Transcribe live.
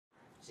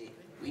See,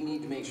 we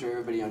need to make sure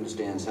everybody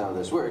understands how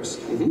this works.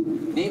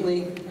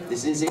 Namely,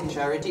 this is a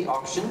charity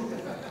auction.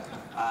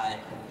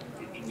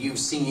 You've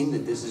seen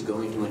that this is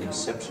going to an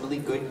exceptionally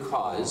good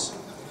cause.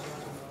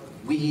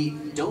 We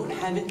don't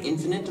have an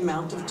infinite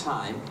amount of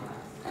time,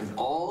 and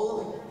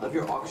all of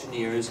your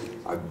auctioneers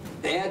are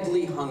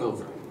badly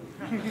hungover.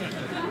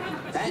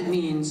 That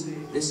means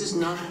this is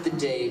not the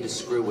day to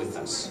screw with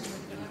us.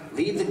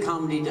 Leave the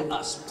comedy to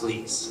us,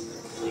 please.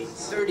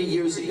 30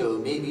 years ago,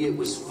 maybe it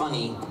was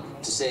funny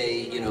to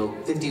say, you know,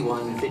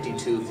 51,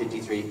 52,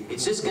 53.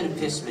 It's just going to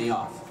piss me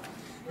off.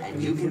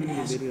 And you can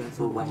ask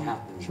for what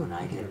happens when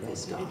I get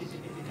pissed off.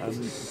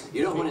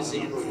 You don't want to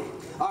see it.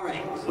 All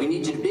right, we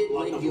need you to bid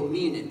like you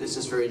mean it. This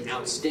is for an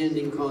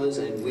outstanding cause,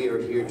 and we are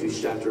here to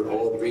shatter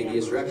all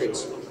previous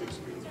records.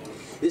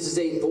 This is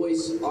a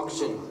voice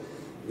auction.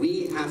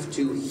 We have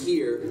to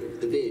hear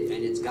the bid,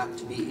 and it's got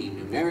to be a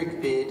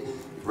numeric bid,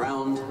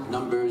 round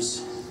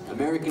numbers,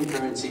 American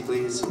currency,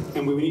 please.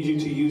 And we need you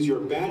to use your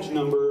badge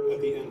number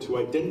at the end to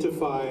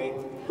identify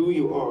who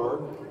you are,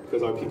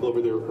 because our people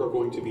over there are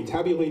going to be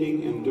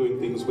tabulating and doing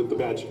things with the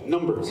badge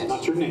numbers, yes.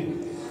 Not your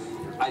name.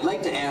 I'd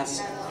like to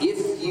ask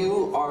if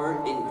you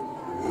are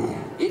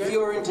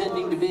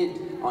intending to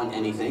bid on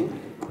anything.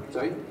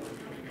 Sorry?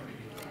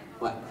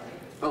 What?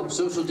 Oh,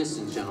 social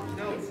distance, gentlemen.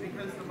 No, it's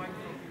because the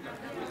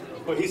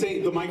microphone. Well, he's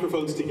saying the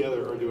microphones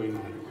together are doing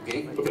that.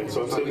 Okay. Okay,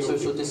 so I'm saying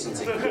social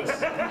distancing.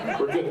 Yes,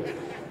 we're good.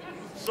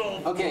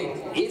 Okay,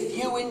 if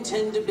you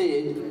intend to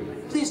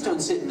bid, please don't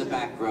sit in the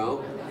back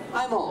row.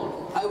 I'm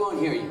old. I won't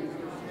hear you.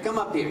 Come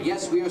up here.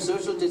 Yes, we are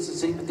social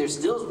distancing, but there's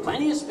still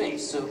plenty of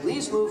space, so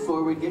please move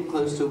forward, get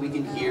close so we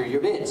can hear your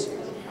bids.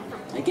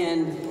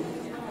 Again,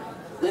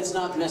 let's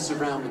not mess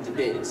around with the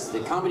bids.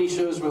 The comedy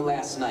shows were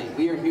last night.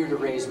 We are here to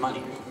raise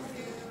money.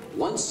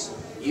 Once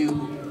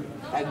you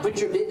have put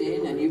your bid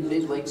in and you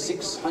bid like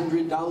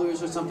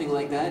 $600 or something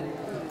like that,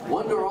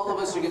 one or all of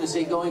us are going to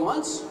say going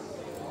once,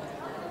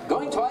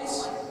 going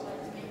twice,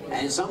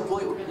 and at some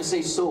point we're going to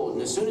say sold.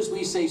 And as soon as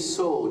we say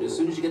sold, as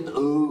soon as you get the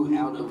ooh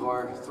out of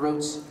our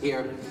throats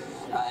here,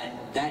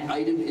 that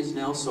item is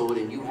now sold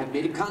and you have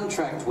made a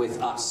contract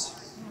with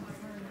us.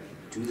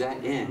 To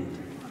that end,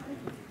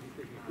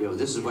 you know,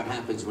 this is what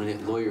happens when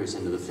it lawyers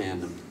into the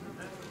fandom.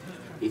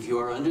 If you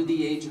are under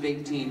the age of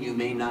 18, you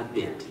may not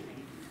bid.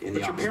 But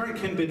your parent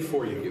can bid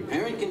for you. Your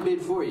parent can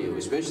bid for you,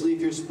 especially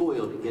if you're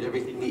spoiled and get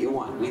everything that you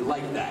want. We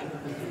like that.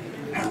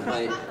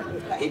 But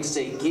I hate to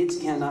say, kids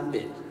cannot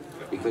bid,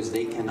 because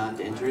they cannot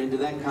enter into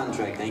that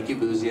contract. Thank you,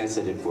 Boozy, I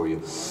said it for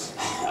you.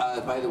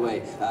 By the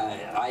way,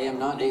 I am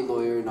not a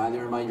lawyer,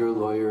 neither am I your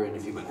lawyer, and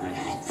if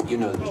you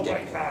know the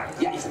deck.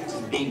 Yes,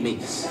 he made me.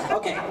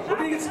 Okay. We're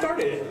gonna get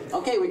started.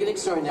 Okay, we're getting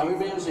started. Now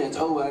everybody understands.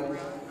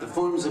 The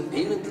forms of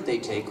payment that they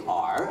take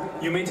are...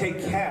 You may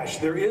take cash.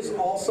 There is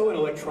also an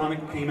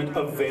electronic payment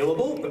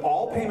available.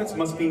 All payments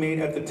must be made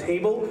at the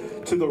table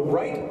to the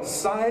right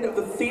side of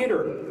the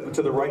theater,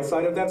 to the right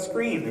side of that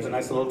screen. There's a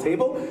nice little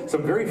table,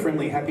 some very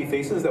friendly, happy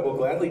faces that will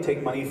gladly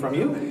take money from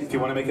you. If you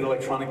want to make an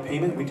electronic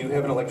payment, we do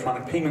have an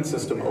electronic payment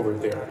system over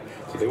there.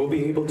 So they will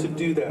be able to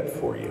do that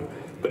for you.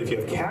 But if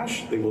you have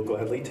cash, they will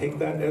gladly take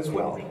that as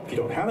well. If you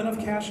don't have enough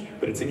cash,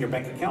 but it's in your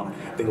bank account,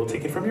 they will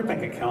take it from your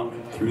bank account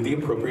through the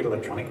appropriate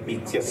electronic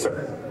means. Yes,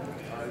 sir.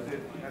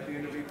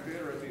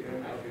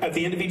 At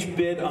the end of each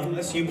bid,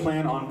 unless you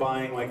plan on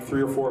buying like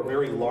 3 or 4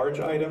 very large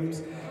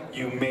items,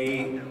 you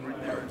may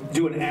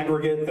do an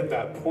aggregate at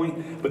that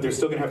point, but they're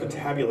still going to have to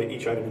tabulate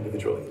each item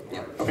individually.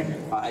 Yeah. Okay.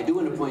 I do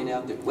want to point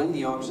out that when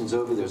the auction's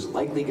over, there's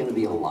likely going to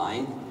be a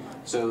line.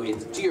 So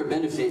it's to your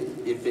benefit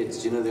if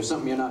it's, you know, there's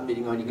something you're not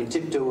bidding on, you can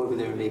tiptoe over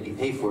there and maybe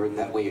pay for it.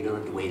 That way you don't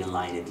have to wait in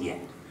line at the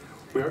end.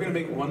 We are going to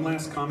make one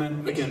last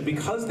comment. Again,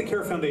 because the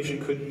Care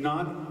Foundation could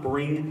not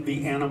bring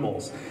the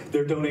animals,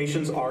 their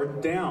donations are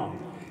down.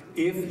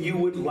 If you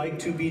would like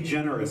to be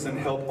generous and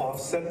help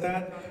offset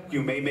that,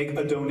 you may make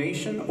a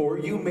donation or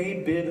you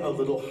may bid a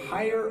little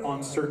higher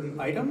on certain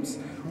items.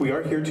 We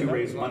are here to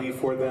raise money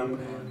for them.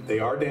 They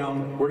are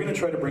down. We're going to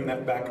try to bring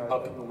that back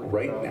up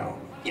right now.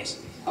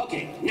 Yes.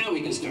 Okay, now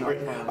we can start.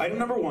 All right. Item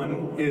number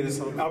 1 is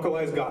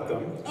Alkali's got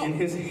them in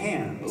his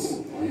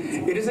hands.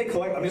 It is a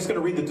collect. I'm just going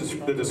to read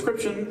the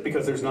description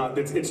because there's not.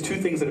 It's 2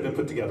 things that have been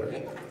put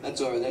together.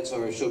 That's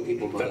our show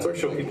people. That's our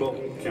show people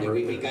camera.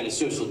 We got a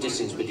social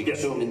distance, but you can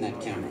show them in that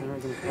camera.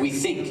 We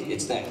think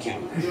it's that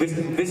camera.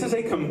 This is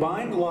a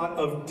combined lot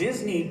of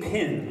Disney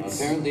pins.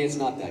 Apparently, it's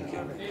not that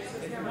camera.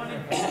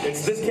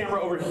 It's this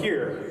camera over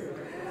here.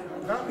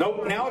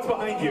 Nope, now it's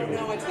behind you.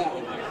 No, it's that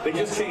one. They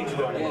just changed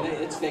that. Yeah,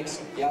 it's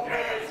fixed. Yeah.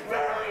 It's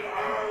very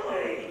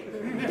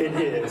early.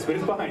 It is, but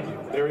it's behind you.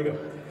 There we go.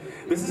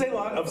 This is a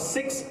lot of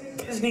 6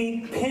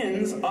 Disney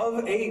pins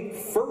of a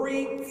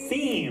furry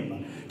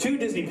theme. 2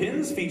 Disney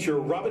pins feature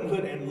Robin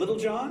Hood and Little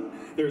John.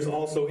 There's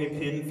also a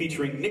pin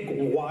featuring Nick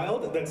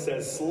Wilde that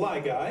says Sly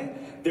Guy.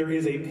 There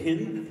is a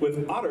pin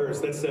with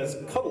otters that says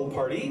Cuddle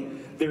Party.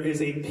 There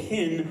is a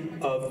pin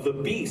of the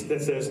Beast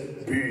that says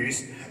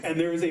Beast. And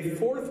there is a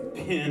 4th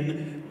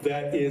pin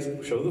that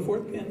is, show the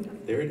fourth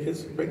pin. There it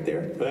is, right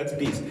there. That's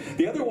Beast.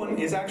 The other one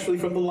is actually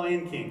from The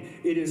Lion King.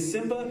 It is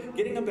Simba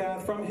getting a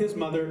bath from his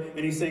mother,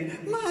 and he's saying,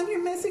 "Mom,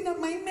 you're messing up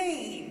my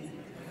mane."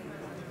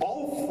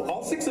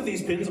 All 6 of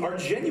these pins are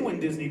genuine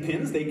Disney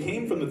pins. They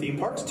came from the theme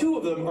parks. 2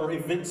 of them are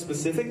event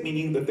specific,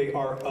 meaning that they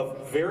are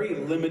of very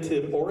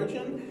limited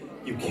origin.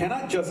 You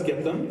cannot just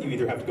get them. You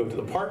either have to go to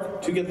the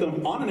park to get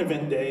them on an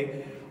event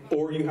day,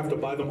 or you have to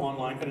buy them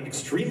online at an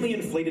extremely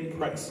inflated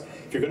price.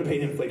 If you're going to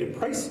pay an inflated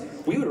price,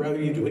 we would rather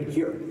you do it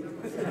here.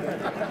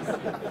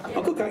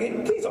 Uncle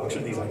Kage, please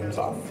auction these items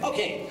off.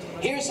 Okay,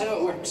 here's how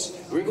it works.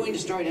 We're going to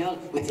start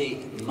out with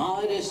a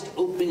modest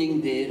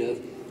opening bid of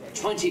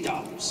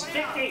 $20.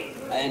 50.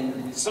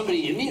 And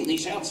somebody immediately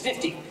shouts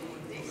 50.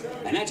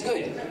 And that's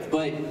good.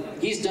 But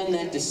he's done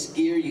that to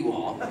scare you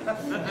all.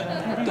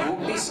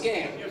 Don't be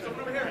scared.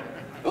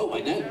 Oh,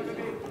 I know.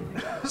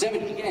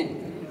 70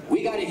 again.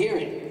 We got to hear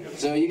it.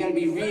 So you got to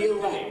be real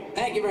loud.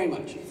 Thank you very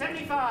much.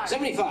 75.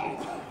 75.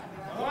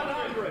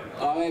 100.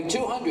 I have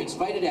 200.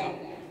 Fight it out.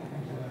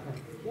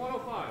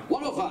 105.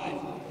 105.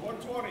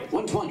 120.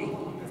 120.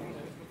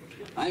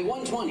 I have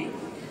 120.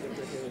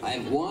 I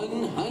have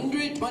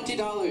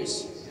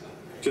 $120.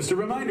 Just a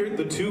reminder,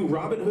 the 2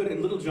 Robin Hood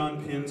and Little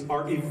John pins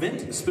are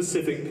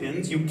event-specific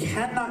pins. You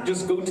cannot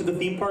just go to the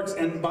theme parks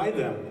and buy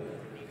them.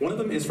 One of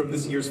them is from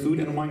this year's Food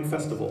and Wine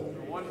Festival.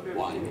 1.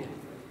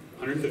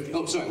 150.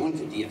 Oh, sorry,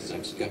 150. Yes, I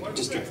got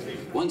distracted.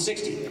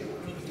 160.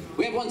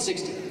 We have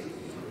 160.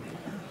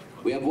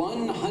 We have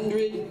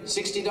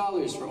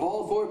 $160 for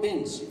all 4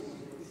 pins.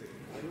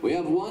 We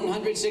have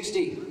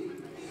 160.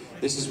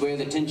 This is where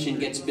the tension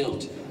gets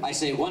built. I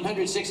say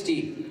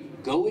 160,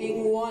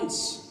 going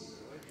once.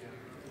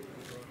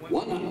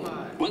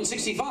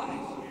 165.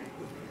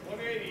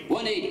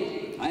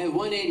 180. I have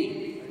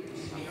 180.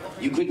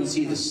 You couldn't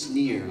see the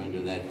sneer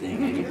under that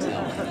thing, I can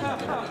tell.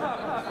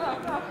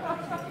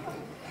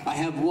 I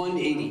have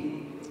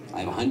 180.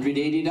 I have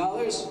 $180.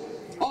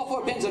 All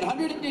 4 pins at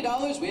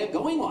 $180. We have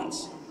going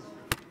once.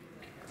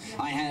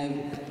 I have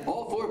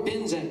all 4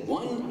 pins at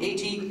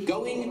 180,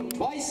 going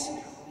twice.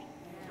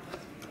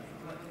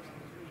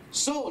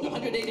 Sold,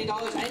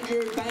 $180, and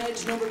your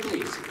badge number,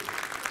 please.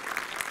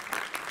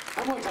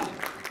 One more time.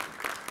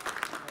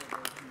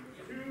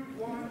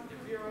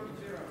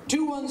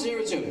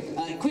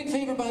 2100. Quick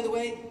favor, by the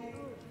way.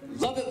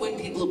 Love it when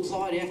people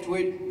applaud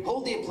afterward.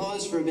 Hold the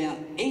applause for about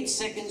 8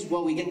 seconds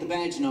while we get the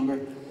badge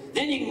number.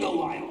 Then you can go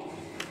wild.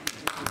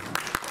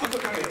 Uncle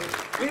Kage,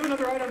 we have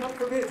another item up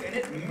for bids, and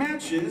it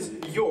matches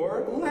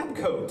your lab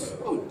coat.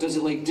 Oh, does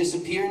it like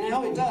disappear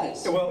now? It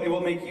does. Well, it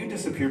will make you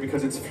disappear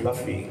because it's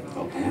fluffy.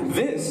 Okay.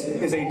 This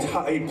is a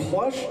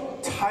plush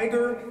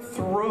tiger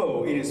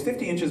throw. It is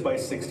 50 inches by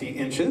 60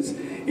 inches.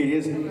 It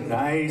is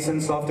nice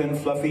and soft and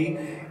fluffy.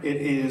 It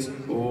is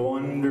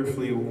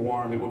wonderfully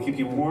warm. It will keep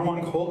you warm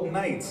on cold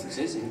nights. It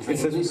says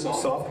incredibly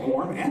soft,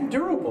 warm, and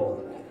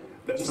durable.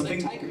 That's just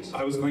something like tigers.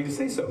 I was going to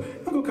say so.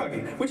 Uncle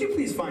Kage, would you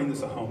please find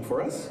this a home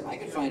for us? I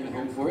could find a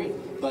home for it,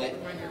 but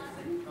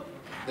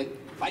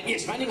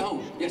yes, finding a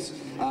home. Yes.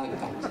 I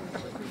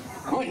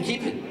want to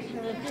keep it.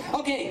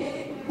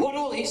 Okay, what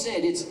all he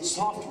said, it's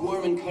soft,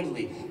 warm, and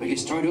cuddly. We're going to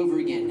start over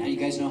again. Now you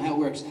guys know how it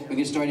works. We're going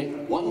to start at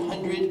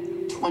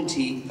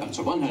 120. Oh,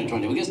 sorry,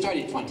 120. We're going to start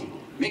at 20.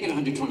 Make it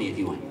 120 if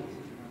you want.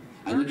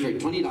 I look for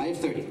 20. I have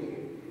 30.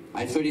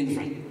 I have 30 in the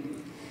front.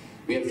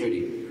 We have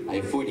 30. I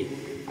have 40.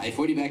 I have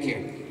 40 back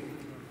here.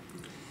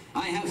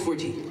 I have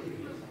 40.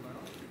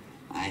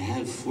 I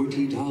have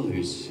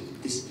 $40.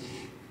 This,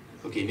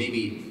 okay,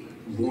 maybe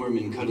warm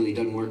and cuddly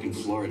doesn't work in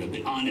Florida,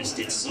 but honest,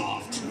 it's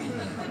soft.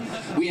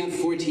 We have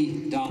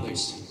 $40.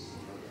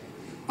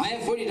 I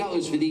have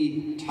 $40 for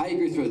the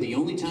tiger throw, the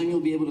only time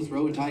you'll be able to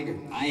throw a tiger.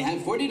 I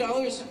have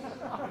 $40.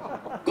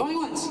 Going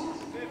once.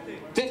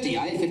 50.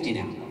 I have 50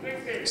 now.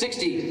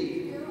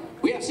 60.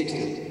 We have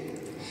 60.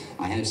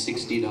 I have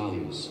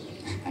 $60.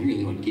 I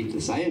really want to keep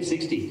this. I have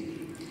 60.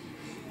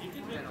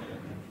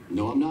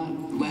 No, I'm not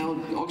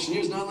allowed. The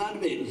auctioneer's not allowed to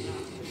bid.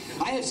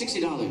 I have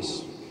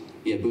 $60.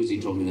 Yeah, Boozy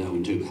told me that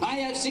one too. I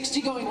have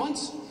 60 going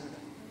once.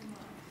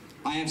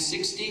 I have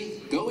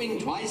 60 going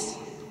twice.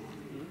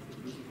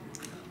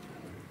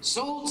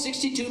 Sold,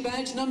 62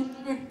 badge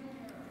number.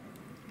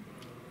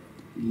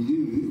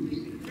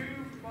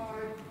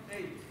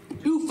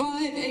 258.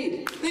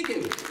 258. Thank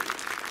you.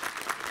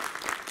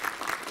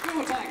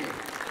 Go Tiger.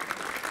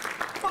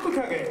 Uncle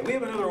Kage, we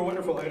have another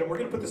wonderful item. We're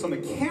going to put this on the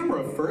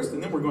camera first,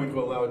 and then we're going to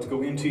allow it to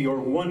go into your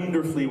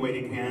wonderfully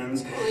waiting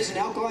hands. Well, isn't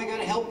Alkali going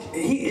to help?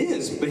 He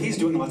is, but he's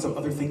doing lots of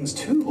other things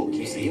too.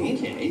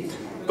 Okay.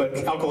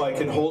 But Alkali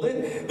can hold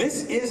it.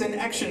 This is an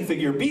action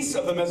figure, Beast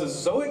of the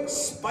Mesozoic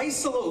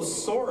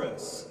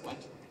Spiclypeus. What?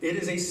 It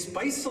is a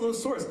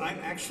Spiclypeus. I'm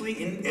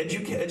actually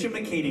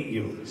educating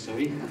you.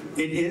 Sorry?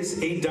 It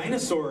is a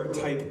dinosaur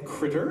type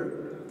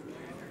critter.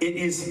 It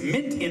is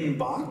mint in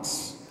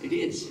box. It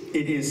is.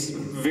 It is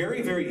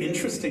very, very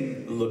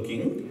interesting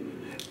looking,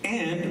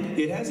 and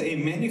it has a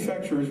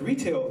manufacturer's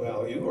retail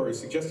value, or a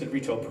suggested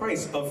retail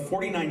price, of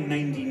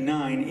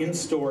 $49.99 in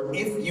store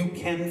if you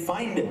can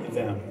find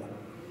them.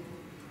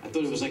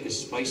 thought it was like a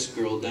Spice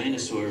Girl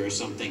dinosaur or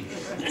something.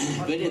 But that's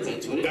what it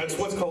is. That's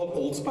what's called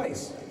Old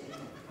Spice.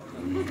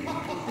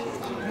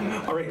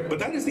 All right, but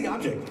that is the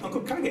object.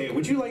 Uncle Kage,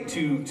 would you like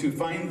to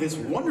find this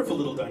wonderful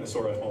little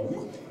dinosaur at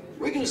home?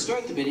 We're going to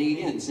start the bidding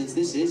again, since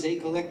this is a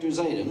collector's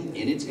item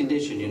in its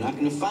condition. You're not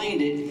going to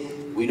find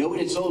it. We know what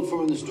it's sold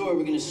for in the store.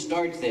 We're going to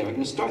start there. We're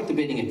going to start the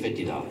bidding at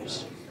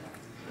 $50.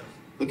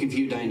 Looking for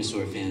you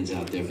dinosaur fans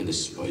out there for the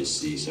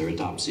spicy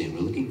ceratopsian.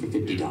 We're looking for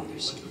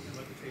 $50.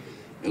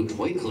 No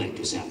toy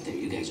collectors out there.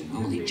 You guys are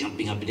normally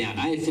jumping up and down.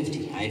 I have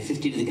 50. I have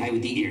 50 to the guy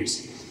with the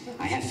ears.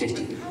 I have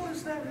 50. How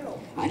does that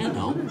help? I don't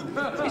know.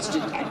 It's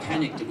just, I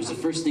panicked. It was the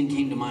first thing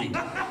came to mind.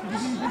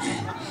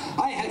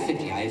 I have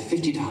 50. I have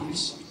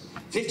 $50.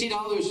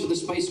 $50 for the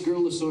Spice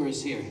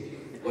Girlosaurus here.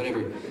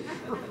 Whatever.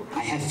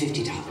 I have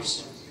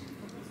 $50.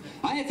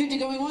 I have 50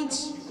 going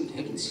once. Good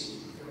heavens.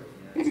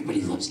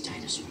 Everybody loves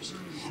dinosaurs.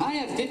 I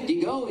have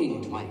 50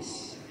 going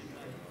twice.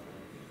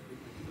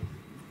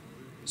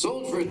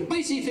 Sold for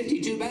spicy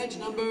 52, badge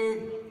number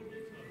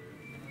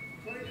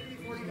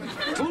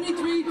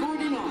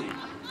 2349.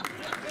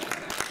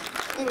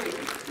 Wait,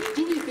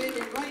 do me a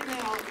favor right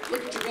now,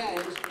 look at your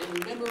badge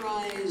and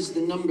memorize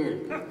the number.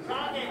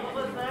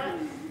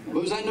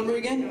 What was that number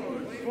again?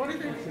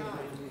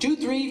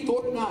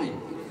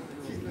 2349.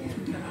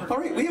 All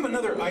right, we have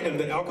another item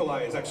that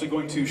Alkali is actually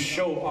going to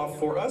show off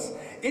for us.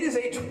 It is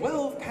a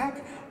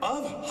 12-pack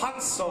of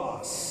hot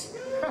sauce.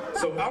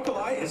 So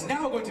Alkali is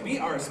now going to be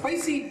our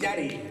spicy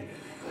daddy.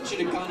 Should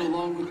have gone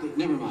along with it,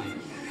 never mind.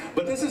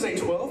 But this is a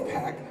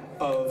 12-pack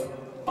of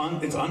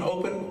it's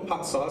unopened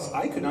hot sauce.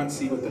 I could not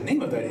see what the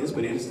name of that is,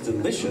 but it is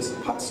delicious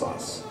hot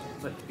sauce.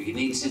 You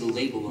need to see the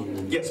label on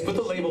them. Yes, put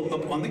the label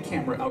up on the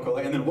camera,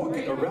 Alkali, and then walk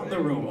it around the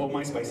room. Oh,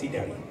 my spicy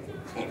daddy.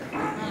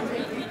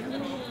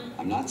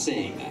 I'm not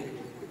saying that.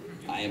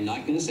 I am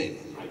not going to say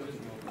that.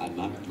 I'm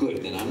not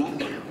good, then I'm not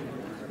done.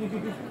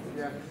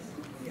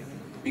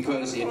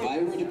 Because if I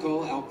were to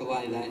call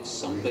Alkali that,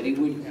 somebody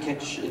would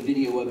catch a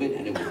video of it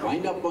and it would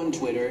wind up on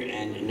Twitter,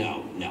 and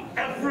no.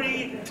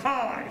 Every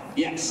time.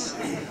 Yes.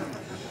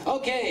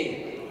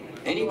 Okay,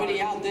 anybody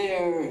out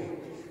there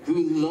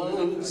who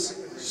loves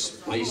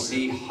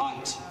spicy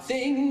hot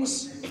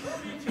things?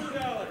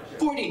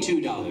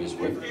 $42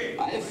 worth.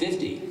 I have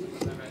 50.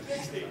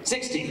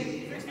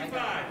 60.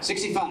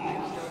 65.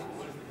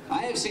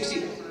 I have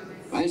 60.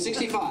 I have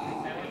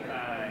 65.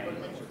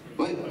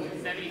 What?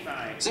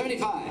 75.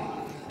 75.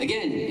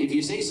 Again, if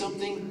you say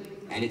something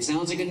and it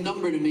sounds like a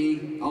number to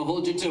me, I'll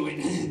hold you to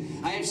it.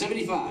 I have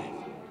 75.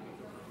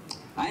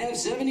 I have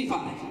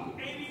 75.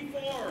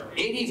 84.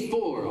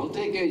 84. I'll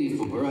take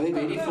 84. I have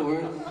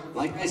 84.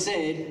 Like I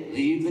said,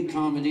 leave the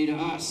comedy to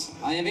us.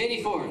 I have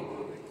 84.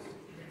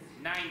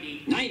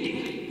 90.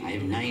 90. I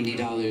have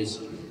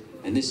 $90.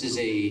 And this is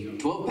a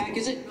 12-pack,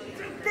 is it?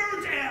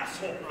 Bird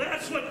asshole.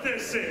 That's what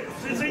this is.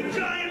 It's a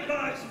giant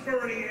box of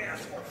birdie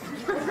asshole.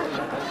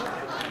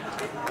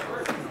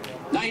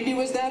 90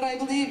 was that, I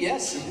believe?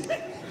 Yes.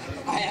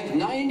 I have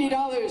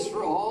 $90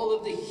 for all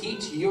of the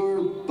heat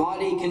your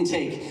body can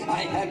take.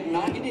 I have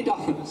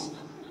 $90.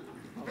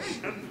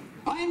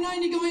 I have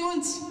 90 going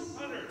once.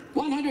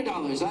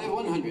 $100. I have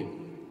 100.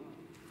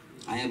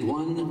 I have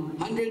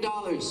 $100.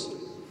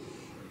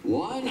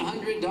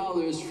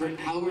 $100 for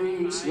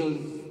hours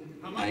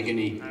of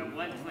agony.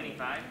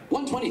 125.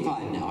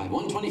 125 now. I have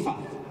 125.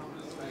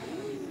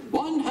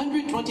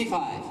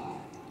 125.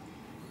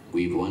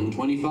 We've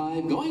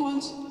 125 going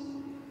once.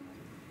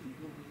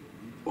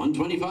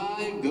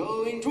 125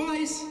 going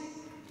twice.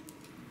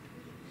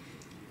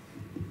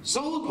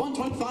 Sold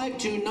 125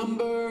 to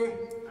number. I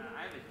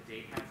have a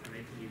day pass and I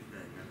can use the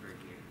number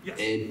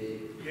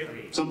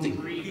here. Something.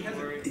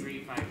 34350.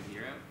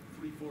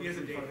 He has a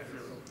day pass.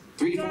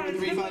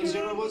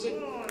 34350 was it?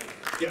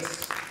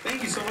 Yes.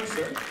 Thank you so much,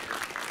 sir.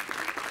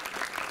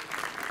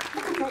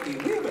 Uncle Kagi,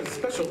 we have a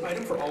special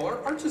item for all our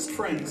artist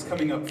friends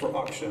coming up for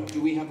auction.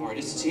 Do we have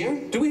artists here?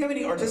 Do we have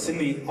any artists in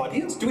the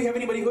audience? Do we have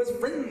anybody who has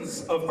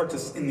friends of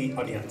artists in the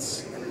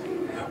audience?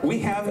 We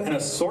have an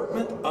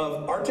assortment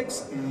of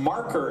Artx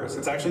markers.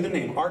 It's actually the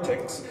name,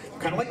 Artx.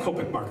 Kind of like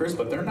Copic markers,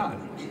 but they're not.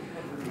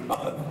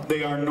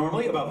 They are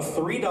normally about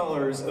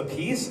 $3 a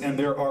piece, and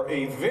there are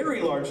a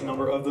very large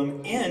number of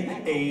them in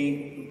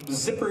a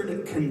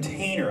zippered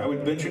container. I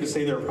would venture to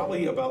say there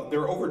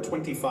are over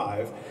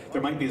 25.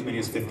 There might be as many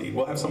as 50.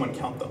 We'll have someone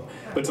count them.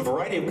 But it's a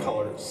variety of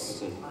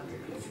colors.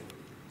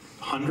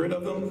 100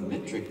 of them?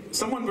 Metric.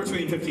 Someone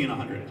between 50 and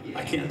 100.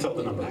 I can't tell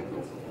the number.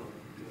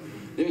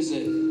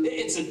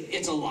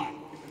 It's a lot.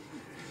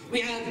 We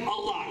have a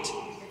lot.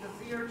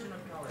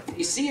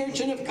 A sea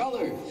urchin of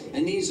color.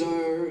 And these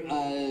are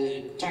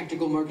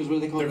tactical markers, what are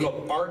they called? They're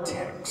called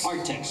Artx.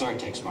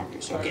 Artx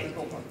markers, okay.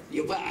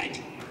 Yeah, well,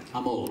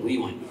 I'm old, what do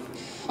you want?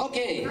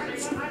 Okay.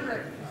 Starting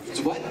 100.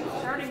 So what?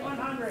 Starting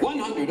 100.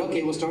 100,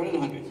 okay, we'll start at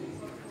 100.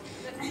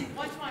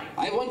 120.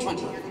 I have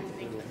 120.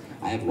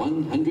 I have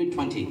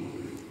 120.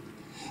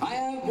 I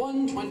have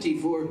 120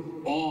 for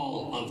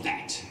all of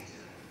that.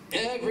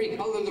 Every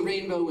color of the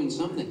rainbow and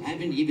some that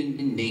haven't even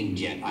been named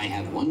yet. I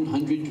have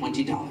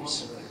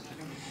 $120.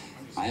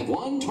 I have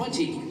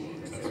 120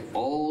 for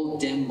all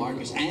dem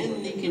markers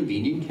and the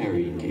convenient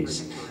carrying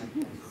case.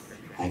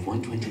 I have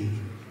 120.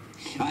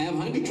 I have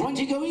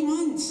 120 going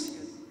once.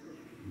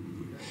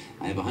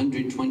 I have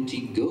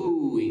 120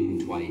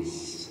 going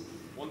twice.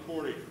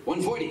 140.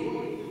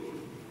 140.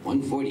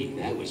 140,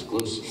 that was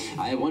close.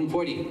 I have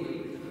 140.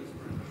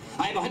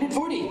 I have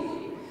 140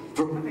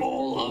 for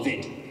all of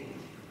it.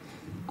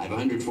 I have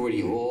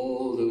 140,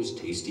 all those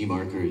tasty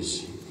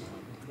markers.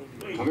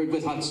 Covered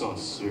with hot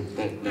sauce, or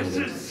that, no,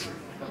 that.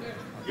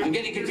 I'm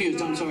getting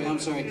confused, I'm sorry.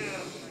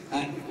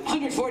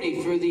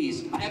 140 for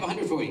these. I have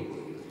 140.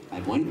 I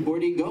have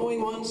 140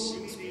 going once.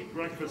 Eat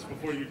breakfast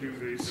before you do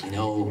these. I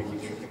know.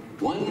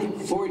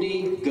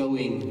 140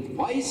 going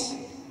twice.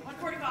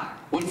 145.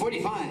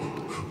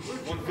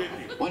 145.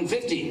 150.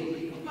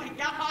 150. Oh my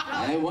God.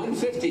 I have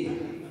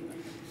 150.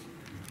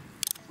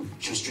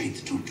 Show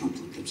strength. Don't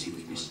look up, see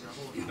weakness.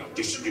 Yeah,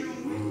 just. I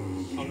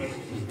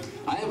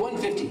have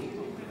 150.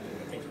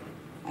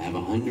 I have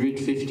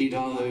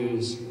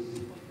 $150.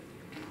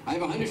 I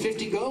have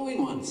 150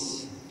 going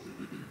once.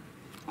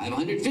 I have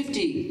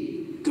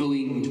 150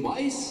 going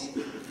twice.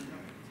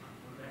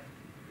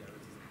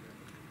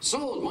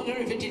 Sold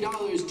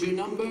 $150 to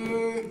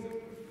number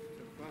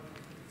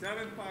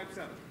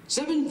 757.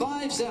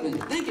 757.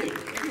 Thank you.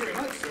 Thank you very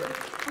much, sir.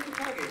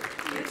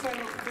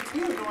 We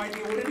have no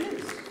idea what it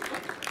is.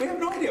 We have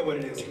no idea what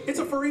it is. It's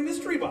a Furry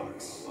Mystery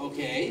Box.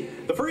 Okay.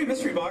 The Furry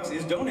Mystery Box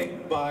is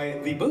donated by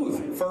the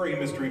booth Furry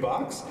Mystery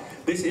Box.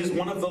 This is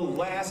one of the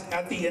last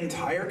at the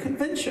entire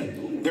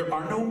convention. There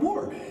are no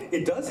more.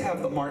 It does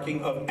have the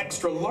marking of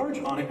extra large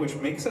on it, which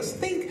makes us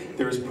think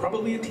there is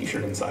probably a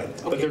t-shirt inside.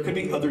 But there could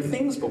be other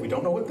things, but we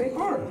don't know what they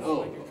are.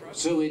 Oh,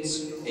 so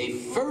it's a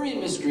Furry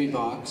Mystery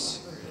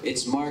Box.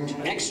 It's marked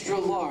extra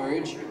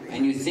large,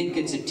 and you think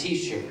it's a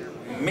t-shirt.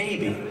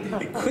 Maybe.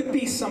 It could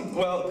be some,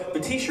 well, the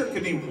t-shirt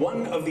could be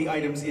one of the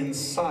items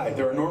inside.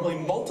 There are normally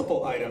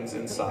multiple items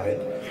inside.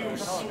 You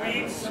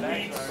sweet,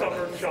 sweet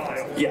summer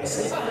child.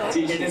 Yes.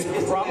 It is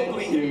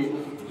probably,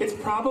 it's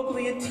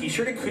probably a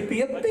t-shirt. It could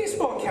be a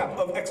baseball cap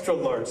of extra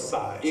large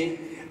size.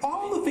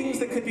 All the things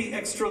that could be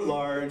extra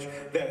large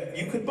that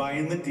you could buy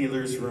in the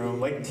dealer's room,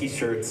 like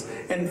t-shirts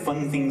and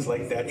fun things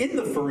like that, in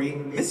the Furry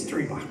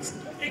Mystery Box.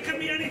 It could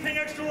be anything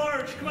extra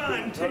large. Come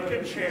on, take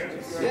a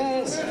chance.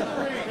 Yes.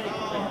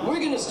 We're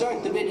going to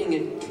start the bidding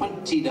at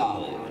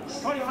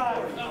 $20.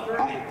 25.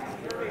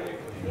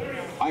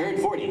 I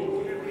heard 40.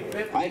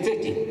 I had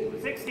 50.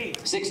 60.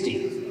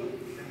 60.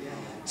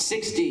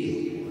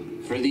 60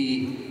 for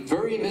the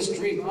Furry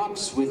Mystery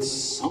Box with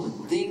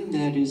something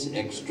that is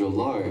extra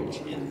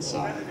large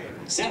inside.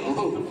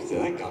 Oh,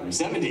 that got me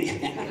 70.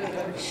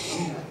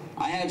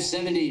 I have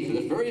 70 for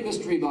the Furry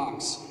Mystery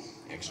Box,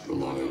 extra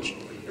large.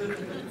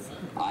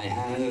 I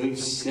have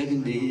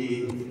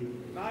 70.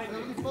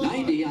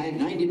 90, I have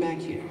 90 back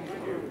here.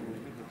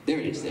 There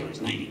it is,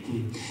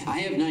 90. I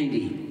have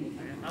 90.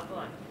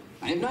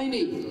 I have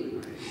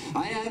 90.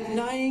 I have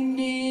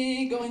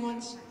 90 going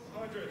once.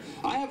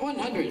 I have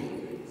 100.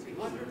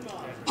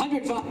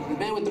 105, the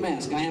man with the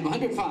mask. I have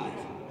 105.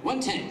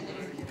 110.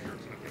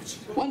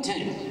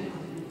 110.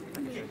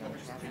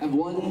 I have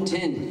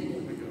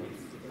 110.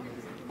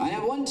 I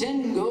have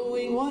 110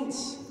 going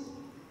once.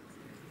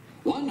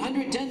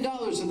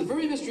 $110 in the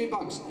Furry Mystery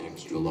Box,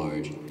 extra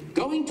large.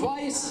 Going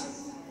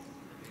twice.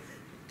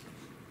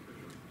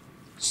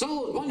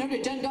 Sold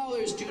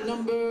 $110 to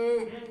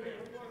number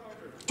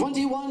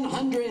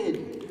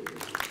 2100.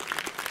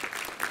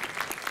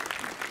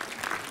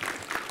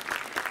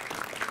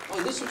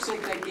 Oh, this looks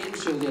like that game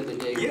show the other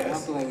day.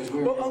 Yes. I was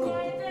wearing.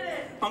 Well,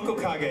 Uncle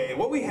Kage,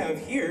 what we have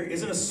here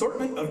is an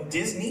assortment of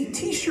Disney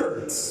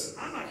t-shirts.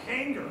 I'm a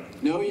hanger.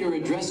 No, you're a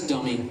dress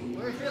dummy.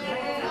 Right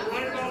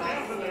about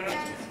half of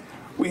that.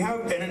 We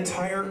have an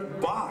entire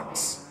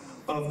box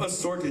of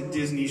assorted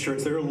Disney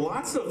shirts. There are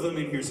lots of them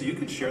in here, so you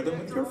can share them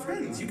with your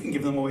friends. You can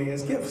give them away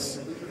as gifts.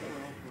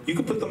 You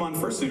can put them on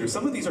fursuiters.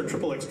 Some of these are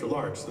triple extra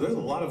large, so there's a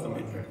lot of them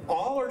in here.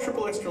 All are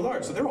triple extra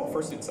large, so they're all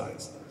fursuit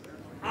size.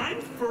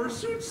 I'm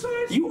fursuit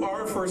size? You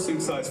are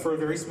fursuit size for a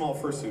very small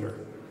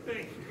fursuiter. Thank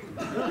you.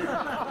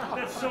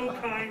 That's so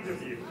kind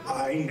of you.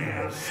 I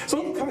know.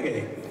 So,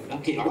 Kage.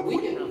 Okay, are we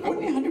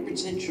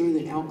 100% sure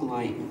that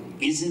Alkali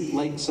isn't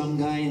like some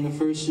guy in a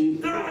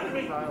fursuit? They're on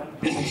me.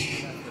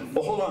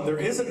 Well, hold on. There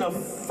is enough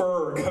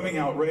fur coming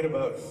out right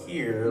about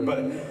here,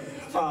 but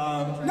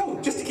no.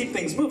 Just to keep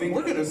things moving,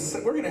 we're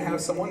gonna have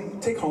someone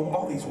take home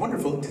all these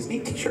wonderful Disney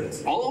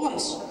T-shirts. All at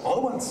once. All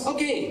at once.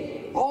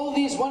 Okay, all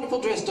these wonderful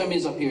dress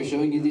dummies up here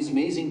showing you these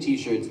amazing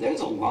T-shirts.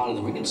 There's a lot of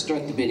them. We're going to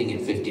start the bidding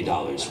at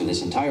 $50 for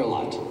this entire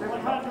lot.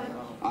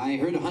 I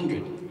heard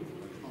 100.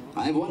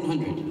 I have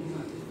 100.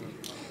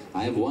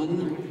 I have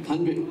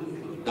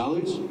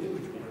 $100.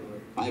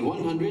 I have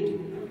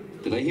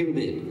 100. Did I hear a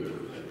bid?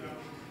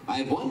 I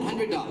have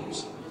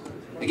 $100.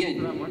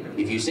 Again,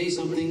 if you say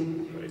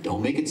something,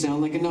 don't make it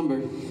sound like a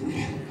number.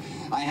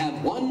 I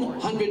have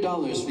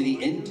 $100 for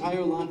the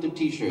entire lot of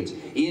T-shirts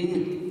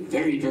in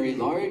very, very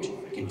large.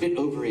 Can fit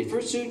over a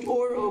fursuit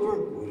or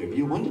over whatever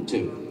you want it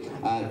to.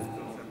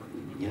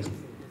 Yes.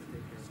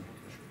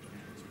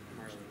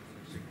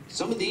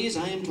 Some of these,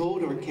 I am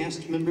told, are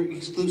cast member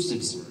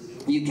exclusives.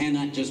 You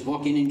cannot just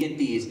walk in and get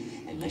these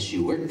unless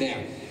you work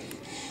there.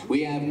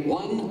 We have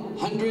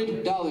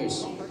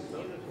 $100.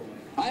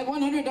 I have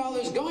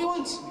 $100 going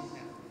once.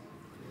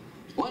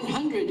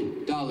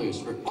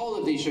 $100 for all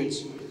of these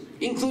shirts,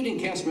 including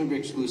cast member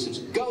exclusives,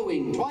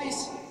 going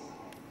twice.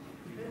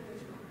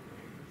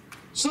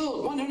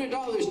 Sold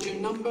 $100 to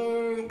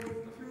number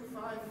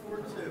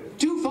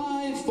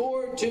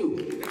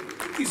 2542.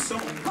 Thank you so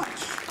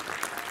much.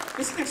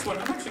 This next one,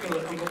 I'm actually going to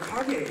let Uncle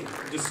Kage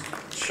just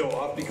show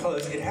off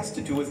because it has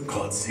to do with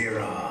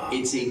Godzilla.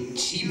 It's a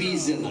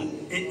Chibizilla.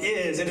 It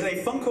is. It is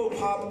a Funko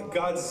Pop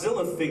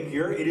Godzilla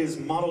figure. It is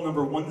model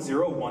number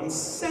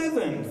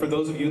 1017 for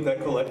those of you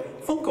that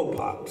collect Funko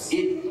Pops.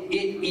 It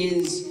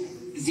is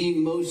the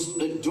most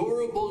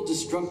adorable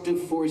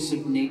destructive force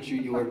of nature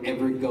you are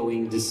ever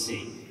going to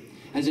see.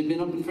 Has it been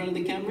up in front of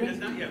the camera? It's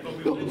not yet, but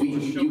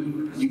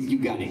you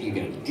got it, you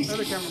got it.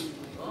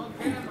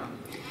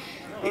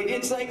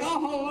 It's like,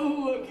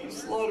 oh, look,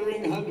 he's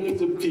slaughtering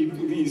hundreds of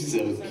people. He's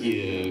so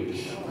cute.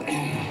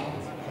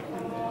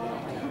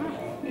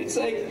 It's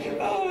like,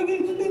 oh,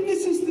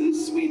 this is the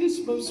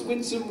sweetest, most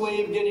winsome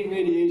way of getting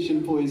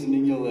radiation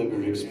poisoning you'll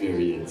ever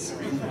experience.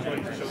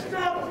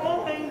 Stop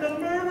calling the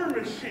murder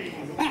machine!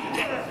 What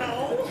the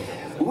hell?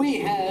 We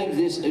have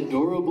this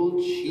adorable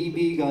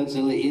chibi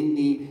Godzilla in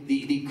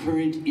the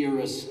current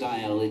era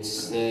style.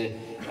 It's,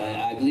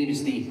 I believe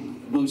it's the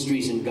most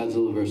recent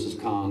Godzilla vs.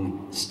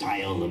 Kong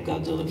style of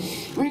Godzilla.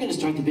 We're going to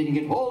start the bidding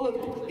at all of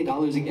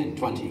 $20 again.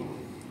 20.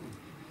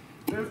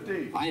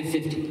 50. I have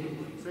 50.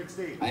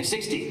 60. I have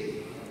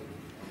 60.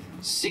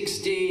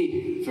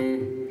 60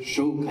 for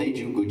Sho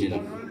Kaiju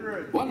Godzilla.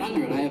 100.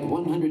 100. I have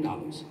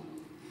 $100.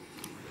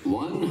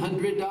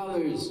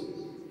 $100.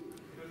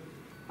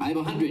 I have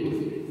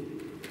 100.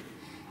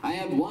 I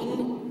have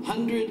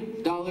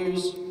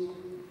 $100.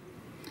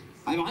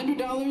 I have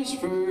 $100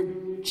 for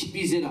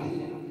Chibizilla.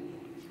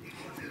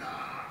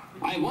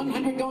 I have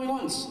 100 going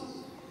once.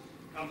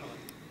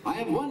 I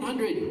have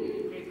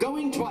 100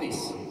 going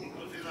twice.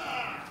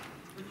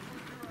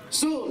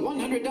 Sold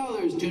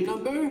 $100 to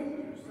number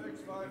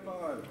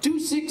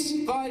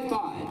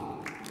 2655.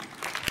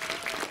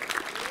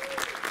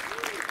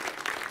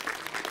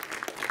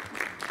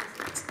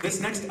 This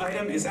next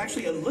item is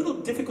actually a little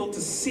difficult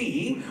to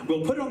see.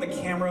 We'll put it on the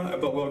camera,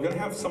 but we're going to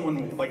have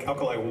someone like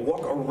Alkali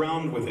walk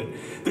around with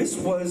it. This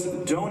was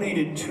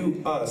donated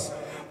to us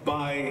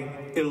by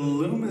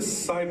Illumis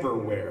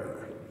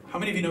Cyberware. How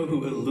many of you know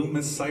who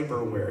Illumis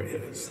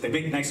Cyberware is? They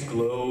make nice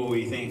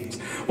glowy things.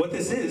 What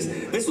this is,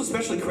 this was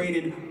specially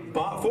created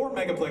for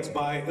Megaplex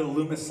by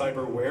Illumis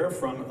Cyberware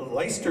from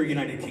Leicester,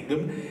 United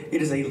Kingdom.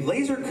 It is a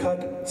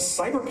laser-cut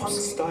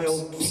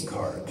cyberpunk-style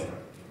keycard.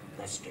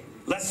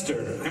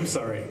 Leicester, I'm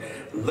sorry.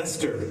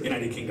 Leicester,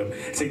 United Kingdom.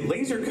 It's a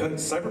laser-cut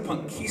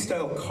cyberpunk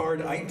key-style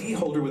card ID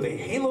holder with a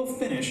halo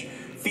finish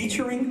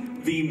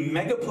featuring the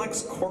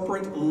Megaplex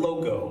corporate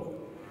logo.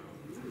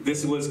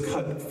 This was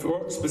cut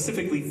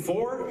specifically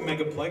for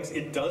Megaplex.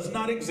 It does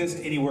not exist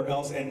anywhere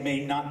else and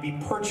may not be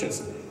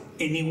purchased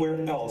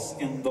anywhere else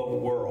in the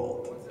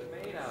world. What's it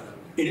made out of?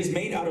 It is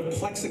made out of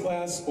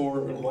plexiglass or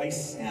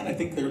lysand. I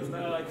think there's...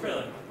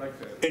 Acrylic.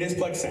 It is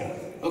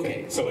plexan.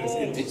 Okay, So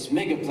it's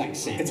Megaplex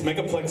sand. it's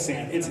Megaplex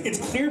sand. It's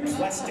clear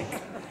plastic,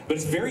 but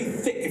it's very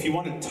thick. If you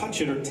want to touch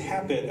it or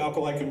tap it,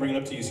 Alkali can bring it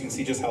up to you so you can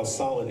see just how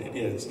solid it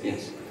is.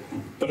 Yes.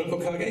 But Uncle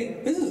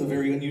Kage, this is a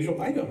very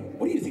unusual item.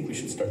 What do you think we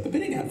should start the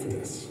bidding at for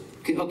this?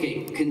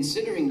 Okay,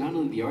 considering not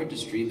only the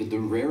artistry, but the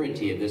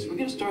rarity of this, we're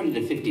going to start at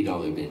a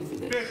 $50 bid for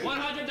this.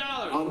 $100.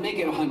 I'll make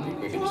it 100.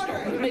 We're going to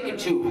start. We'll make it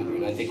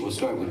 200. I think we'll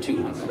start with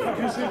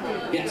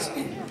 200. Yes.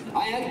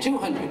 I have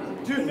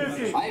 200.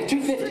 250. I have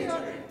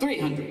 250.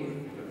 300.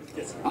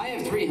 I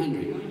have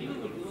 300.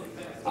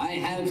 I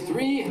have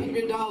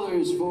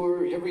 $300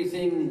 for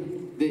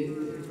everything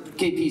that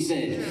KP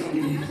said.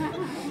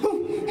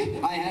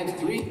 I have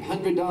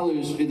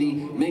 $300 for the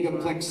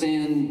Megaplex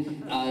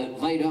sand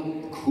light up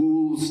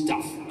cool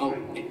stuff. Oh,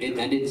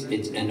 and it's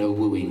an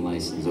wooing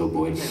license. Oh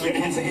boy.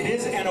 It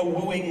is an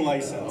wooing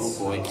license.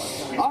 Oh boy.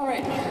 All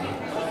right.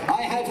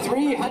 I have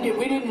 300.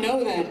 We didn't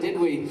know that, did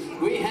we?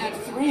 We have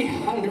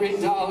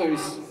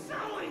 $300.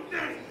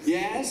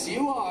 Yes,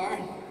 you are.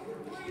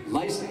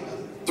 License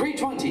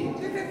 320.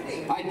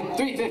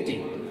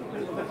 350.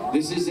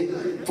 This is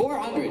it.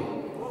 400.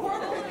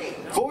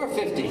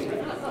 450.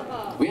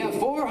 We have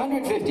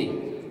 450.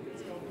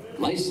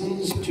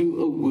 License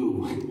to a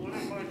woo.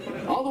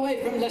 All the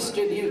way from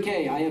Leicester, the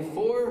UK. I have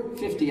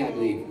 450, I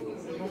believe.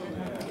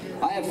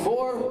 I have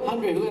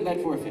 400. Who had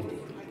that 450?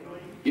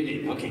 You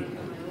did. Okay.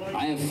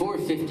 I have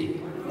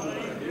 450.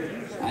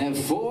 I have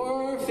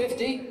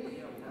 450.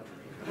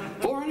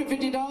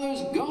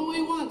 $450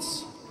 going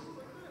once.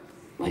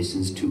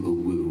 License to a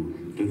woo.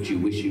 Don't you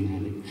wish you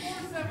had it?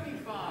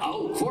 475.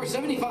 Oh,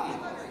 475.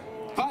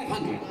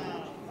 500.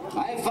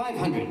 I have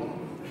 500.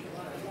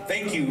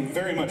 Thank you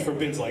very much for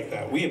bids like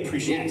that. We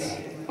appreciate Yes.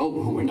 that. Oh,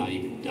 we're not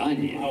even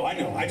done yet. Oh, I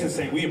know. I just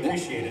say we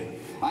appreciate it.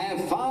 I have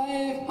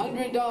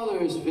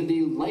 $500 for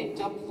the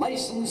Light Up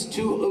license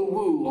to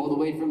Awoo, all the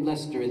way from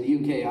Leicester in the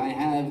UK. I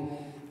have,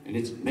 and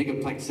it's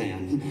Megaplex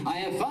Sand. I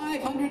have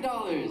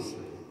 $500.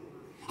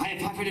 I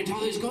have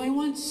 $500 going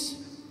once.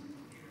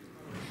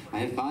 I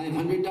have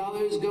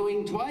 $500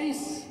 going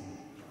twice.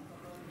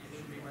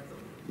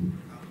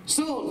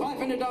 Sold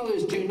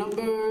 $500 to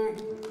number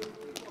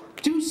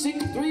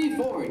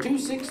 2634.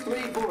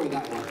 2634,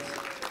 that was.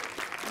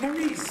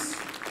 Maurice,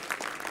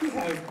 we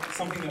have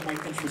something that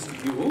might interest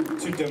you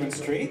to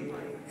demonstrate.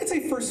 It's a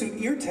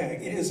Fursuit Ear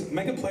Tag. It is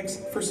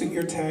Megaplex Fursuit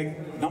Ear Tag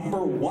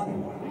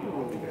 #1.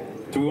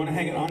 Do we want to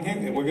hang it on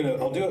here?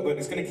 I'll do it, but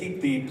it's gonna keep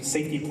the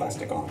safety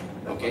plastic on.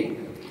 Okay.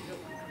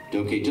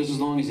 Okay, just as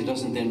long as it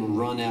doesn't then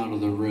run out of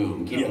the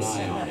room. Keep an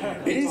eye on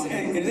it. It is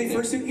a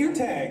Fursuit Ear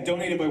Tag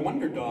donated by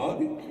Wonder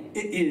Dog.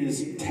 It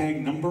is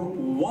tag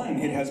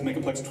 #1. It has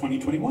Megaplex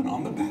 2021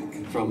 on the back.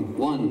 From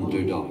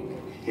Wonder Dog.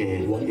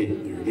 Let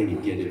me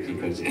get it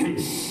because,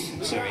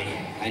 sorry,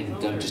 I'm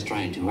just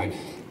trying too hard.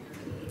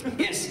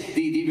 Yes,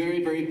 the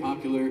very, very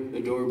popular,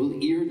 adorable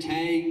ear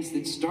tags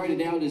that started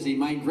out as a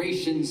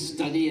migration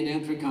study at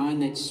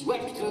Anthrocon that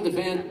swept through the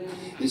fan.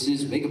 This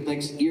is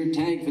Megaplex Ear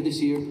Tag for this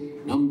year,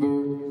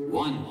 #1.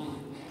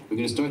 We're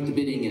going to start the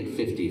bidding at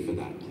 50 for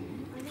that.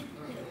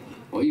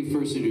 All you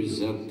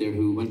fursuiters out there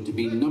who want to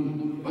be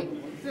what?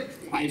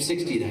 I have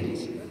 60, that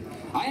is.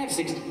 I have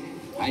 60.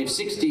 I have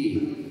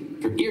 60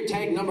 for ear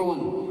tag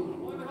 #1.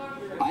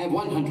 I have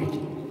 100.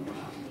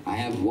 I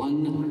have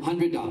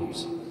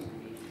 $100.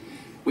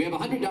 We have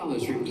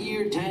 $100 for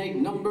ear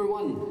tag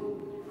 #1.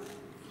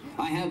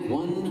 I have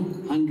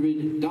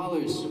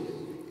 $100.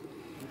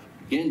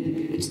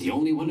 Again, it's the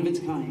only one of its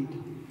kind.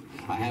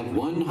 I have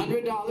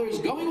 $100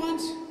 going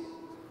once.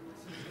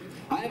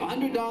 I have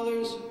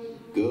 $100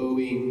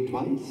 going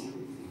twice.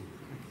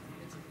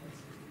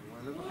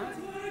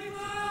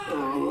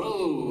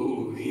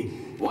 Oh,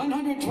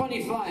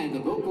 125. The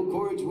vocal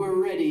cords were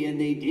ready and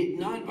they did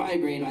not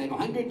vibrate. I have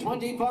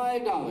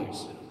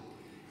 $125.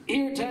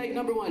 Ear tag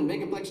 #1,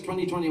 Megaplex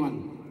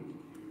 2021.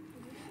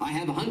 I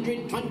have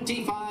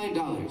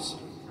 $125.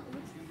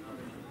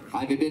 I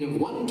have a bid of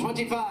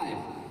 $125.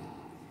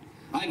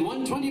 I have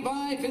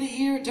 $125 for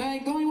the ear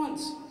tag going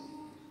once.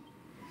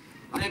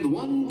 I have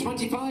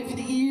 $125 for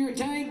the ear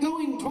tag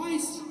going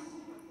twice.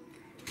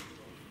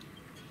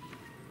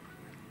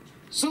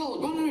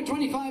 Sold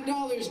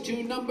 $125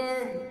 to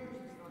number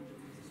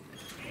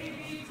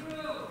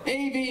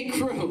AV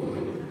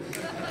Crew.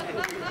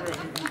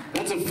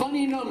 That's a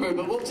funny number,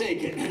 but we'll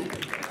take it.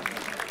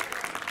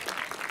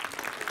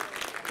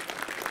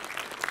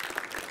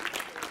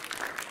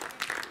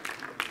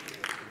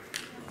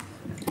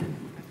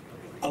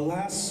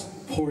 Alas,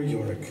 poor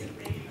Yorick.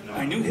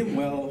 I knew him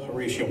well,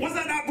 Horatio. Was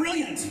that not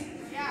brilliant?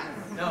 Yeah.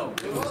 No,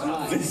 it was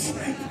not.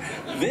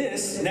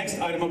 This next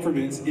item up for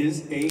bids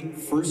is a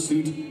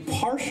fursuit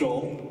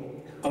partial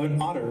of an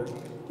otter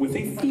with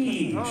a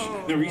fish.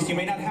 Now, Reese, you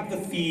may not have the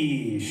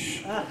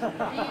fish.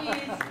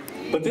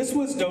 But this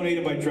was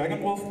donated by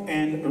Dragon Wolf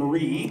and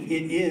Ree.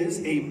 It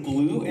is a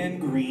blue and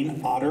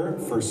green otter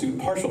fursuit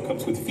partial.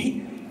 Comes with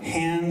feet,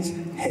 hands,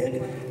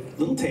 head,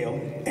 little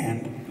tail,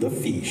 and the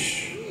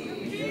fish.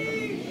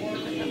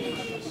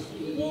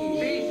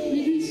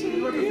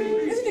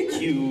 Isn't it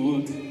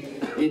cute?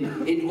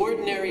 In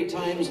ordinary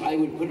times, I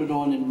would put it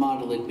on and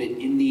model it, but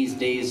in these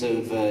days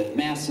of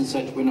masks and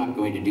such, we're not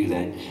going to do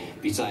that.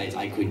 Besides,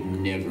 I could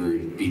never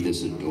be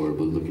this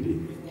adorable. Look at it.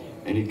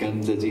 And it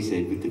comes, as he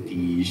said, with the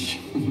fish.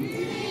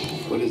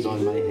 What is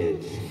on my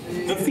head?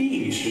 The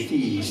fish. The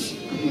fish.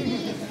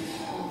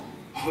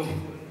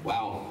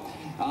 Wow.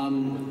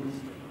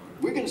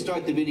 We're going to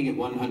start the bidding at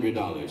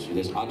 $100 for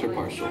this otter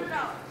partial.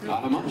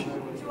 How much?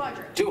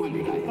 200.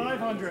 200.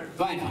 500.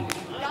 500.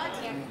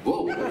 Goddamn.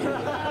 Whoa.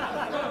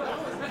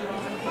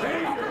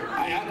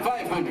 I have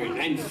 500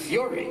 and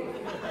fury.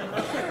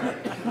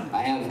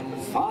 I have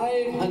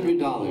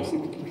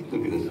 $500.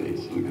 Look at his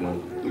face. Look at that.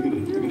 Look at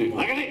it. Look at it.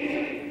 Look at it.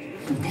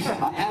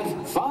 I have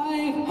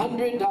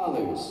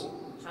 $500.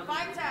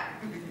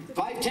 510.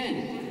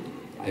 510.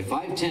 I have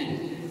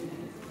 510.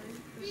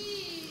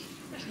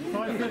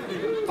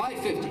 550.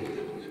 550.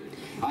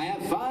 I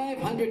have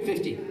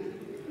 550.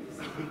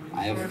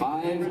 I have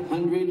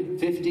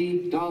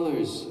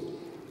 $550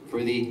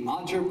 for the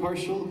otter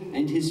partial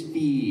and his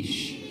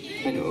fish.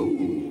 And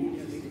oh,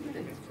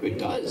 it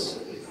does.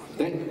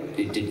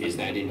 Is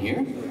that in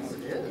here?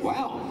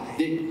 Wow.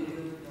 Did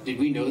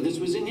we know this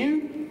was in here?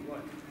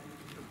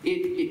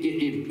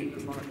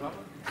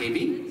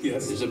 KB?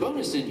 Yes. There's a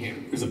bonus in here.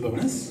 There's a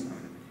bonus.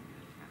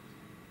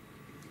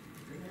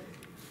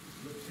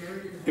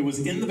 It was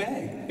in the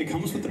bag. It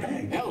comes with the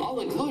bag. Hell,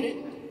 I'll include it.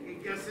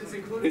 Yes, it's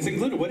included. It's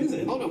included. What is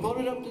it? Hold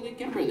it up to the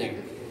camera there.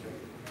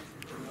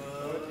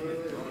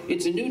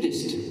 It's a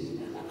nudist.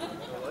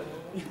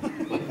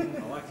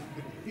 What?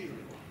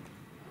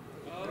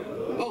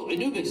 Oh,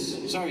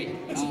 Anubis. Sorry.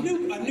 It's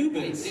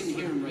Anubis. I didn't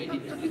hear him right.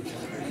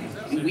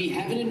 We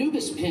have an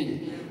Anubis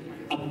pin.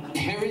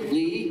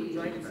 Apparently,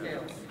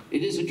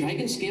 it is a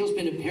dragon scales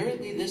pin.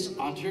 Apparently, this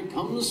otter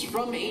comes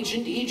from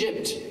ancient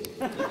Egypt.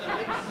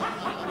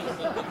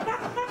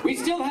 We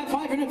still have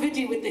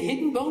 $550 with the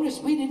hidden bonus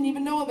we didn't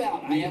even know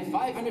about. I have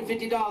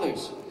 $550.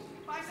 $575.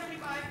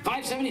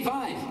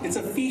 $575. It's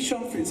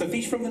a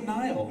fish from the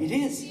Nile. It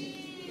is.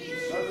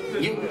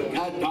 You,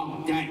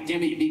 oh, damn it,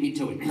 you beat me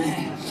to it.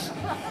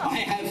 I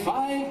have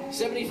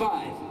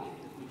 $575.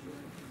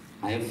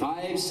 I have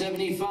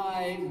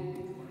 $575.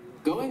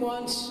 Going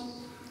once.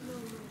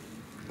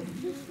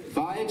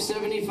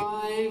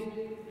 $575.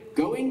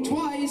 Going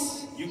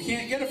twice. You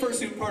can't get a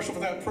fursuit partial for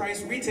that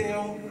price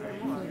retail.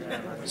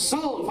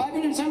 Sold.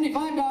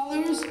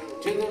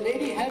 $575 to the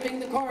lady having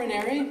the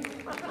coronary.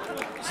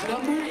 This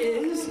number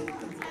is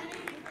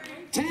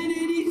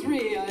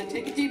 1083.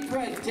 Take a deep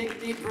breath. Take a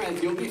deep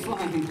breath. You'll be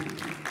fine.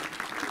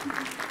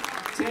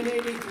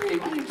 1083.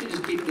 Why don't you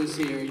just keep this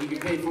here? You can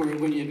pay for it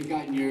when you've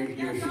gotten your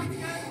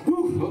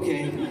whew,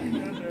 okay.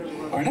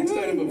 Our next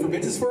item of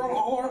forbid is for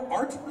all our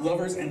art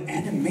lovers and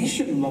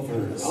animation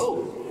lovers.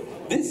 Oh.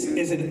 This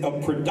is a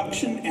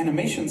production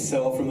animation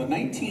cell from the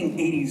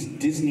 1980s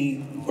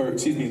Disney, or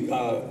excuse me,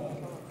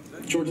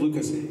 George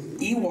Lucas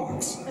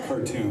Ewoks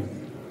cartoon.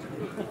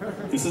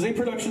 This is a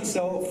production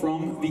cell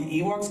from the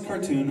Ewoks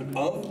cartoon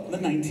of the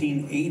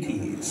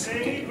 1980s.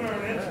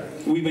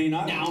 We may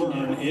not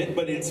burn it,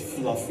 but it's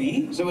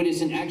fluffy. So it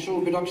is an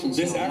actual production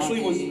cell. This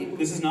actually was,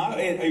 this is not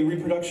a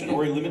reproduction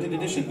or a limited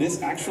edition.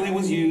 This actually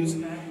was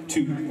used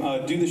to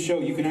do the show.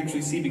 You can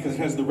actually see because it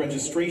has the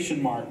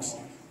registration marks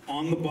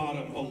on the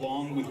bottom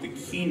along with the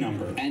key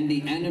number. And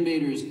the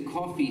animator's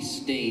coffee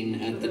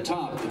stain at the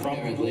top,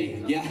 apparently.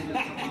 Probably. Yeah.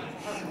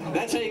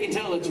 That's how you can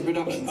tell it's a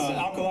production cell.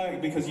 Alkali,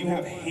 because you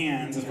have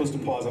hands as opposed to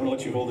paws, I'm going to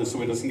let you hold this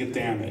so it doesn't get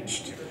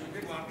damaged.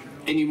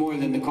 Any more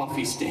than the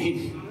coffee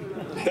stain.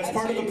 That's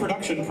part of the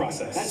production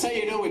process. That's how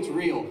you know it's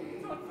real.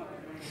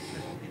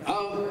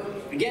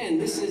 Again,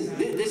 this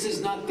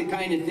is not the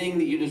kind of thing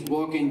that you just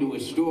walk into a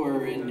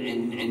store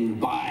and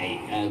buy.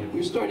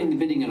 We're starting the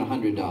bidding at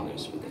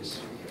 $100 for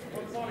this.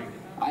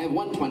 I have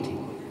 120.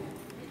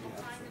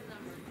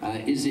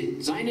 Is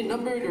it signed and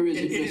numbered, or is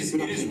it just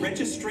production? It is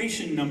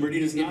registration numbered.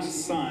 It is not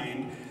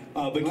signed.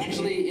 But well,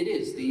 actually, it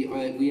is. We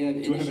have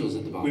initials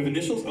at the bottom. We have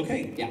initials.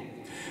 Okay. Yeah.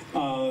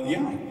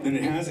 Yeah. Then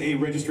it has a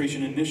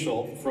registration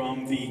initial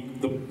from the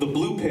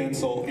blue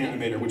pencil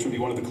animator, which would be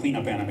one of the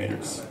cleanup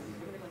animators.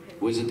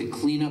 Was it the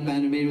cleanup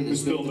animator that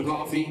spilled the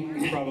coffee?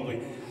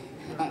 Probably.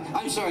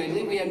 I'm sorry. I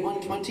think we had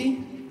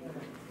 120.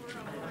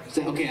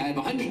 So, okay, I have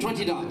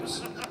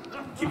 $120.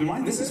 Keep in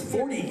mind, this is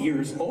 40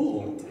 years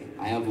old.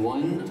 I have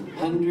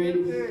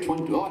 120,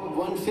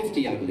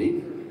 150, I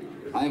believe.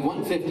 I have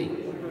 150.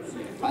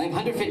 I have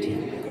 150.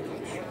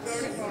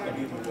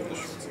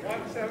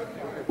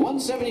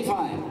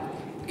 175.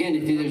 Again,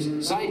 if there's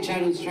side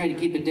channels trying to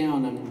keep it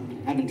down,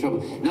 I'm having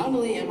trouble. Not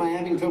only am I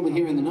having trouble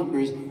hearing the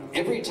numbers,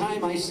 every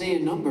time I say a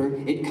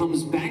number, it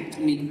comes back to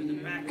me to the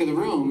back of the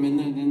room,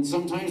 and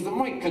sometimes the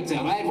mic cuts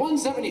out. I have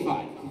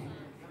 175.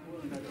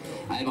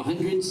 I have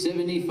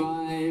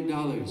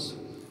 $175.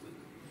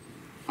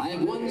 I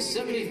have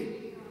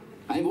 170.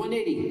 I have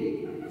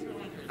 180.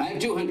 I have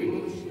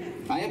 200.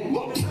 I have,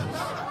 whoops.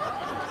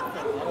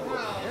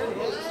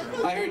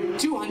 I heard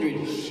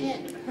 200.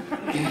 Shit.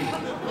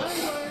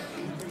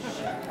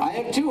 I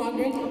have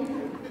 200.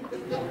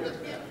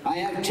 I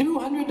have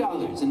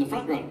 $200 in the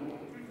front row.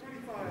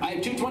 I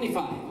have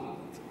 225.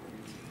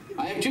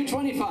 I have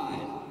 225.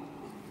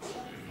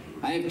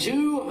 I have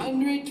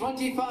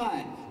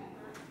 225.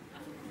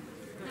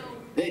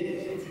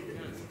 Hey.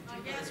 I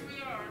guess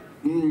we are.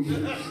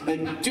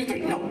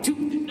 230. No,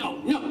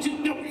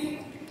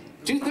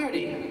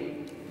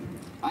 230.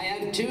 I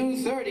have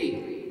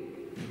 230.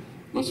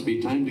 Must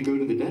be time to go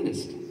to the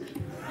dentist.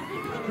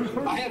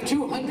 I have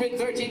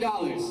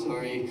 $230.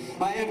 Sorry.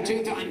 I have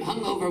I'm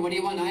hungover. What do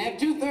you want? I have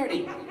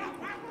 230.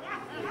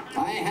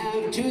 I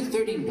have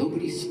 230.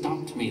 Nobody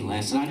stopped me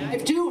last night. I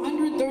have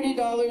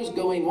 $230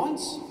 going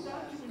once.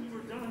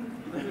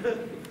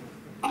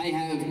 I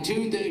have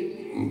 230.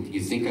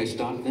 You think I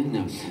stopped then?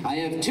 No. I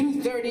have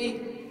 230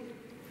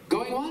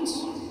 going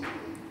once.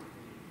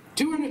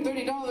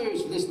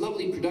 $230 for this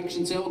lovely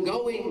production cell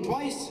going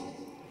twice.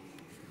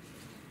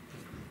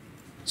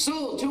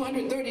 Sold.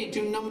 230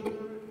 to number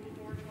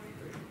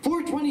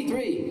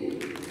 423.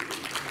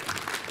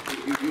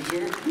 You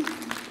sure?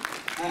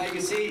 I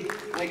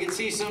can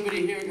see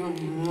somebody here going,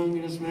 oh, I'm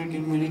gonna smack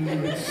him when he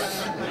comes.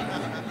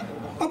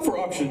 Up for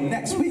auction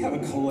next, we have a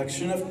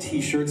collection of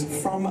t-shirts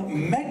from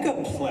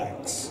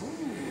Megaplex.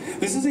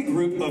 This is a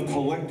group of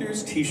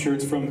collectors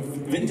t-shirts from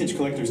vintage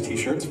collectors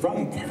t-shirts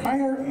from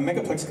prior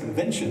Megaplex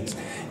conventions.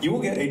 You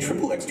will get a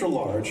triple extra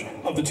large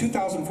of the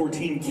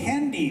 2014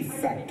 Candy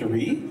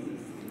Factory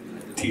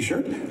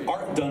t-shirt,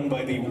 art done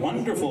by the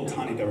wonderful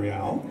Tani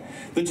Darial,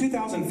 the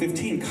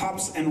 2015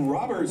 Cops and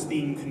Robbers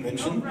themed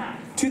convention,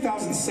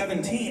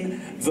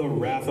 2017 the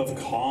Wrath of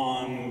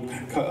Khan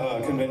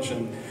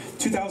convention,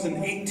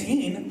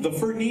 2018 the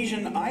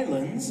Furnesian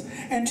Islands,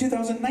 and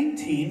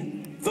 2019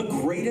 The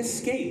Great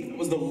Escape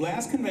was the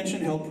last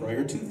convention held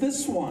prior to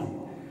this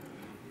one.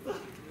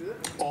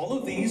 All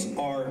of these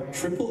are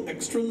triple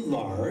extra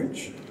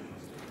large.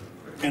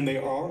 And they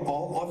are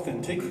all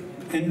authentic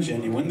and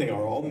genuine. They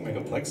are all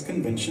Megaplex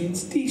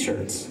Conventions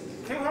t-shirts.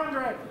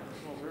 200.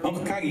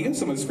 Uncle Kagi, you have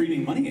someone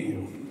screaming money at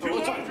you.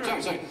 Oh,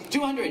 sorry.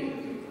 200.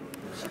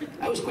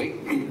 That was quick.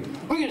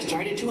 We're gonna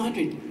start at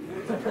 200.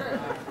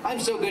 I'm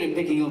so good at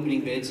picking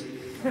opening bids.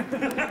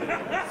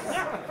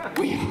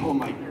 Oh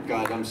my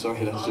God, I'm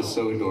sorry, that's just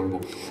so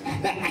adorable.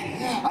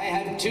 I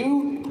have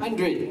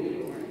 200.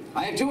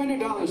 I have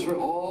 $200 for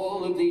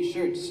all of these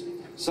shirts.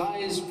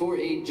 Size for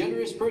a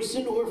generous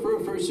person or for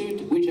a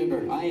fursuit,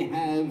 whichever. I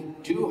have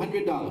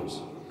 $200.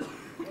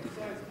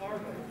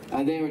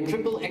 They are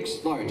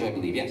XXX large, I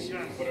believe, yes.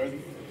 What are they?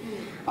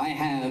 I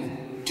have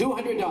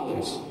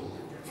 $200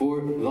 for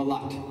the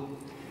lot.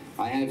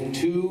 I have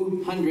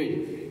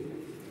 200.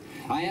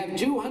 I have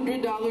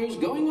 $200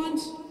 going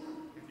once.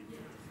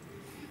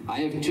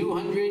 I have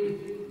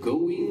 200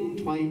 going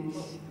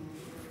twice.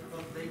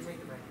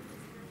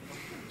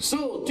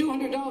 Sold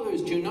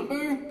 $200 to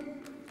number.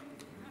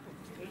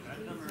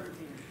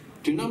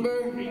 To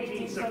number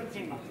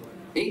 1817.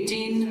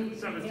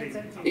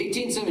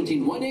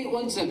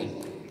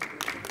 1817.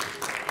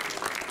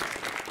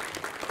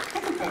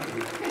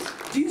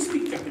 Do you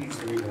speak Japanese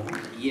very well?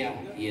 Yeah.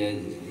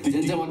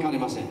 全然わかり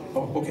ません.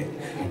 Oh, okay.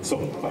 So,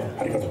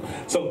 arigato.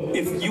 So,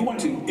 if you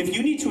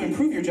need to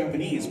improve your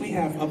Japanese, we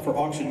have up for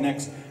auction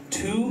next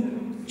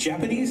 2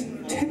 Japanese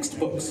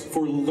textbooks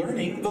for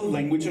learning the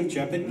language of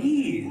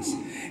Japanese.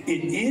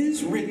 It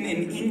is written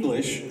in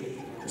English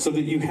so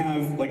that you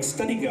have like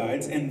study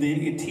guides, and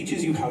then it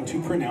teaches you how to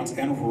pronounce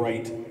and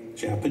write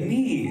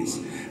Japanese.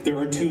 There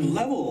are 2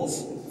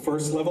 levels,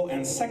 first level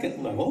and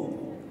second level.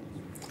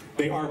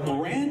 They are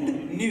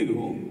brand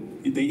new.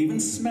 They even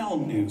smell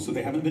new, so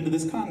they haven't been to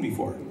this con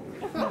before.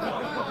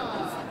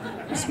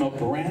 They smell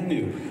brand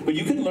new. But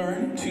you can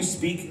learn to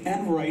speak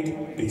and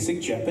write basic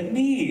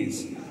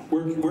Japanese.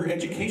 We're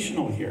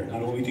educational here.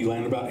 Not only do you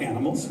learn about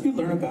animals, you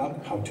learn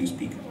about how to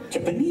speak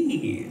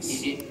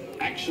Japanese. It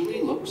actually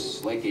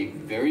looks like a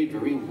very,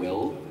 very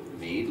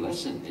well-made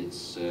lesson.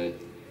 It's,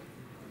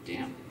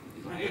 damn.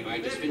 I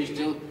just finished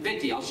till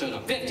 50. I'll shut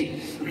up. 50.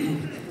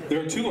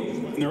 There are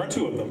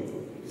two of them.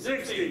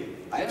 60.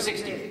 I have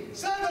 60.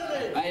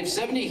 70. I have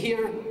 70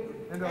 here.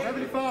 And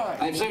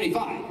 75. I have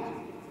 75.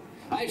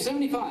 I have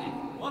 75.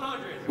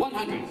 100.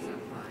 100.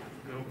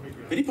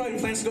 If anybody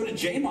plans to go to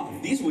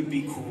JMOF, these would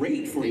be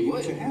great for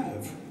you to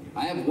have.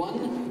 I have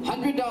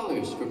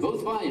 $100 for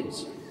both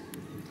volumes.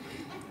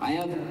 I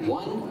have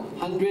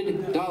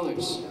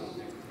 $100.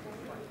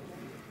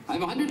 I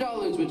have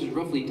 $100, which is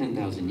roughly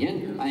 10,000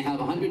 yen. I have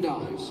 $100.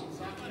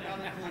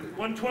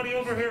 120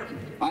 over here.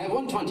 I have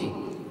 120.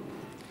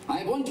 I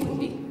have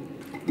 120.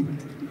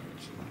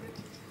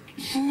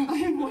 I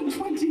have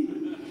 120.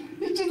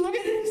 Just look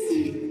at this.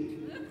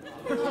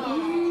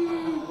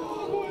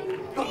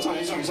 Oh,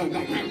 sorry.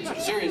 Back.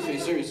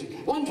 Seriously.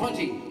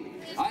 120.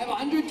 I have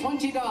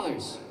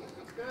 $120.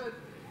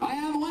 I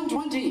have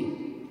 120.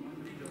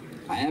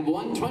 I have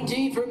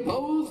 120 for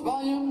both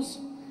volumes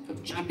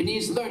of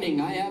Japanese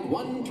learning. I have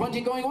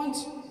 120 going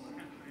once.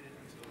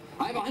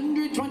 I have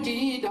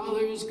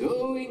 $120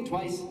 going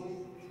twice.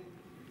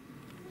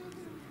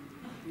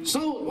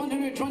 Sold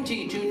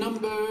 120 to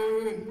number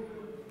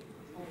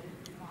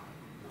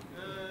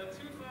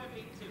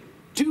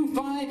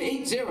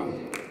 2580.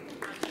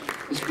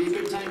 This would be a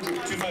good time to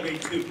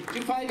 2582.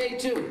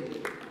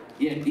 2582.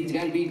 Yeah, these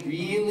got to be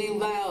really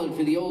loud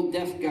for the old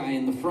deaf guy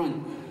in the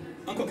front.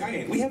 Uncle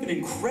Kage, we have an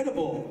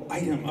incredible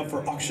item up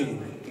for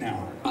auction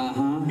now.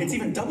 It's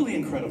even doubly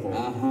incredible.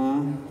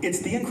 It's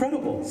the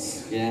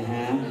Incredibles.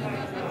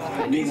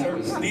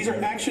 These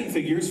are action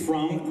figures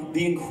from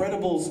The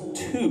Incredibles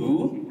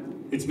 2.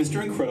 It's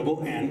Mr.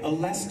 Incredible and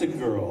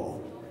Elastigirl.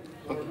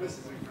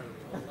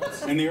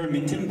 And they are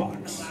mint in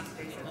box.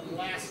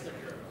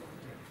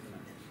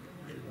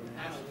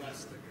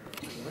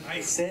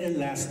 I said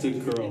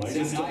Elastigirl. I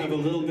just have a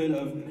little bit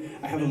of.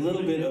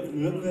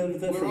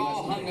 We're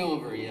all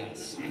hungover,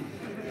 yes.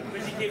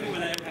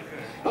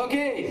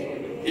 Okay,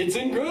 it's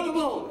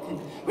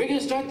incredible. We're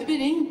gonna start the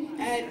bidding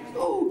at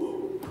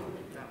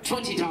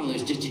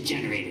 $20 just to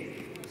generate it.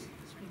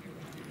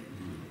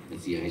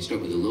 Let's see, I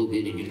start with a low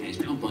bid and you guys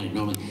jump on it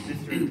normally.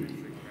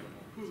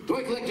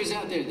 Toy collectors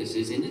out there, this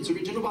is in its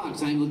original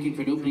box. I'm looking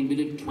for an opening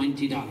bid of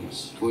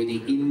 $20 for the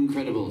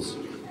Incredibles.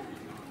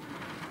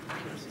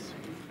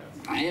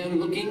 I am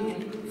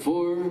looking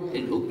for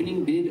an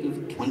opening bid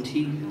of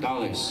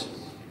 $20.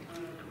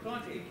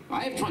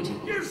 I have 20.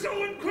 You're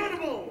so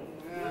incredible.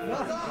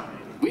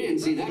 We didn't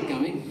see that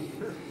coming.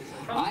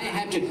 I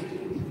have to.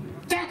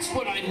 That's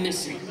what I'm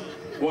missing.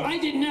 What? I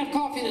didn't have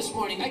coffee this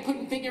morning. I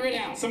couldn't figure it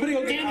out. Somebody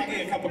will get Damn me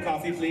it. a cup of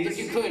coffee, please. If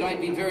you could, I'd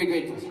be very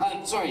grateful.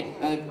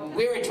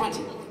 We're at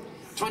 20.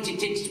 20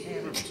 takes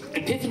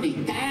Epiphany.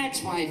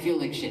 That's why I feel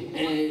like shit.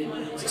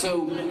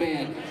 So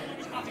bad.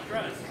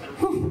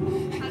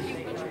 Whew.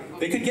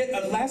 They could get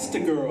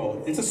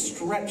Elastigirl. It's a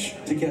stretch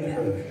to get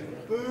her.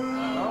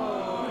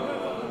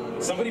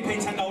 Somebody pay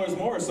 $10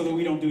 more so that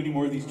we don't do any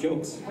more of these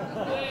jokes.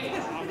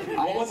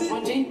 I have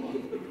 20.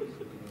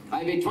 I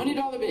have a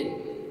 $20 bid.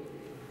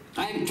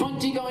 I have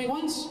 20 going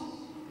once.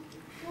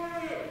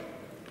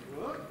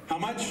 How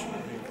much?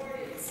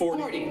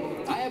 40.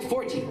 I have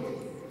 40.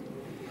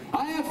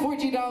 I have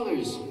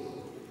 $40.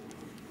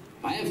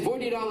 I have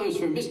 $40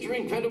 for Mr.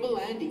 Incredible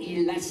and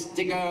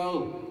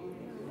Elastigirl.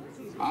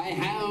 I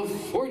have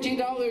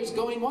 $40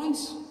 going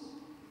once.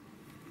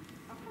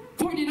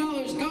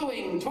 $40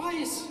 going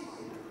twice.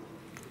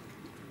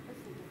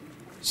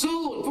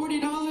 Sold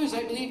 $40,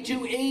 I believe,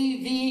 to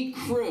AV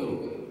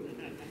Crew.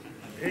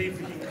 AV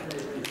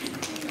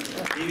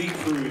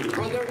Crew.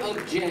 Brother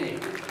of Jay.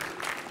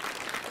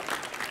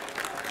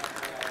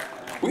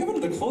 We have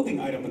another clothing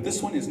item, but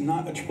this one is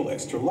not a triple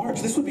extra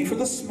large. This would be for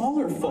the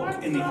smaller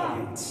folk in the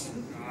audience.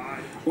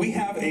 We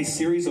have a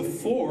series of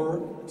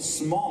 4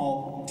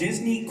 small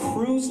Disney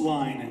Cruise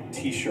Line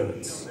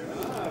t-shirts.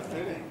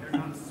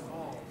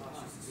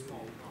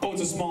 Oh,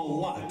 it's a small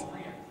lot.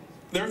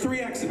 There are 3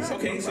 X's.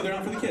 Okay, so they're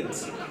not for the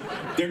kids.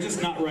 They're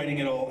just not writing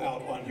it all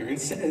out on here.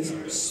 It says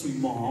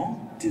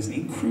small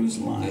Disney Cruise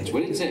Line. That's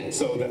what it says.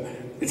 So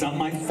it's not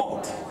my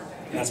fault.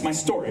 That's my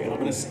story, and I'm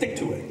going to stick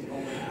to it.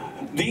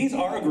 These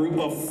are a group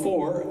of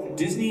 4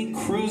 Disney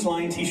Cruise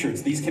Line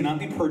t-shirts. These cannot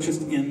be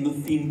purchased in the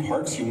theme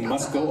parks. You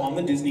must go on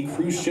the Disney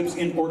cruise ships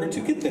in order to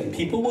get them.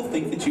 People will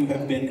think that you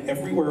have been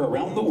everywhere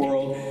around the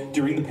world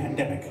during the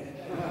pandemic.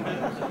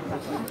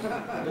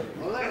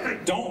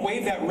 Don't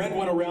wave that red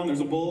one around. There's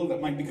a bull that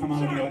might be coming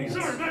out of the audience.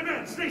 Sorry, my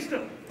bad. Stay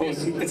still. Oh,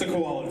 it's a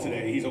koala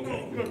today. He's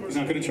okay. He's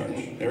not going to charge.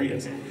 There he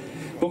is.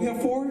 But we have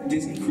 4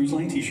 Disney Cruise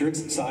Line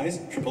t-shirts, size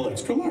triple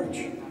extra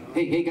large.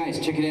 Hey guys,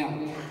 check it out.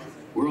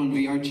 We're on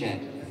VR chat.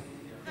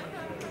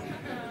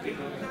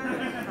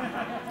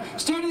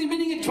 Starting the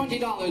bidding at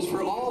 $20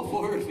 for all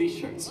 4 of these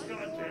shirts.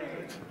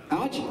 How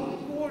much?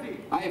 40.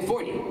 I have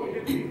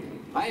 40.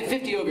 I have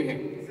 50 over here.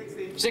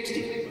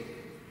 60.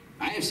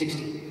 I have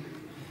 60.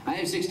 I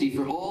have 60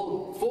 for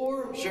all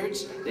 4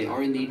 shirts. They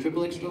are in the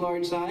triple extra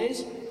large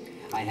size.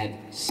 I have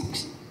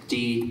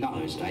 $60.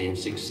 I have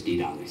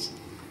 $60.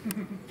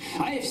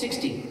 I have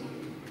 60.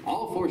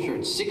 All 4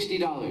 shirts,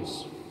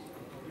 $60.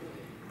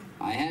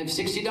 I have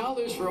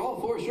 $60 for all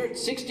 4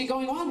 shirts, 60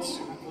 going once.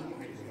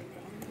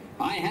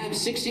 I have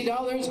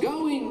 $60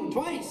 going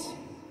twice.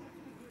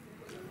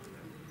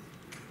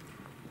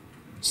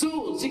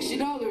 Sold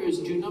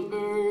 $60 to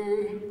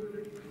number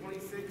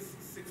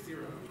 2660.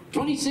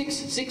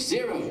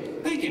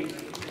 2660. Thank you.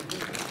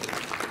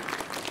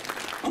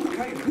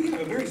 Okay, we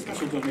have a very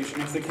special donation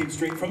next that came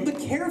straight from the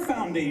Care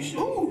Foundation.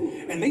 Ooh.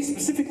 And they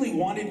specifically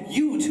wanted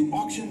you to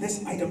auction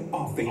this item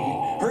off. They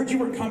heard you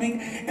were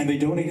coming, and they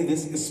donated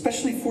this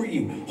especially for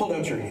you. Hold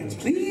out your hands,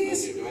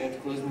 please. Do I have to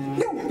close my eyes?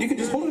 No, you can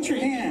just hold out your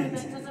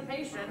hand.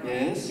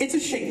 Yes. It's a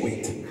shake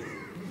weight.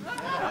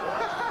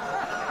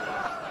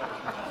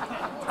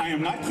 I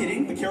am not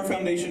kidding. The Care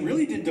Foundation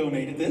really did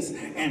donate this,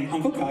 and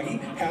Uncle Kagi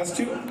has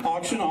to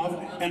auction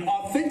off an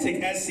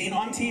authentic, as seen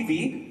on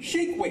TV,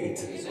 shake weight.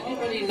 Does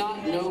anybody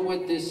not know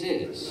what this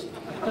is?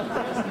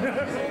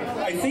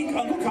 I think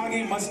Uncle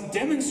Kagi must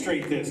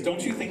demonstrate this.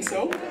 Don't you think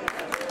so?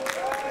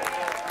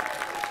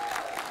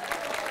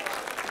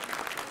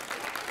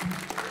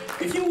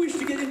 If you wish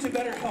to get into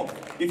better health,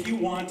 if you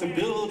want to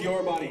build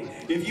your body,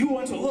 if you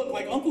want to look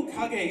like Uncle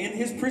Kage in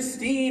his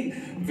pristine,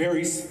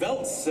 very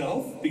svelte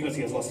self, because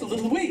he has lost a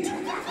little weight,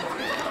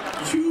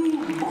 you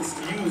must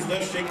use the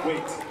shake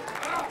weight.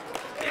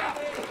 I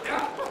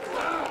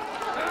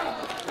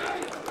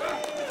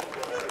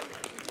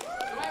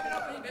have an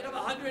opening bid of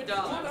 $100.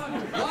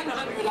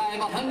 100. I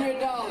have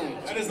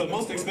 $100. That is the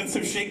most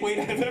expensive shake weight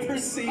I've ever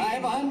seen. I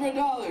have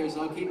 $100.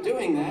 I'll keep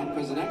doing that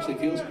because it actually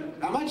feels.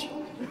 How much?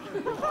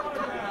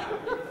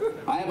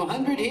 I have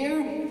 100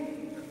 here.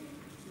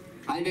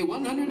 I have a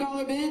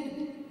 $100 bid.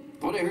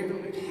 Thought I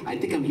heard. I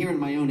think I'm hearing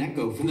my own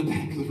echo from the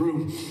back of the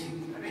room.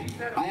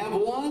 I have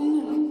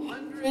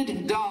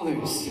 $100.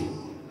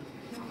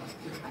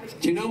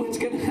 Do you know what's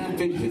going to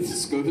happen if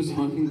this goes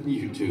on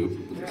YouTube?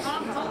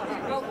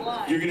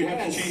 You're gonna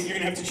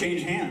have to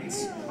change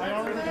hands. I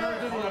already got a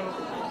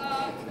video.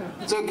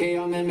 It's okay,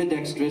 I'm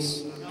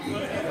ambidextrous.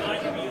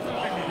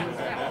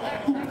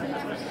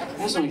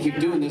 I just want to keep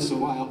doing this a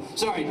while.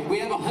 Sorry, we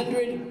have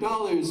 $100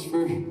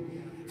 for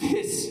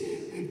this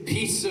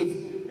piece of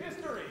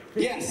history.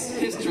 Yes,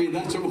 history,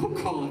 that's what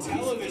we'll call it.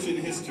 Television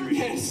history.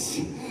 Yes,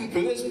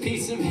 for this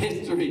piece of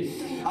history.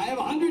 I have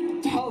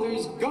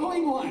 $100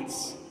 going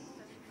once.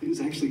 It was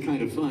actually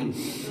kind of fun.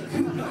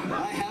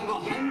 I have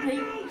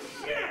 100.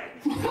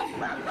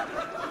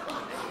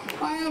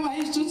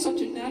 It's just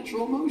such a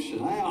natural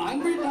motion. I have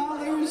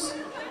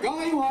 $100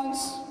 going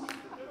once.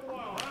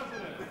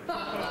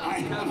 I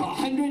have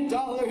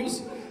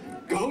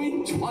 $100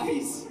 going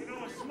twice. You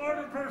know, a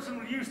smarter person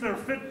would use their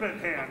Fitbit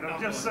hand. I'm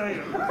just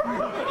saying.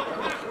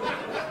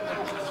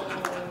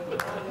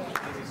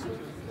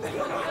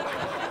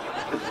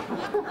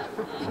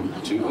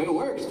 It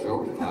works.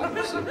 4,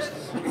 5, 6.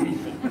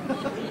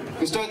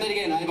 Let's start that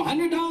again. I have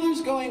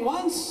 $100 going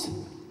once.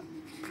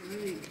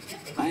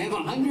 I have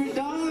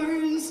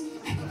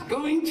 $100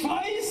 going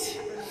twice.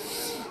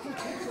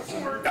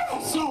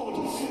 Sold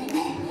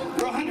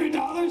for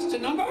 $100 to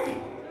number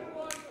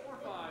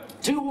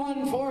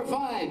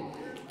 2145.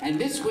 And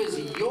this was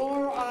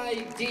your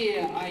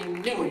idea, I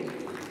knew it.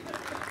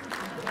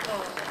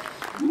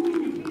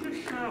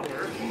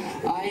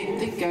 I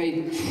think I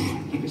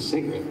need a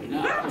cigarette right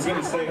now. I was going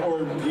to say,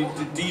 or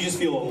do you just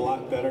feel a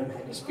lot better?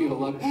 I just feel a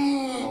lot.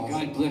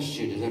 God bless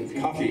you. Does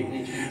that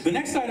Coffee. The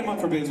next item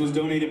up for bids was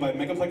donated by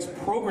Megaplex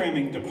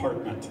Programming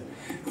Department.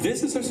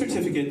 This is a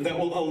certificate that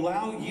will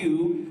allow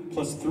you,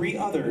 plus 3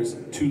 others,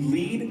 to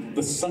lead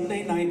the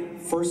Sunday night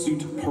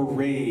Fursuit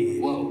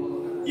Parade. Whoa.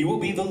 You will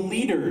be the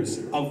leaders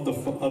of the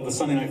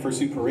Sunday night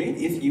Fursuit Parade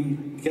if you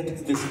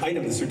get this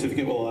item. The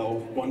certificate will allow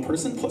 1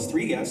 person plus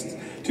 3 guests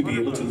to be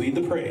able to lead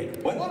the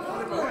parade. What?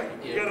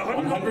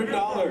 $100.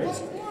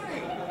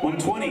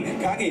 120.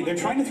 Kage, they're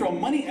trying to throw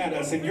money at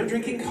us and you're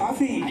drinking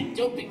coffee. I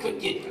don't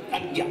because you...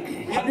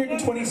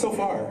 120 so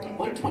far.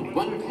 120.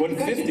 150. You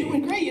guys are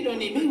doing great. You don't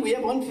need me. We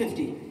have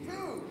 150.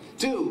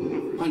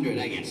 200,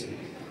 I guess.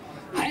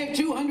 I have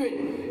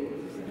 200.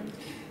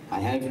 I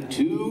have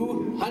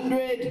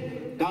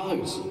 $200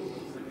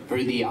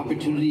 for the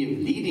opportunity of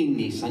leading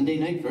the Sunday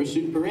night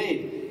Fursuit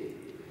Parade.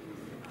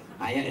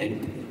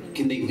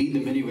 Can they lead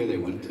them anywhere they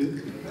want to?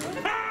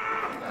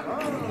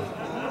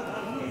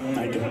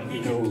 I don't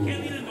know.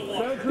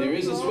 There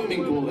is a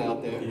swimming pool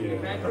out there.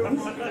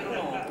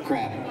 Yeah.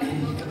 Crap.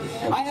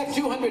 I have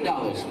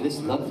 $200 for this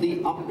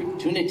lovely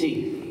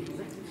opportunity.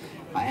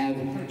 I have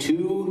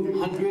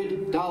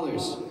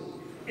 $200.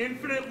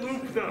 Infinite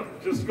loop though,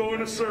 just go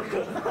in a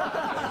circle.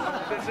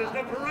 This is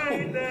the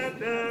parade that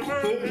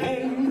never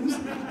ends.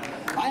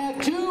 I have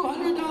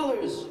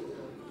 $200.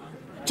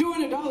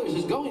 $200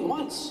 is going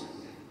once.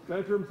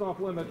 Bedroom's off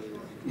limits.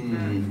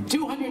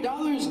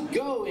 $200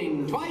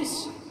 going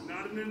twice.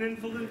 Not in an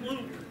infinite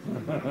loop.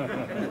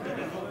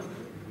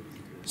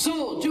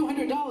 Sold.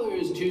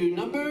 $200 to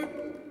number.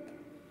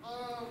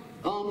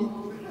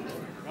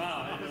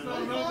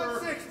 Number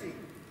 60.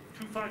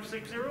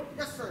 2560?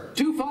 Yes, sir.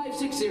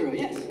 2560.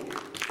 Yes.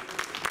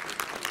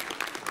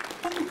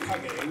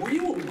 Kage, were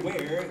you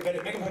aware that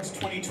at Megaplex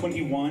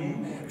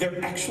 2021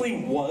 there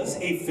actually was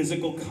a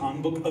physical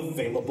con book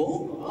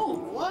available? Oh,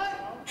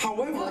 what?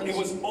 However, it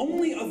was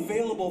only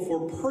available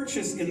for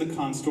purchase in the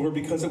con store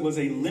because it was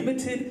a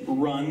limited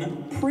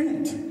run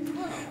print.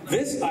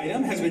 This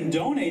item has been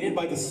donated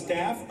by the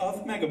staff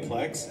of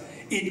Megaplex.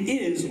 It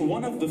is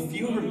one of the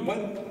few...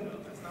 What?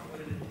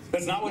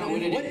 That's not what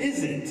it is. What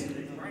is it?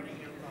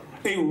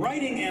 A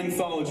writing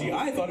anthology.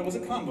 I thought it was a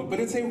comic book, but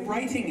it's a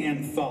writing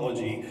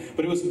anthology.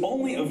 But it was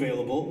only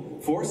available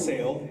for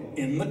sale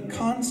in the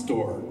con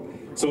store.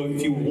 So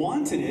if you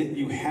wanted it,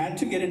 you had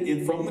to get it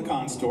in from the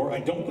con store. I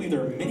don't believe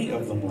there are many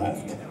of them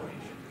left.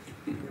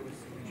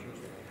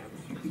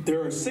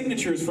 There are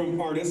signatures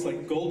from artists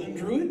like Golden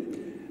Druid,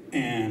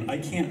 and I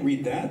can't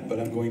read that, but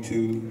I'm going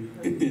to...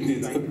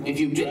 If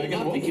you did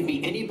enough, it could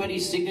be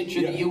anybody's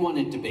signature that you want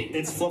it to be.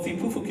 It's Fluffy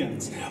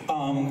Poofukins.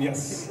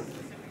 Yes.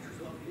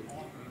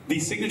 The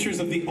signatures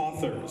of the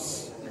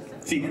authors.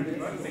 See,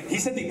 he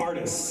said the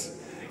artists.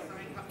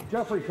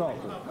 Jeffrey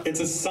Salter. It's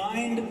a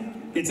signed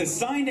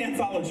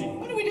anthology.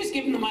 Why don't we just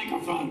give him the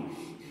microphone?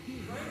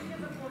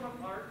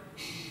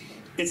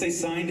 It's a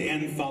signed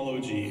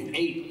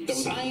anthology.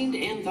 Signed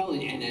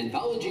anthology. An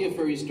anthology of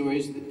furry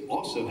stories that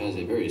also has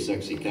a very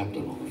sexy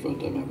captain on the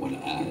front I might want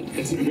to add.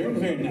 It's very,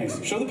 very nice.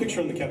 Show the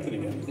picture on the captain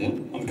again.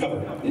 Yeah? On the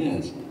cover.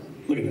 Yes.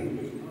 Look at that.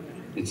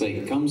 It's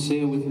like, come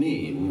sail with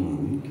me.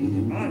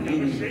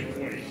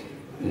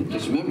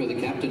 Just remember, the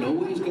captain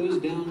always goes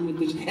down with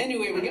this.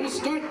 Anyway, we're going to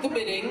start the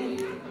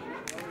bidding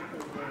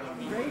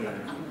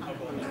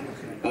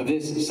of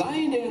this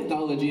signed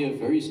anthology of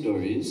furry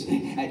stories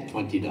at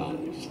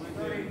 $20.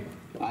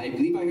 I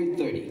believe I heard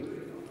 30.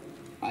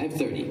 I have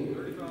 30.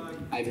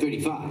 I have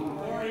 35.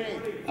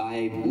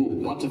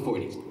 Lots of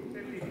 40s.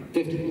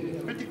 50.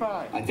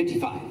 55. I have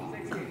 55.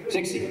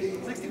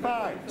 60.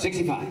 65.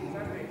 65.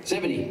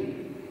 70.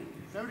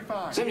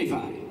 75.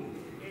 75.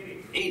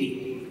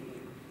 80.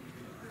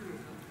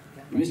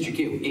 Mr.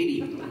 Q,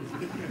 80.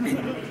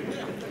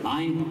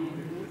 Mine.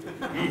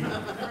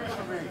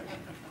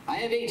 I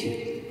have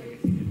 80.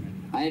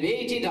 I have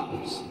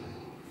 $80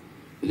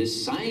 for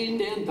this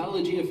signed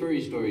anthology of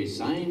furry stories,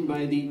 signed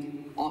by the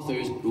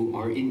authors who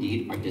are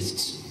indeed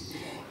artists.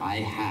 I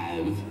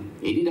have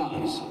 $80.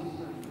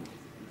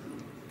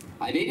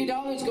 I have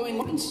 $80 going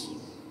once.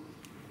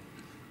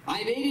 I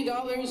have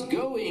 $80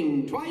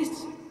 going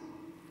twice.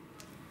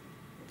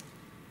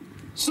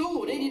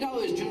 Sold.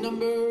 $80 to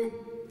number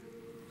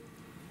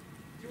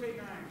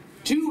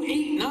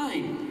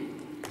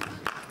 289.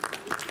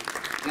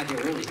 Got here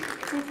early.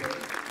 Okay.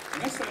 The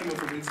next item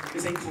over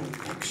is a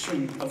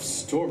collection of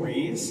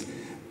stories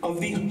of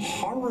the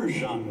horror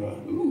genre,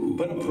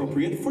 but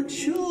appropriate for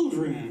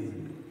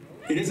children.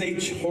 It is a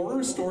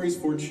horror stories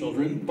for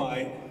children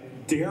by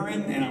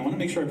Darren, and I want to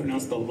make sure I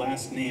pronounce the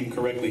last name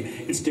correctly.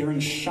 It's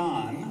Darren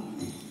Shan.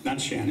 Not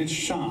Shan, it's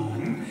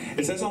Sean.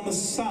 It says on the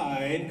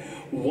side,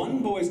 one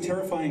boy's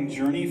terrifying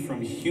journey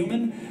from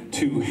human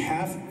to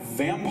half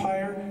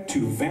vampire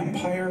to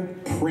vampire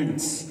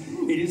prince.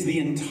 It is the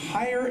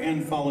entire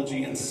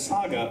anthology and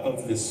saga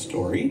of this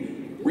story,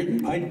 written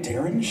by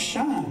Darren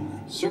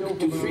Shan. Cirque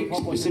du Freak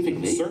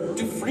specifically. Cirque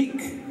du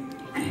Freak.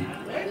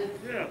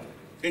 Yeah.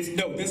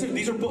 No,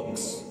 these are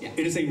books. Yeah.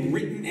 It is a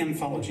written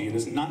anthology. It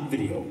is not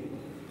video.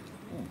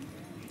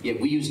 Yeah,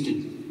 we used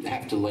to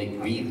have to, like,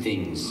 read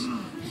things.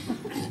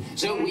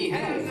 So we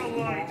have... In a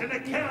light in a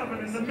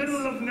cabin in the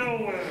middle of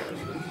nowhere.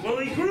 Well,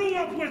 he grew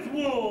up with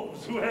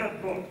wolves who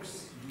had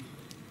books.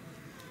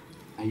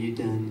 Are you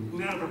done?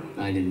 Never.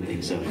 I didn't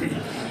think so.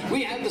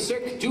 We have the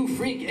Cirque du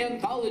Freak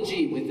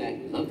Anthology with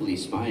that lovely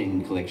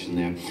spine collection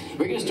there.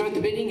 We're going to start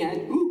the bidding at,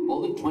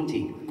 all at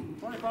 20.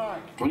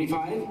 25.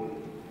 25?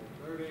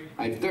 30.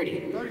 I have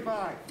 30.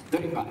 35.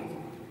 35.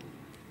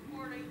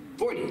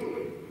 40.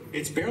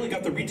 It's barely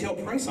got the retail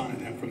price on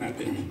it from that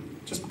bid.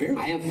 Just barely.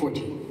 I have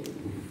 40.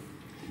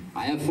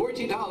 I have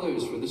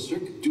 $40 for the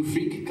Cirque du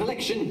Freak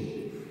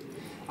collection.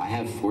 I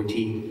have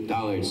 $40.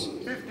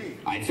 50.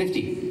 I have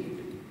 50.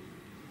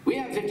 We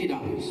have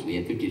 $50. We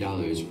have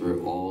 $50 for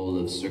all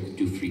of Cirque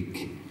du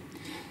Freak.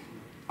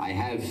 I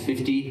have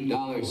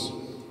 $50.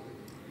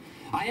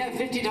 I have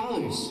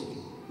 $50.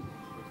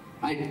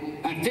 I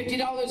have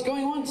 $50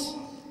 going once.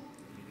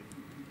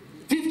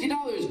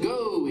 $50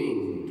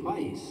 going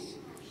twice.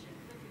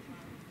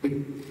 But,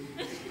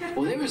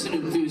 well, there was an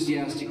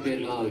enthusiastic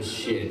bid. Oh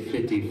shit,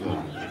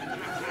 55.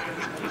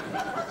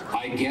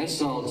 I guess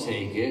I'll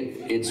take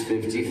it. It's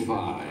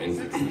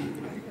 55.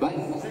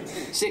 But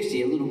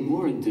 60, a little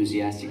more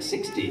enthusiastic,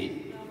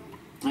 60.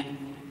 I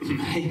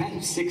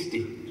have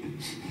 60.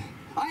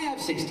 I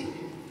have 60.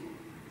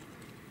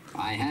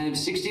 I have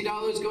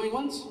 $60 going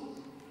once.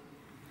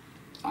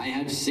 I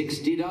have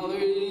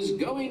 $60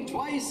 going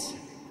twice.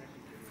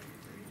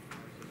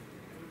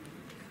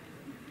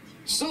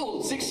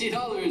 Sold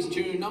 $60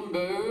 to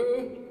number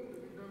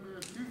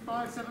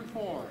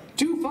 2574.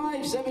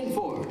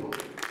 2574.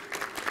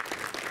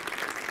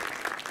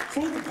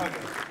 Hold the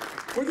pocket.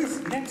 For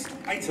this next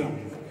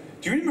item,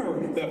 do you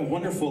remember that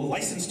wonderful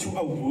license to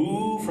a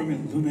woo from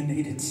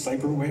Illuminated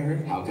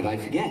Cyberware? How could I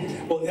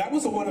forget? Well, that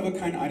was a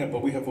one-of-a-kind item,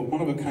 but we have a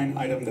one-of-a-kind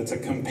item that's a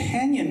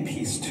companion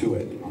piece to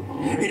it.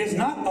 It is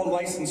not a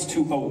license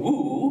to a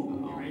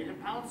woo. Ready to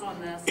pounce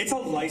on this. It's a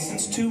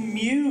license to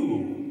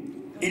Mew.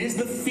 It is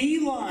the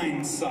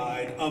feline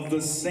side of the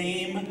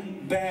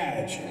same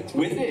badge.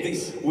 With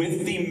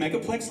the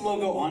Megaplex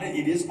logo on it.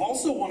 It is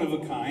also one of a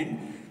kind,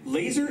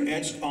 laser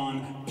etched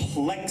on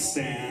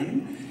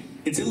Plexan.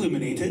 It's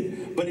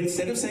illuminated, but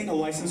instead of saying a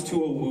license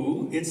to a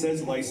woo, it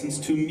says license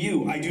to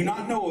Mew. I do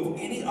not know of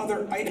any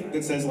other item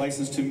that says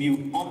license to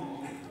Mew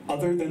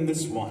other than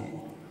this one.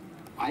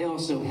 I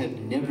also have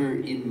never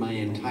in my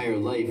entire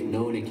life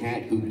known a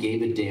cat who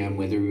gave a damn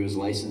whether it was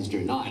licensed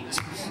or not.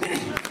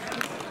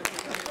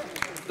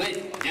 But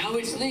now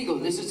it's legal.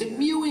 This is a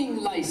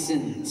mewing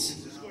license.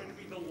 This is going to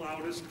be the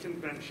loudest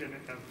convention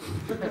ever.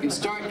 You can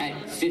start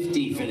at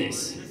 50 for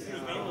this.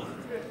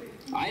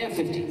 I have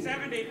 50.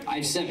 70. I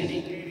have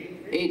 70.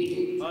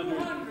 80.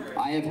 100.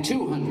 I have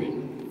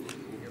 200.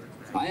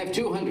 I have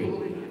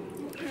 200.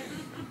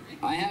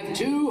 I have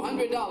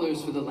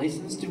 $200 for the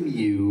license to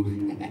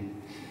Mew.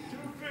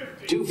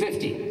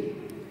 250.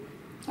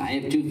 I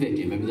have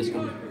 250. Remember this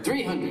comes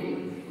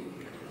 300.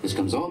 This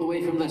comes all the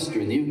way from Leicester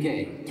in the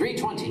UK.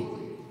 320.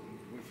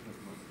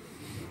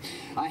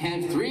 I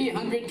have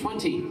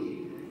 320.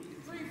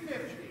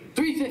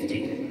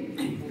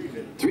 350.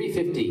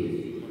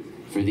 350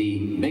 for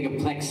the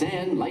Megaplex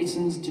and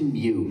license to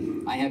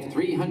Mew. I have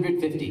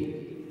 350.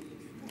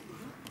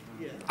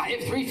 I have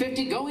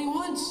 350 going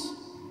once.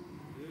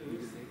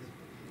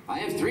 I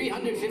have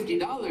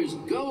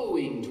 $350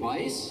 going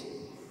twice.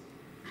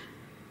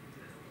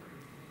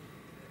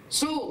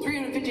 Sold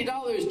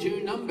 $350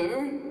 to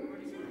number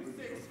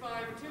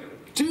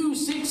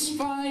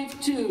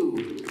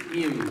 2652.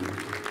 Mew.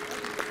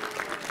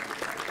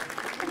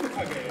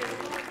 Okay.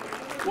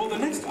 Well, the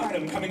next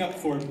item coming up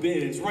for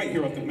bid is right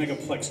here at the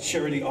Megaplex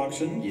Charity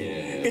Auction. Yeah.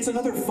 It's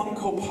another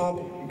Funko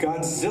Pop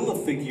Godzilla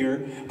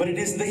figure, but it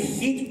is the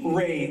Heat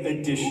Ray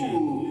edition.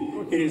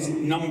 Ooh. It is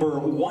number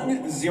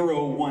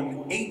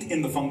 1018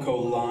 in the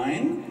Funko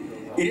line.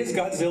 It is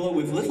Godzilla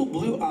with little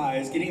blue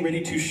eyes getting ready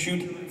to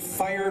shoot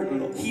fire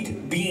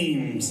heat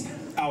beams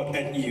out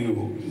at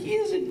you. He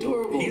is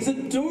adorable. He's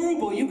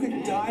adorable. You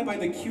could die by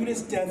the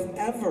cutest death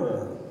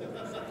ever.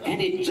 And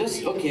it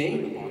just,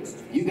 okay,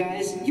 you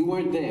guys, you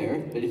weren't there,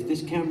 but if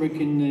this camera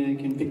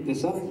can pick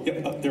this up.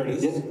 Yep, there it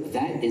is. Yep,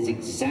 that is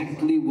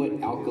exactly what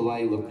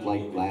Alkali looked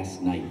like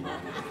last night.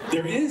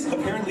 There is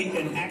apparently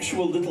an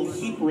actual little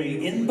heat ray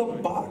in the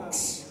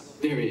box.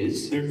 There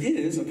is. There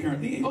is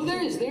apparently. Oh,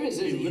 there is.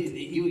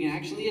 You can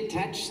actually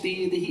attach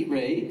the heat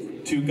ray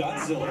to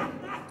Godzilla.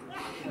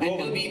 And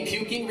it'll be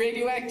puking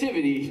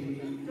radioactivity.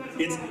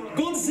 It's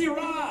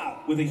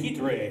Godzilla with a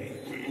heat ray.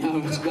 Oh,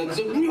 it's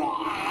Godzilla.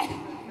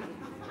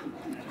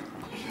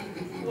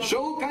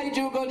 Show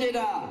Kaiju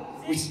Godzilla.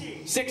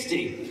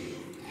 60.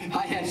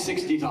 I have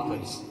 $60.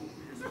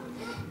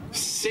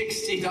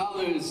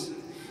 $60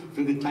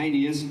 for the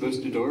tiniest,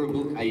 most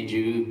adorable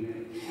kaiju.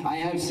 I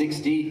have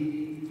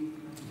 60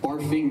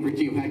 barfing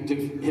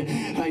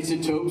radioactive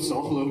isotopes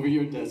all over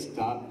your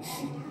desktop.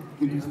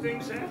 These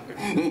things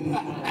happen.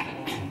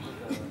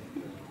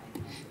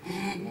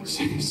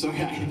 Sorry,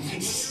 You're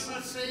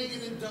not saying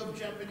it in dub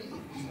Japanese.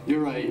 you're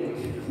right.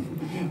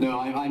 No,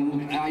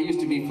 I used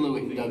to be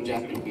fluent in dub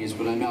Japanese,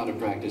 but I'm out of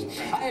practice.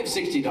 I have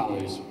 $60.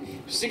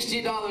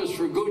 $60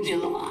 for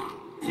Godzilla.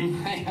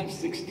 I have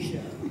 $60.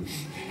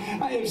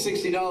 I have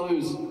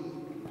 $60.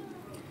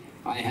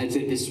 I had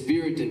said the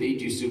spirit of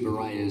Eiji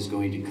Tsuburaya is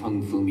going to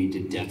kung fu me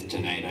to death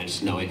tonight. I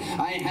just know it.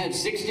 I had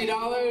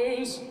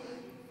 $60.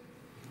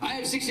 I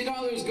have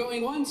 $60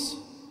 going once.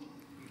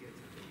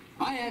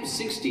 I have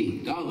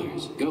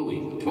 $60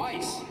 going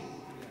twice.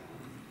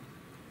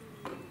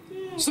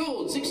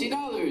 Sold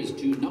 $60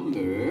 to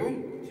number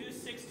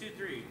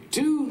 2623.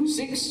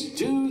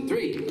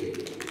 2623.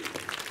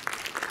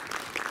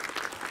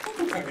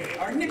 Okay,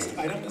 our next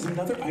item is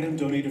another item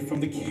donated from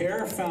the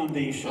CARE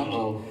Foundation.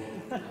 Uh-oh.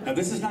 Now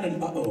this is not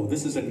an uh-oh,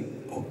 this is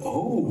an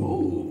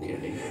oh.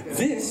 Okay.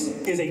 This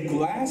is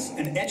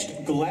an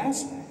etched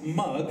glass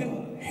mug,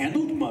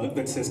 handled mug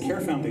that says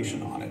CARE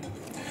Foundation on it.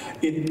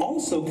 It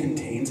also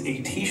contains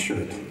a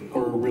t-shirt,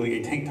 or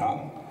really a tank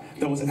top,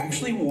 that was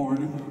actually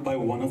worn by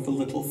one of the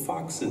little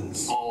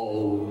foxes.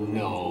 Oh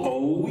no.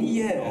 Oh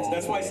yes,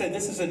 that's why I said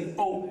this is an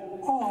oh.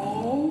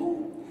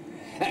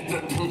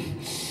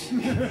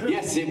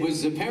 Yes, it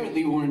was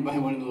apparently worn by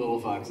one of the little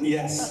foxes.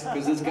 Yes.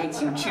 Because it's got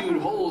some chewed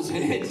holes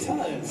in it. It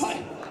does.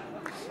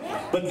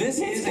 But this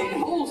is It's got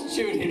holes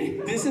chewed in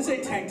it. This is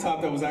a tank top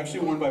that was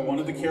actually worn by one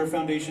of the CARE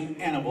Foundation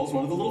animals,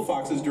 one of the little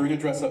foxes during a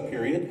dress-up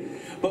period.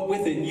 But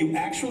with it, you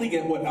actually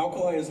get what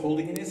Alkali is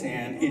holding in his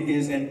hand. It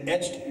is an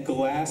etched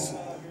glass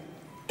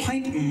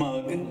pint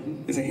mug.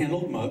 It's a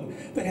handled mug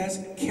that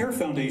has CARE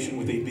Foundation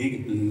with a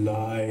big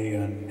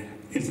lion.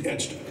 It's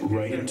etched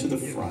right into the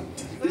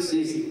front. This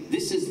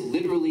is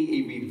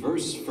literally a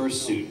reverse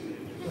fursuit.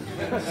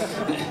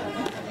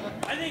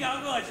 I think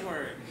I'll go at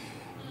work.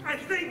 I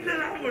think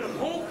that I would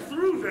Hulk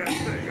through that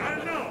thing.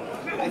 I know.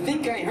 I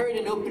think I heard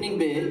an opening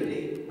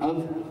bid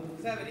of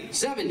 70.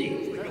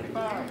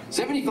 75.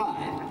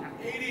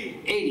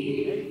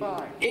 80.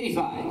 85.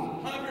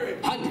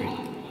 100.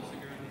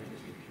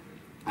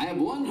 I have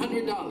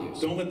 $100.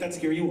 Don't let that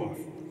scare you off.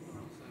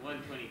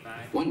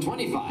 125.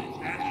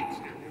 125.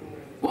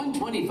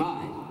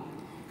 125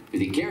 for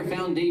the CARE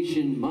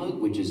Foundation mug,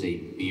 which is a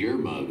beer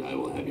mug, I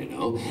will have you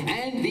know,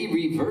 and the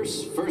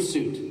reverse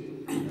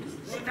fursuit.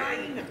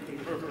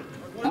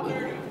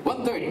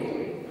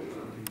 130.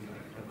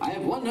 I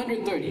have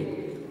 130.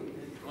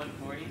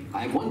 140.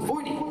 I have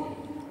 140.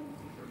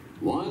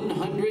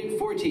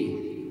 140.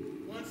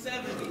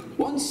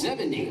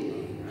 170.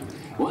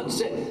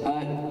 170.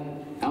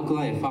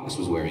 Alkali Fox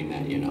was wearing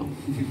that, you know.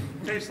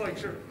 Tastes like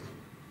shirt.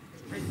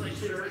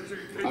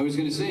 I was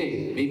going to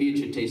say, maybe it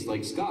should taste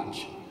like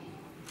scotch.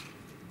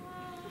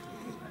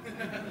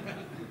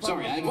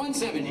 Sorry, I had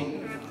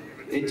 170.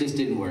 It just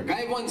didn't work.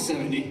 I have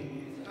 170.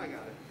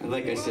 And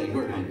like I said,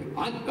 we're hungry.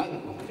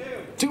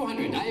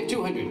 200. I have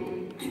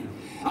 200.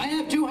 I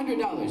have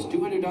 $200.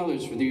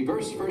 $200 for the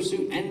reverse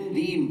fursuit and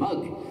the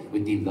mug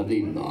with the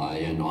lovely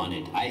lion on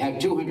it. I have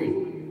 200.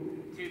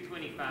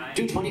 225.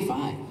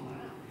 225.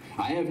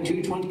 I have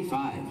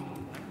 225.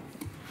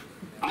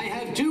 I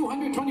have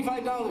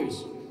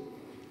 $225.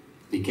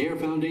 The CARE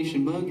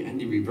Foundation mug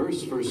and the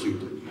reverse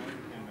fursuit.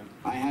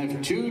 I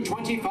have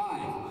 225.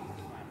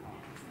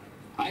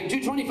 I have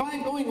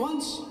 225 going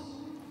once.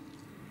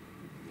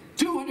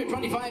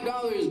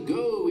 $225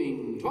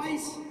 going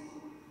twice.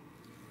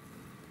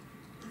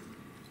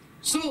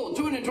 Sold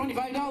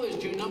 $225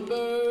 to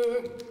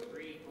number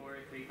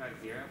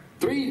 34350.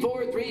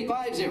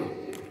 34350.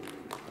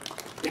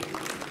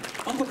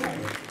 Uncle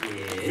Kyler,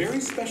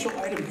 very special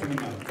item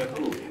coming up. But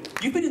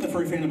you've been in the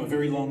furry fandom a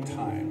very long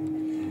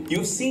time.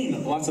 You've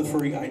seen lots of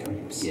furry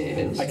items.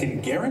 Yes. I can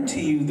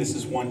guarantee you this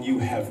is one you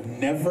have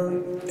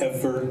never,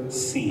 ever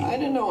seen. I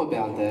don't know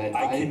about that.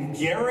 I can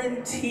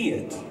guarantee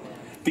it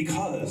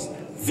because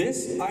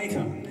this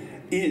item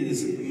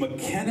is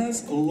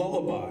McKenna's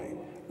Lullaby,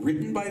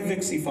 written by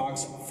Vixie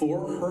Fox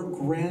for her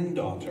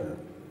granddaughter.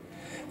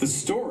 The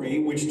story,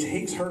 which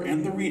takes her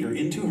and the reader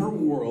into her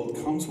world,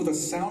 comes with a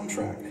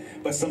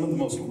soundtrack by some of the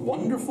most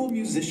wonderful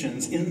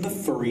musicians in the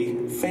furry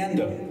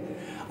fandom.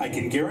 I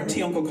can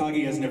guarantee Uncle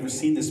Kagi has never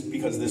seen this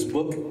because this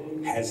book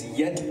has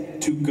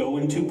yet to go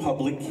into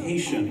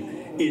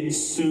publication. It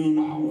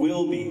soon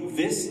will be.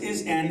 This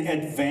is an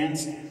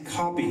advanced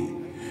copy.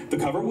 The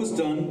cover was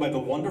done by the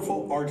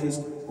wonderful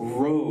artist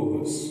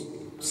Rose,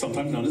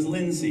 sometimes known as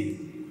Lindsay.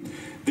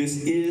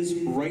 This is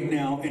right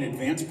now an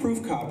advanced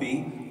proof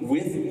copy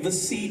with the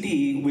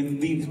CD,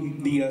 with the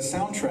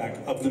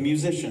soundtrack of the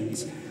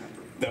musicians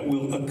that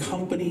will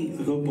accompany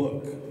the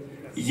book.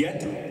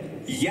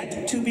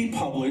 Yet to be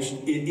published,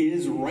 it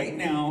is right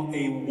now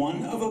a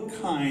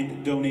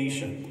one-of-a-kind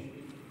donation.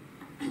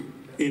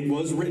 It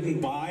was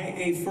written by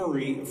a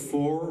furry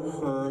for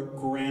her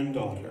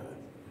granddaughter.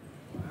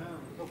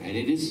 And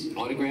it is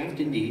autographed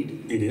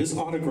indeed. It is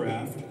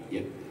autographed.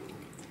 Yep.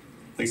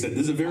 Like I said,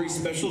 this is a very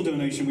special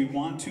donation. We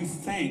want to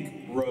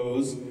thank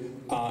Rose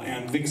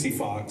and Vixie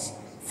Fox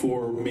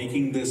for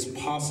making this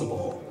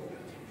possible.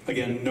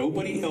 Again,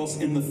 nobody else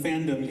in the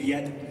fandom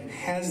yet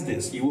has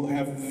this. You will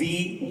have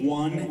the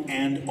one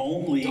and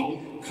only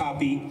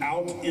copy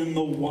out in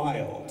the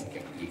wild.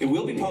 It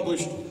will be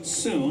published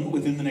soon,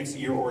 within the next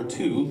year or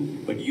two,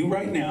 but you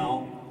right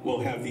now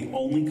will have the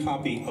only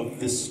copy of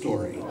this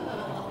story.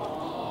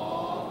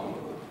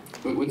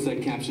 What's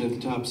that caption at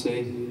the top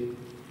say?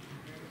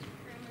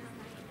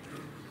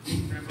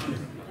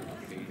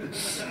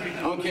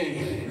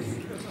 Okay.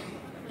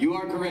 You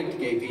are correct,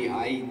 KP.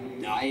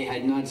 I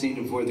had not seen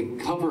it before. The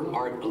cover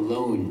art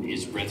alone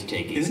is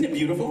breathtaking. Isn't it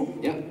beautiful?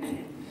 Yep.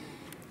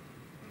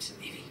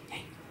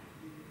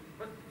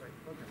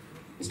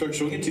 Start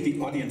showing it to the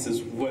audience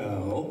as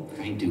well.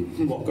 Trying to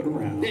walk it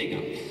around. There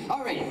you go.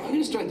 All right, I'm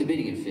going to start the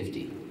bidding at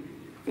 50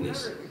 for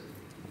this.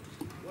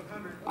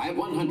 I have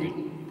 100.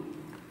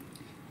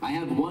 I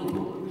have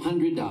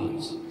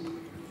 $100.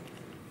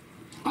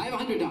 I have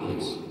 $100.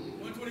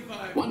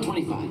 125.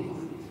 125.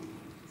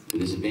 For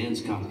this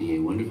advanced copy, a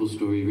wonderful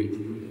story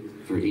written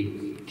for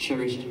a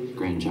cherished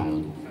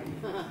grandchild.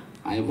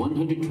 I have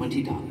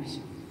 $120.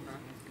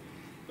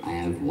 I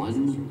have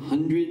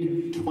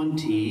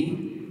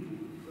 120.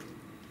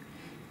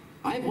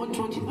 I have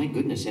 120. My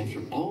goodness,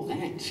 after all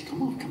that.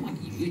 Come on, come on.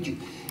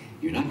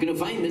 You're not going to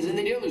find this in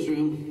the dealer's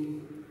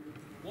room.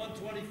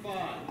 125.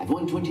 I have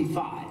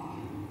 125.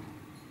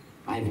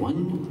 I have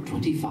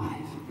 125.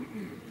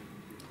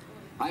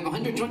 I have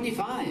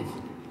 125.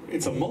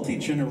 It's a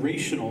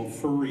multi-generational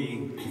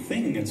furry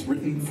thing. It's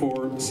written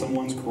for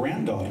someone's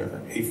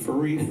granddaughter. A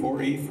furry for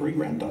a furry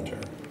granddaughter.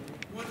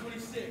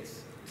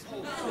 126.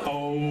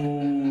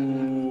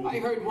 Oh. I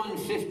heard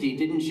 150,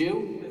 didn't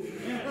you?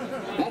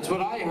 That's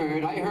what I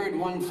heard. I heard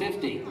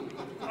 150.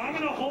 I'm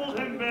going to hold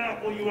him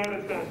back while you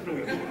edit that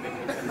through.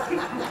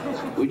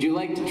 Would you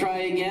like to try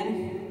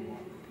again?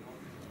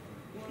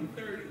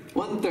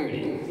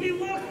 130. We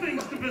love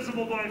things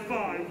divisible by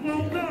 5.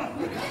 Well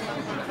done.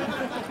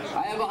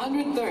 I have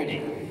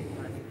 130.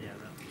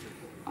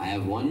 I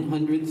have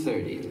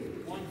 130.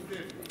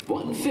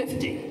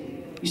 150.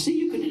 You see,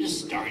 you could have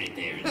just started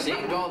there and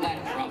saved all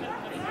that trouble.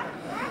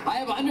 I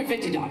have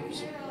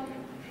 $150.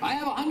 I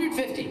have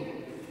 150.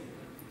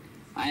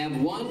 I have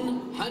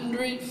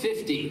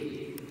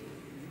 150.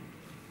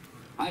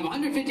 I have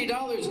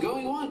 $150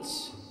 going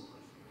once.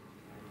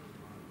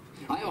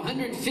 I have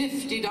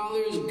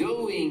 $150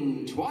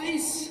 going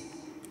twice.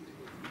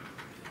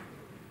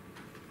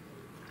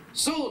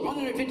 Sold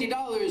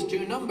 $150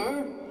 to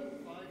number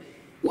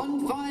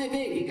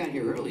 158. He got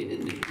here early,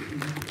 didn't he?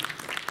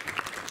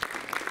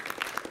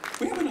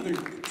 We have another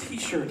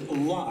t-shirt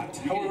lot.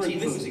 However,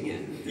 this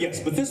again. Yes,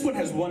 but this one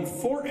has one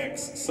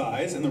 4X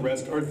size and the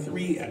rest are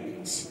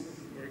 3X.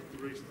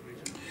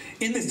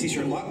 In this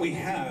t-shirt lot, we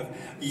have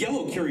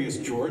Yellow Curious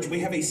George.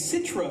 We have a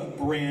Citra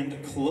brand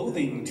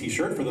clothing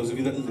t-shirt, for those of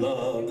you that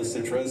love the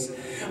Citras.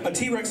 A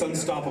T-Rex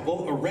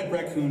Unstoppable, a Red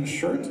Raccoon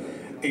shirt,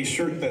 a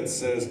shirt that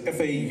says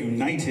FA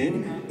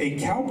United, a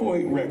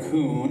Cowboy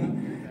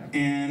Raccoon,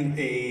 and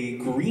a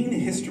Green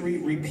History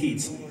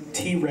Repeats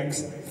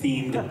T-Rex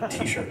themed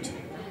t-shirt.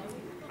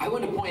 I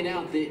want to point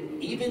out that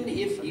even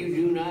if you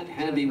do not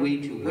have a way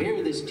to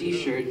wear this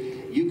t-shirt,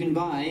 you can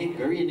buy,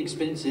 very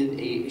inexpensive,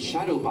 a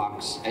shadow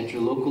box at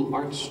your local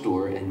art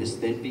store, and this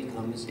then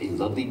becomes a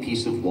lovely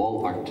piece of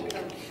wall art. How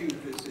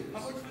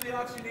much for the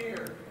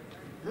auctioneer?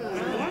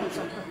 What?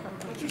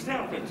 What just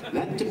happened?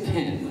 That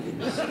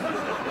depends.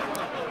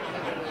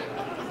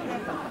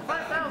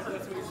 5,000.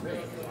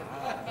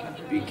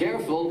 Be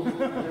careful.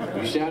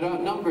 You shout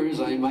out numbers,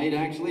 I might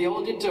actually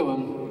hold you to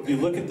them. If you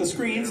look at the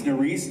screens,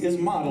 Nerys is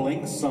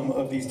modeling some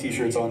of these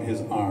t-shirts on his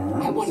arm.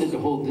 I wanted to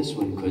hold this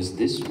one because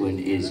this one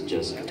is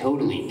just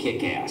totally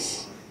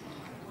kick-ass.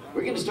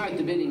 We're going to start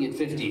the bidding at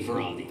 50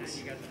 for all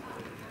these.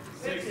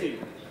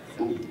 60.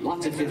 Ooh,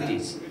 lots of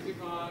 50s.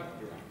 55.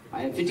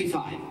 I have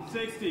 55.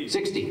 60.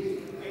 60.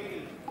 80.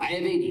 I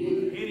have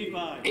 80.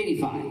 85.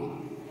 85.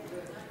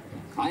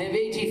 I have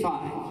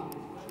 85.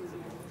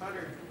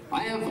 100.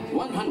 I have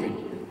 100.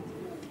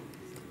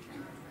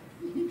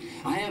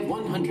 I have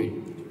 100.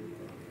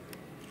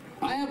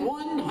 I have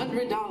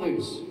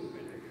 $100.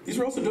 These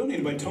were also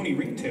donated by Tony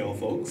Ringtail,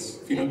 folks.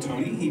 If you know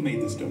Tony, he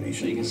made this So you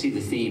donation. can see the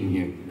theme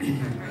here.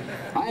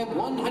 I have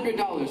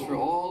 $100 for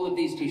all of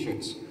these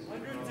t-shirts.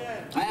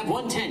 110. I have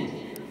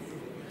 110.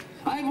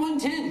 I have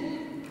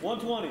 110.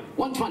 120.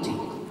 120.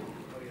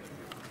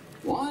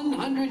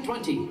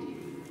 120.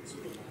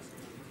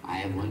 I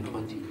have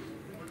 120.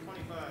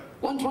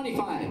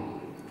 125.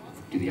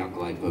 Do the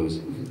alkali pose.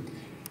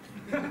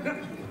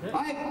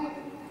 I have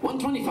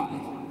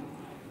 125.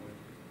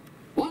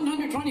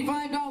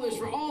 $125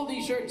 for all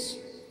these shirts.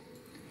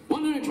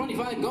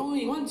 125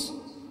 going once.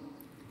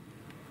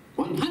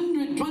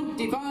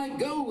 125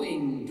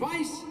 going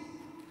twice.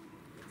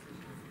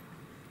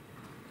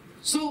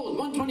 Sold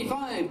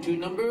 125 to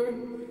number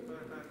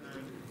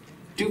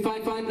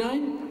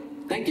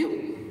 2559. Thank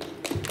you.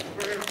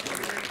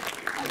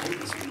 I like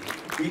this one.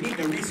 We need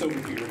Nerys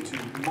over here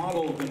to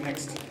model the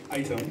next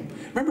item.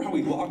 Remember how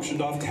we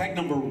auctioned off tag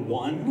number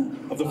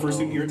 1 of the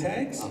Fursuit Ear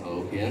Tags?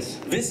 Uh-oh, yes.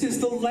 This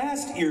is the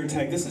last ear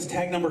tag. This is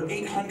tag number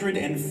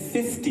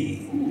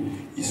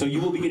 850. So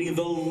you will be getting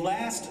the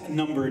last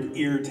numbered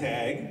ear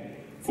tag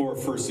for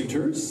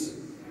fursuiters.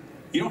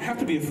 You don't have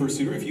to be a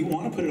fursuiter. If you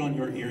want to put it on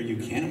your ear, you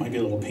can. It might be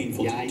a little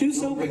painful to do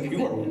so, but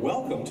you are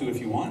welcome to if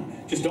you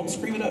want. Just don't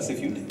scream at us if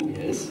you do.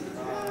 Yes.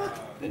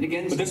 Then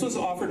again, But this was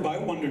offered by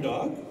Wonder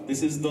Dog.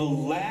 This is the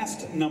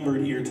last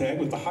numbered ear tag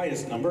with the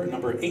highest number,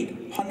 number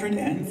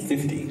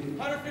 850. $150.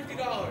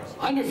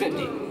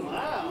 150.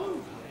 Wow.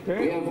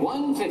 We have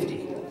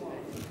 150.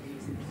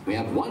 We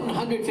have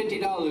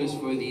 $150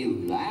 for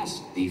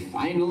the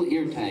final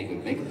ear tag of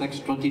Megaplex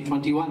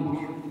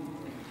 2021.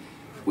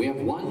 We have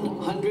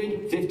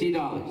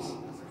 $150.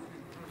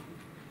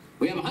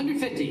 We have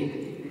 150.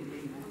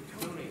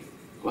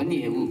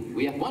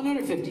 We have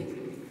 150.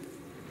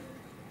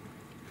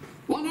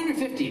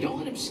 150. Don't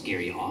let him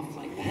scare you off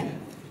like that.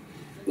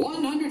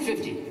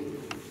 150.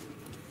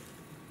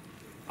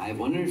 I have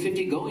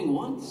 150 going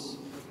once.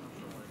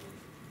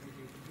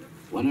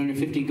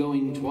 150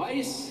 going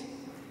twice.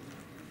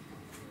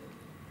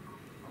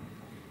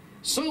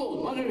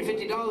 Sold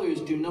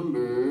 $150 to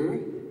number...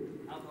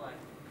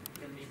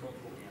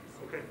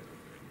 Okay.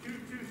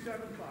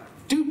 2275.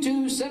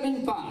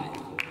 2275.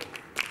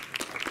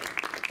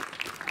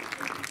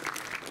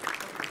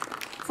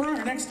 For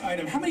our next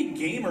item, how many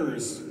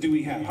gamers do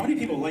we have? How many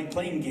people like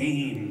playing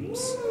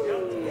games?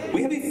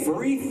 We have a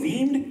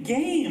furry-themed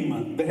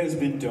game that has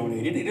been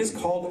donated. It is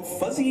called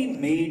Fuzzy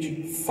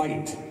Mage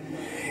Fight.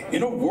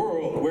 In a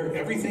world where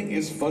everything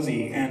is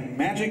fuzzy and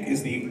magic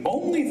is the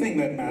only thing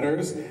that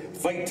matters,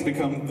 fight to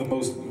become the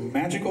most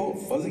magical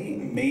fuzzy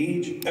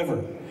mage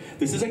ever.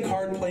 This is a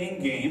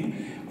card-playing game.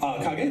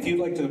 Kage, if you'd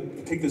like to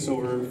take this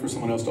over for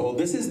someone else to hold,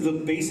 this is the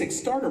basic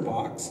starter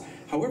box.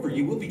 However,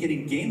 you will be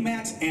getting game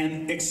mats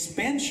and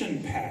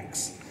expansion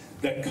packs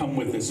that come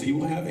with this, so you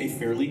will have a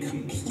fairly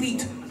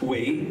complete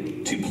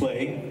way to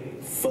play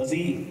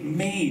Fuzzy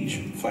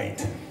Mage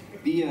Fight.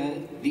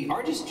 The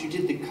artist who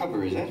did the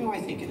cover, is that who I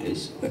think it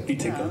is? Let me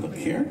take a look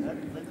here.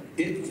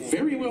 It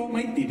very well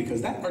might be,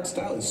 because that art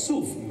style is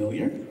so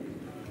familiar.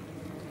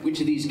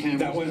 Which of these cameras?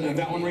 That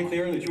one right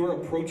there that you are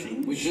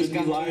approaching, which just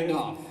got turned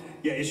off.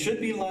 Yeah, it should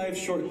be live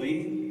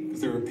shortly,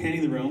 because they're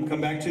panning the room. Come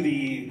back to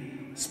the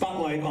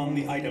spotlight on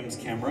the items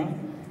camera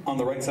on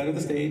the right side of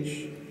the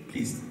stage.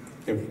 Please,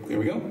 there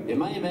we go.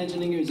 Am I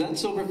imagining, is that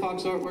Silver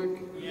Fox artwork?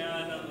 Yeah,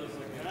 I know those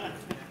are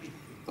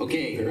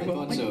Okay, Very I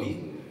well thought so.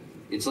 be.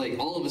 It's like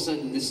all of a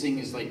sudden this thing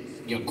is like,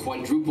 you know,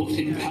 quadrupled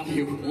in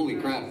value. Holy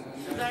crap.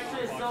 It's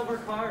actually a silver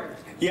card.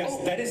 Yes,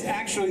 that is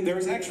actually, there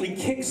is actually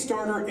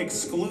Kickstarter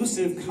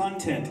exclusive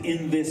content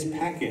in this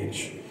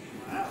package.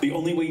 The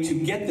only way to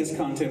get this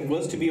content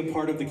was to be a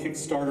part of the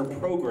Kickstarter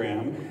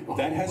program.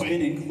 That has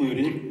been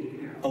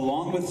included,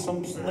 along with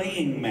some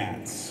playing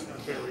mats.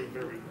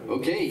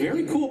 Okay.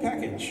 Very cool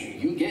package.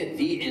 You get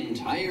the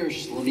entire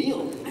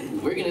schlemiel.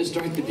 We're gonna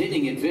start the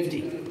bidding at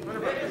 50.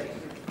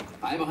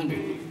 I have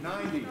 100.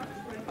 90.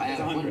 I have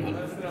 100.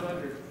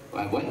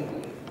 I have what?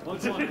 No, I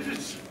said 100, you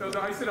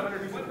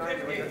said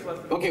 90. That's less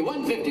than Okay,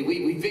 150.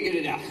 We figured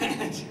it out.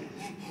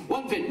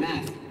 150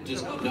 math.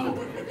 Just no.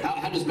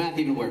 How does math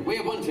even work? We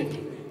have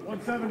 150.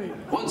 170.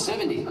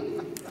 170.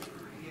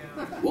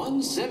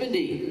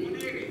 170.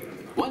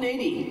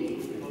 180.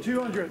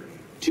 200.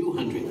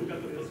 200.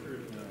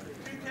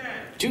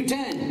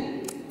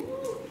 210.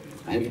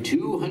 I have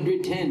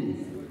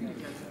 210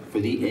 for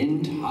the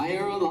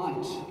entire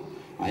lot.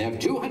 I have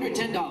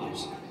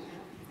 $210.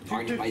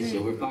 Charged by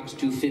Silver Fox,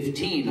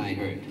 $215, I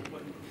heard.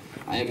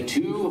 I have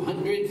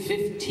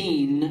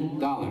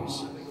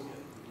 $215.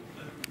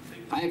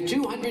 I have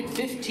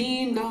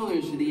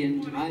 $215 for the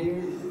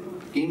entire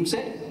game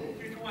set.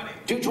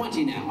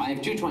 220 now. I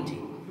have 220.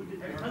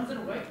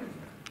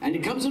 And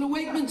it comes in a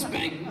Wakeman's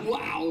bag.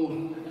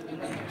 Wow.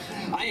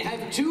 I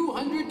have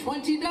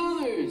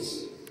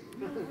 $220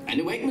 and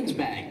a Wakeman's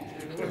bag.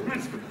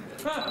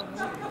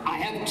 I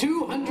have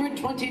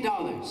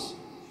 $220.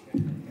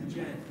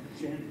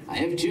 I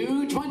have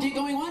 220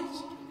 going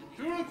once.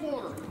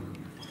 225.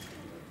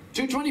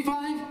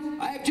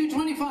 225. I have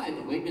 225.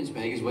 The Wakeman's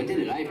bag is what did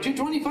it. I have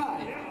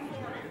 225.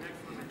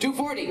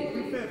 240.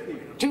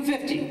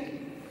 250.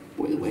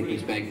 Boy, the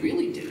Wakeman's bag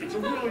really did it.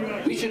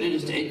 We should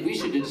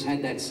have just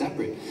had that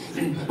separate.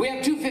 We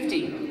have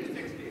 250.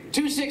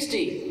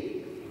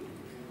 260.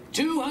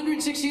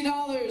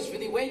 $260 for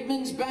the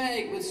Wakeman's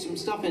bag with some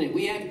stuff in it.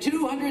 We have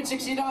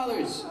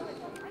 $260.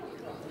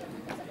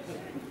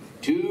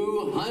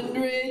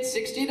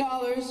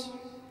 $260.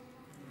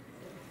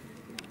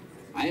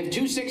 I have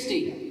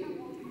 260.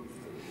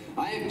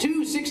 I have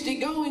 260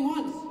 going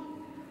once.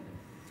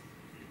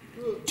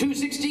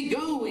 260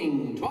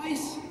 going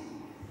twice.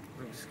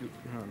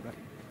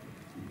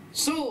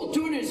 Sold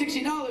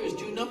 $260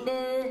 to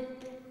number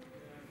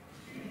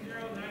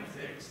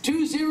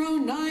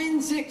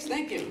 2096.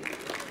 Thank you.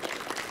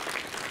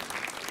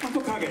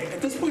 Uncle Kage,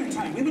 at this point in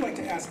time, we would like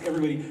to ask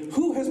everybody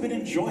who has been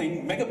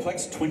enjoying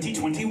Megaplex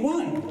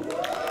 2021.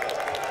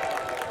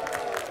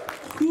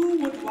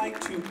 like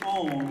to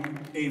own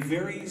a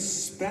very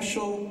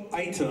special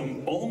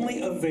item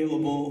only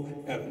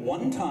available at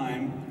one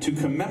time to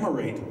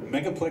commemorate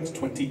Megaplex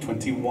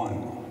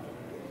 2021?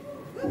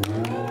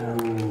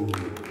 Ooh.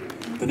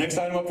 The next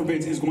item up for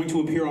bids is going to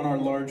appear on our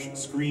large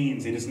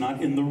screens. It is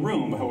not in the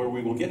room, however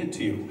we will get it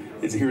to you.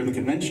 It's here in the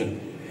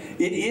convention.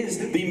 It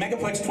is the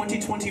Megaplex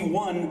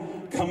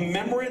 2021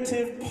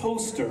 commemorative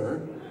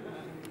poster.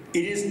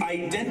 It is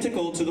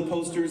identical to the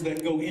posters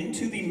that go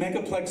into the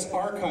Megaplex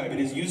archive. It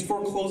is used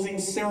for closing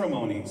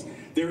ceremonies.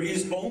 There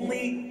is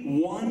only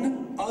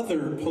one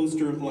other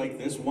poster like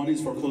this. One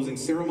is for closing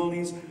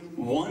ceremonies,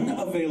 one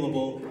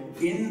available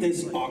in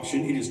this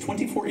auction. It is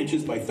 24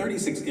 inches by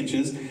 36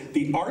 inches.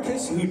 The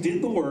artists who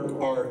did the work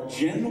are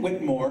Jen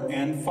Whitmore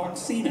and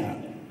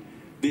Foxina.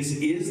 This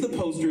is the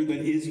poster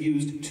that is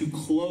used to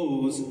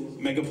close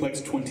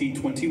Megaplex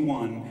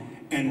 2021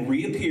 and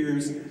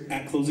reappears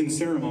at closing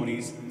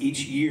ceremonies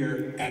each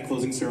year at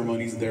closing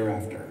ceremonies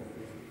thereafter.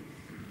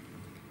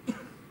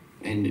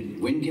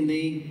 And when can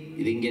they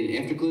can get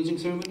it after closing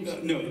ceremonies?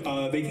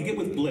 No, they can get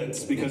with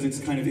Blitz because it's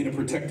kind of in a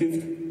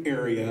protective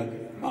area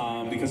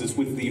because it's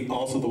with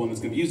also the one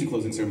that's going to be used in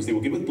closing ceremonies. They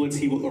will get with Blitz,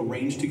 he will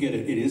arrange to get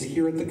it. It is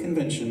here at the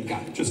convention,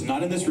 just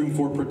not in this room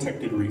for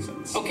protected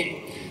reasons.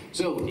 Okay,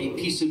 so a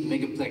piece of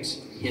Megaplex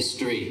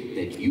history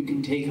that you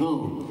can take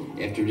home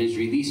after it is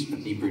released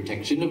from the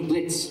protection of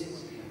Blitz.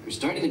 We're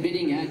starting the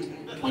bidding at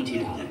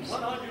 $20.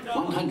 $100.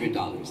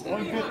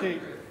 $150.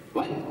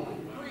 What?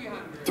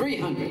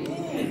 300.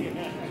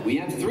 We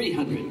have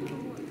 300.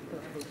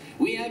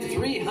 We have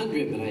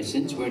 300, but I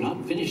sense we're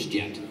not finished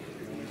yet.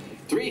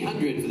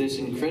 300 for this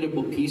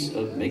incredible piece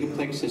of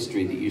Megaplex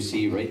history that you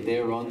see right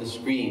there on the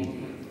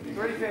screen.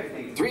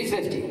 350.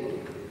 350.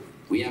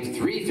 We have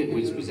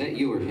 350. Was that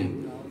you or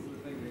him?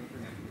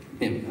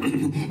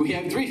 Him. We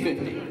have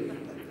 350.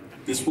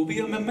 This will be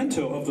a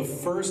memento of the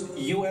first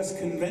U.S.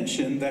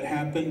 convention that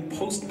happened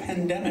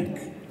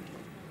post-pandemic.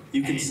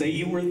 You can say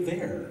you were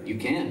there. You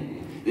can.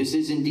 This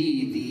is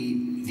indeed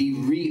the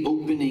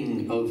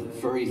reopening of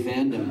furry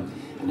fandom.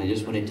 And I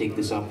just want to take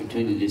this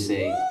opportunity to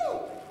say,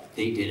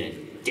 they did a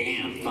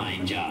damn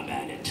fine job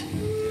at it.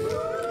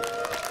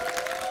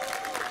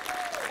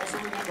 Also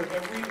remember,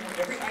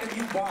 every item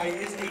you buy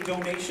is a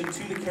donation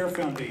to the CARE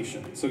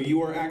Foundation. So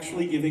you are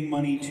actually giving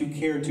money to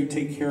CARE to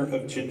take care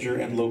of Ginger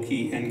and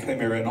Loki and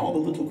Chimera and all the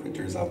little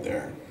critters out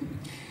there.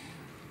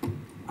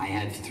 I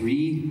have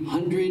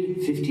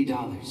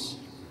 $350.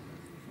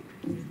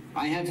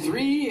 I have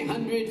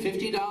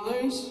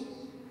 $350.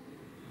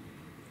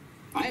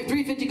 I have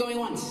 $350 going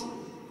once.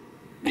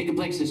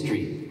 Megaplex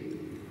history.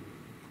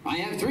 I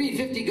have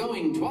 $350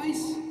 going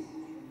twice.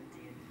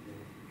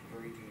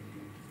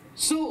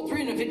 Sold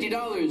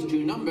 $350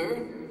 to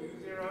number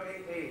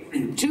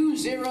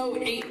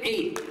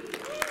 2088.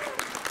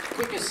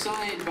 Quick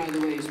aside, by the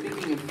way,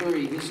 speaking of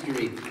furry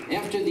history,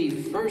 after the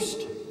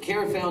first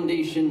CARE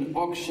Foundation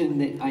auction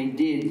that I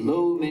did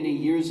many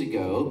years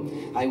ago,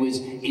 I was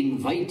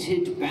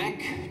invited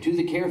back to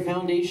the CARE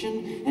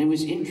Foundation and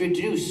was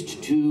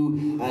introduced to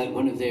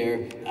one of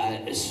their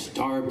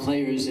star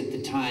players at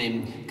the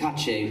time,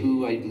 Kache,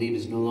 who I believe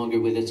is no longer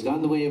with us,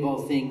 gone the way of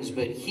all things,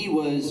 but he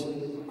was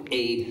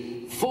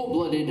a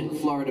full-blooded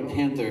Florida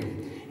Panther,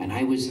 and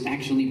I was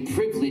actually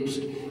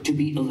privileged to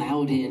be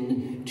allowed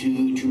in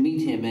to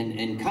meet him,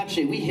 and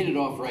Kache, we hit it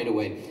off right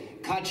away.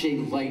 Kache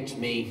liked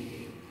me.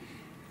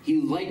 He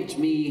liked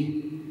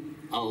me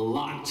a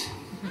lot.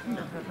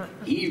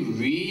 He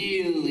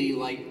really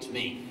liked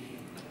me.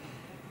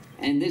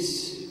 And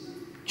this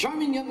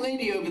charming young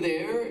lady over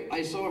there,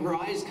 I saw her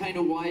eyes kind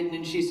of widen,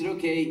 and she said,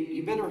 okay,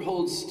 you better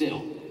hold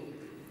still.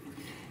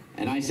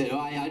 And I said, oh,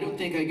 I don't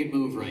think I could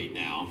move right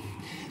now.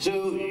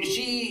 So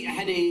she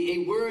had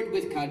a word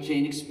with Kache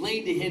and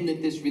explained to him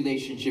that this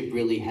relationship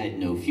really had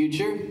no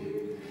future.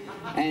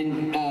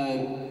 And,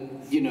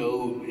 you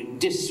know,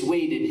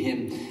 dissuaded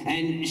him.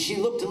 And she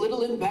looked a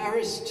little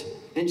embarrassed,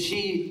 and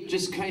she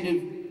just kind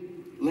of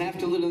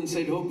laughed a little and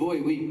said, oh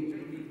boy, we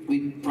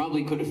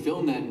probably could have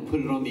filmed that and put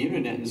it on the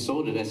internet and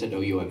sold it. I said,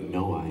 oh, you have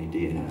no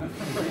idea.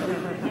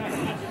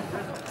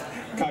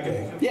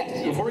 Kage,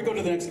 yes. Before we go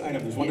to the next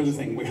item, there's one other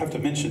thing we have to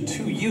mention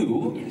to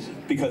you,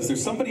 because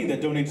there's somebody that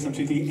donated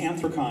something to the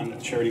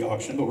Anthrocon charity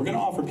auction, but we're going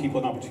to offer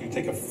people an opportunity to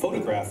take a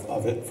photograph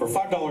of it for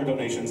 $5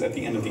 donations at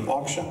the end of the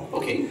auction.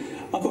 Okay.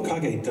 Uncle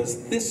Kage,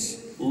 does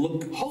this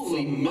look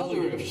Holy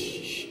mother of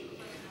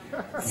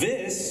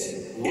This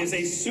is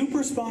a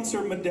super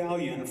sponsor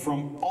medallion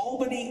from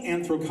Albany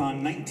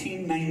Anthrocon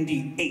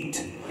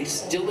 1998. They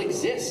still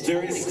exist.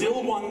 There is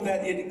still one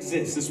that it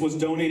exists. This was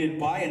donated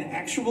by an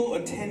actual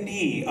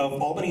attendee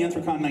of Albany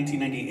Anthrocon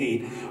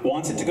 1998.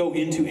 Wants it to go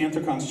into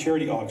Anthrocon's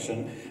charity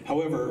auction.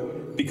 However,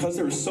 because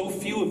there are so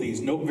few of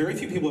these, very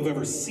few people have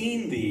ever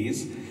seen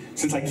these,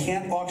 since I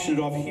can't auction it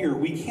off here,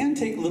 we can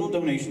take little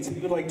donations. If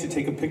you would like to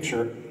take a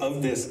picture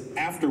of this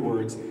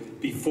afterwards,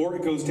 before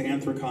it goes to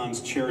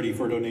Anthrocon's charity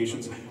for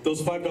donations,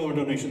 those $5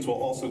 donations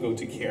will also go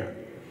to CARE.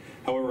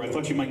 However, I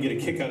thought you might get a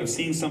kick out of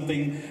seeing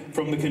something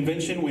from the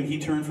convention when he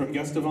turned from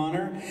guest of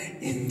honor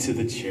into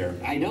the chair.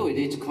 I know,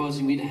 it's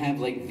causing me to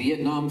have like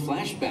Vietnam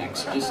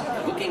flashbacks just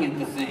looking at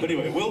the thing. But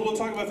anyway, we'll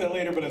talk about that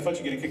later, but I thought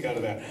you'd get a kick out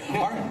of that.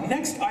 Our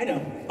next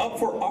item up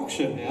for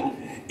auction. Yeah?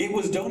 It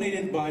was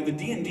donated by the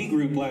D&D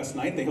group last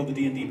night. They held the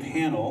D&D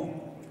panel.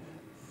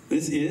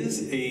 This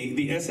is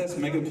the SS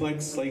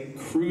Megaplex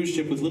cruise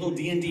ship with little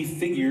D&D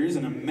figures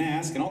and a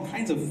mask and all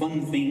kinds of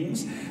fun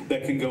things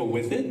that can go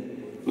with it.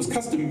 It was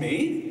custom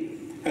made.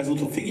 Has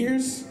little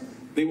figures.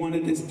 They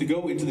wanted this to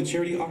go into the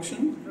charity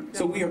auction,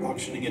 so we are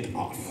auctioning it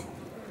off.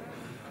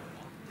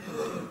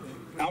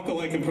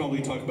 Alkali can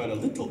probably talk about it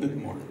a little bit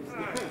more.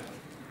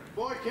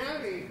 Boy,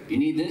 can he? You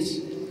need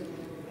this?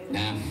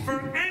 Nah.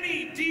 For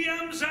any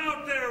DMs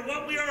out there,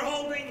 what we are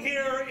holding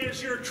here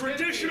is your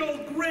traditional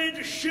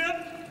grid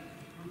ship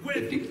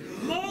with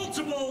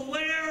multiple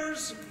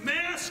layers,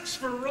 masks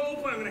for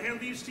rope. I'm going to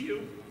hand these to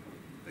you.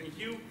 Thank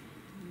you.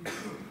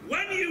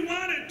 When you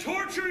want to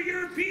torture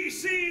your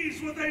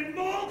PCs with a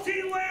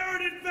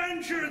multi-layered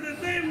adventure that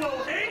they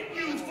will hate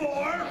you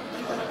for,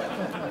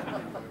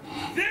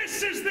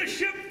 this is the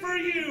ship for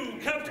you.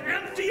 Kept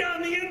empty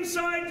on the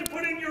inside to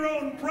put in your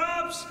own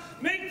props,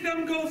 make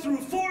them go through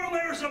 4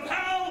 layers of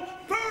hell,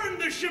 burn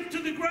the ship to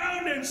the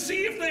ground, and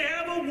see if they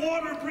have a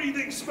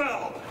water-breathing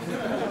spell.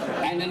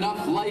 And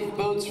enough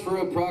lifeboats for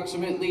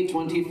approximately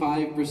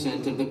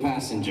 25% of the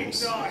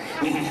passengers.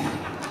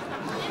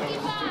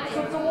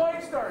 It's a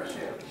White Star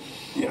ship.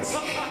 Yes.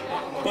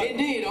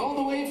 Indeed, all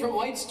the way from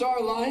White Star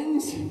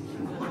Lines.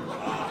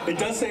 It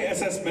does say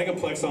SS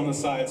Megaplex on the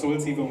side, so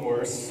it's even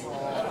worse.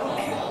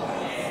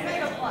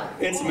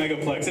 It's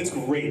Megaplex. It's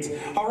great.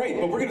 All right,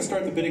 but we're going to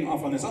start the bidding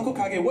off on this. Uncle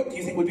Kage, what do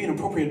you think would be an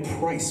appropriate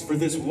price for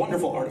this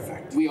wonderful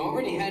artifact? We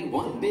already had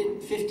one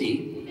bid,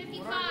 50.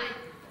 55.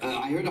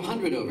 I heard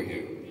 100 over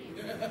here.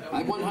 I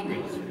have 100.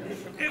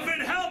 If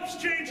it helps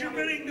change your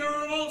bidding, there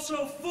are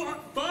also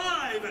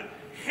 5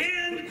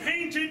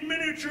 hand-painted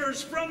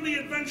miniatures from the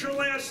adventure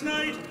last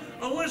night.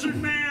 A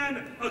lizard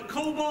man, a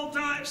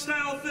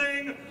cobalt-style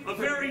thing, a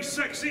very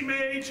sexy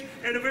mage,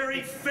 and a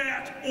very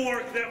fat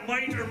orc that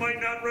might or might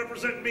not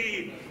represent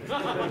me.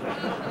 That would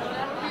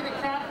be the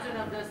captain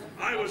of this.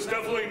 I was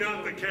definitely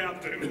not the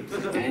captain.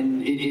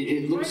 And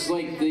it looks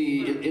like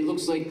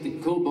the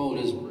kobold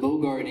is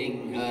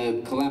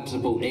bogarting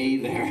collapsible A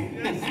there.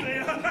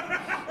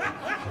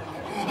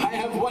 I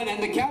have one,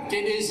 and the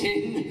captain is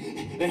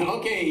in.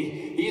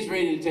 Okay, he's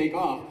ready to take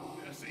off.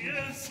 Yes, he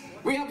is.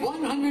 We have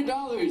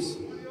 $100.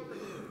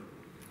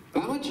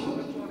 How much?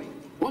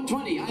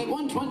 120. I have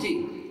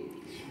 120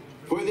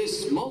 for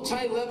this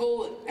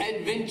multi-level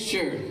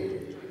adventure.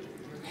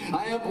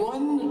 I have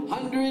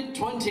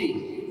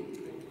 120.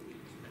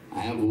 I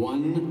have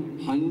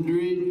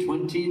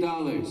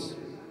 $120. If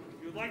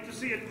you'd like to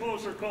see it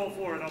closer, call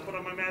for it. I'll put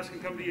on my mask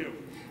and come to you.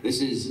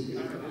 This is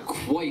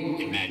quite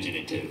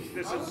imaginative.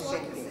 This is so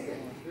cool.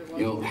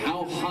 Yo,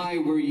 how high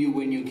were you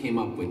when you came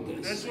up with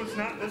this? This was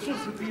the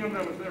DM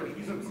that was there.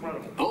 He's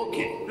incredible.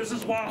 Okay. This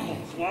is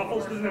Waffles.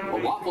 Waffles didn't have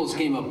Well, Waffles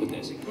came up with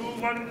this.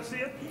 Who wanted to see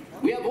it?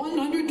 We have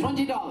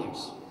 $120.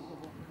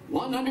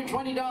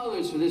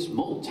 $120 for this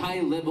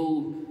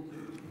multi-level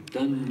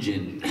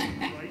dungeon.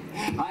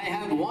 I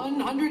have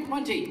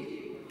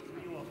 120.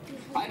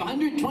 I have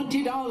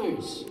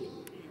 $120.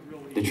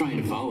 They're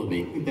trying to follow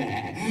me. I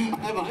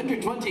have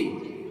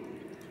 120.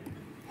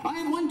 I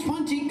have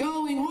 120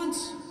 going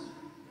once.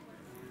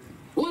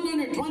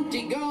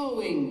 120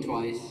 going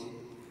twice.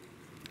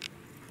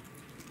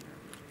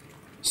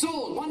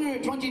 Sold,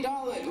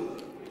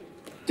 $120.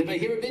 Did I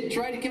hear a bid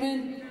try to come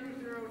in?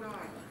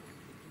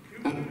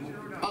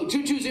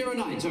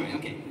 2209, sorry,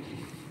 okay.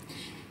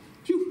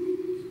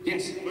 Phew.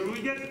 Yes. What did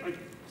we get?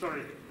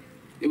 Sorry.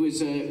 It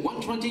was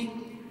 120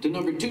 to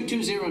number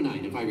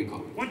 2209, if I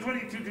recall.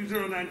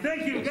 120-2209.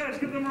 Thank you, guys.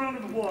 Give them a round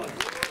of applause.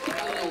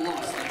 Got a little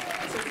lost there.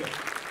 That's okay.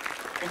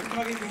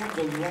 Uncle Kage, we have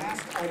the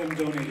last item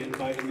donated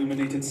by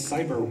Illuminated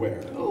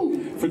Cyberware. Oh.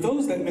 For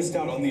those that missed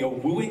out on the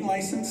wooing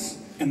license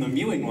and the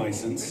mewing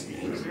license,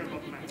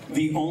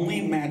 the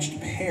only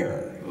matched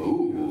pair.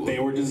 Ooh. They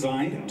were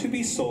designed to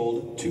be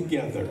sold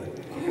together.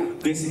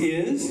 This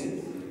is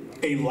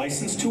a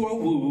license to a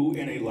woo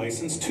and a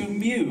license to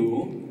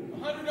mew.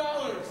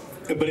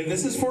 $100. But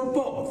this is for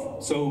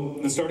both. So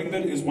the starting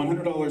bid is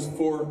 $100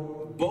 for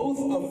both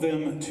of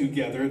them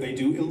together. They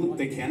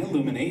can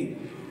illuminate.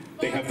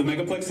 They have the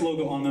Megaplex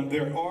logo on them.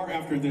 There are,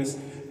 after this,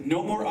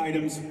 no more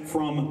items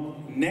from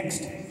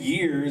next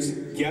year's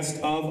Guest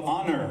of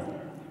Honor.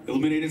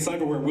 Illuminated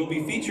Cyberware will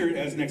be featured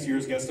as next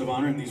year's Guest of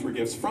Honor, and these were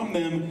gifts from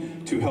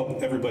them to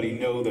help everybody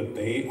know that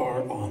they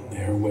are on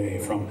their way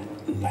from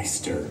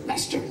Leicester,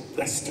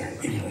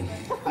 England.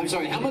 I'm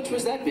sorry, how much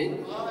was that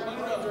bid?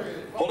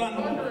 Hold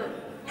on.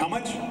 How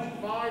much?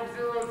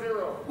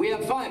 500. We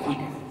have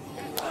 500.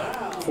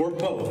 For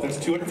both. That's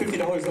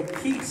 $250 a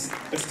piece.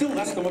 That's still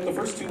less than what the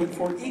first two went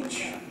for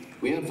each.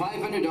 We have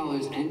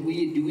 $500, and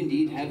we do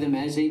indeed have them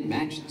as a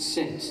matched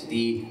set.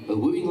 The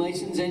wooing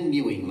license and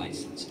mewing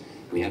license.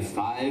 We have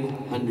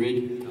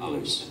 $500.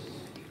 $500.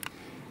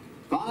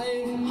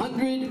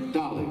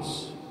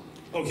 $500.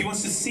 Oh, he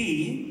wants to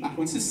see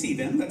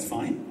them, that's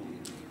fine.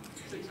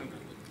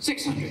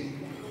 600.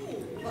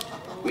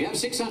 We have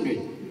 600.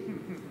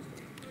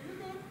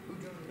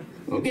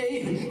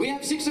 Okay, we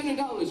have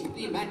 $600 for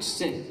the match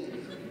set.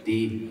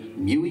 The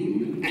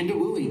mewing and a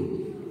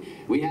wooing.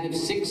 We have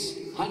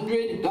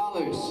 $600.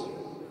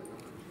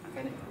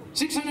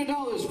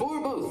 $600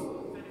 for both.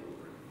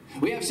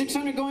 We have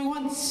 600 going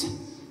once.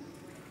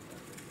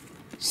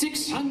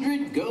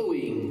 600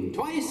 going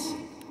twice.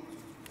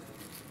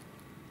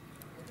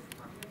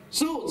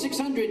 Sold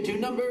 600 to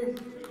number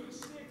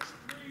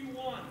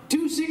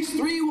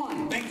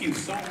 2631. Thank you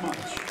so much.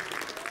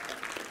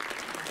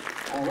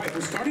 All right,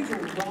 we're starting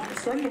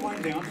to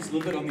wind down just a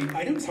little bit on the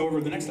items. However,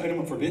 the next item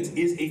up for bids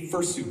is a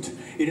fursuit.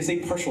 It is a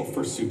partial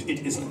fursuit.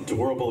 It is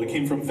adorable. It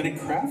came from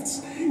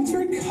FennecCrafts. It's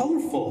very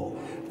colorful,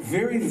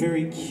 very,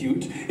 very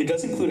cute. It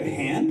does include a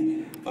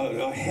head,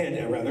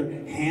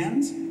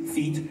 hands,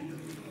 feet.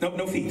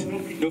 No feet.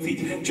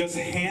 Just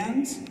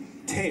hands,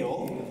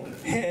 tail,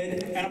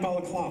 head, and a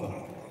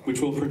balaclava,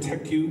 which will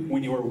protect you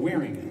when you are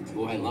wearing it.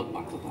 Oh, I love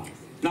baklava.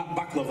 Not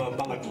baklava,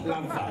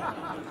 balaclava.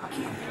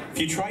 If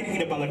you try to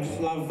eat a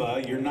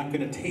balaclava, you're not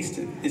going to taste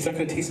it. It's not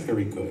going to taste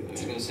very good. I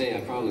was going to say, I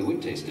probably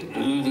would taste it.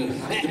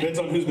 Depends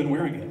on who's been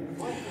wearing it.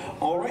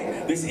 All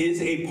right, this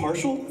is a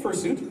partial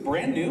fursuit,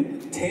 brand new,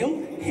 tail,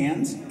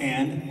 hands,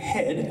 and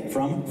head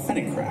from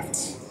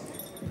FennecCrafts.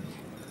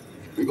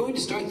 We're going to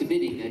start the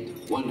bidding at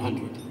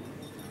 100.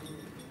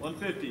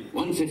 150.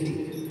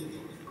 150.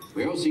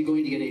 We're also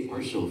going to get a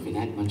partial for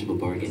that much of a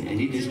bargain,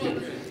 and it is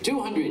done.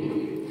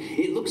 200.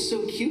 It looks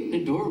so cute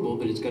and adorable,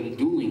 but it's got a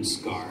dueling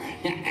scar.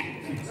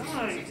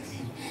 I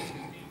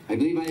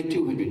believe I have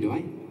 200, do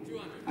I?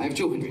 200. I have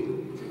 200.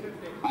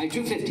 I have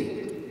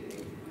 250.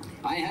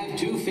 I have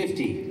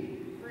 250.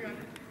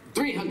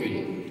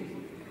 300.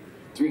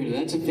 300.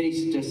 That's a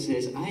face that just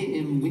says, I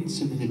am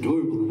winsome and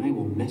adorable, and I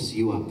will mess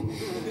you up.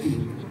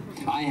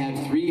 I have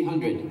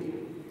 300.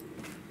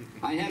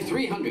 I have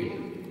 300.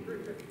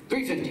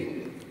 350.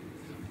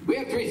 We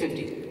have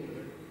 350.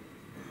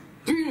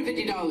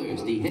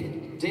 $350. The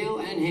head, tail,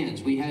 and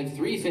hands. We have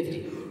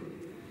 350.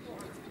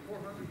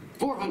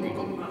 400.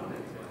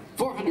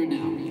 400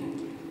 now.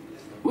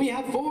 We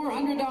have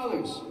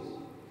 $400.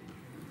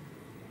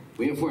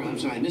 We have $400. I'm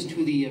sorry, I missed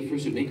who the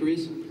fursuit maker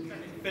is.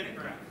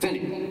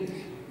 Fennec.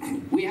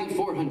 We have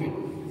 400.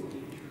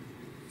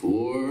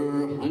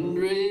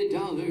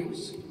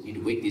 $400. Need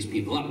to wake these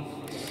people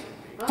up.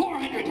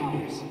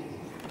 $400.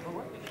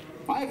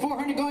 I have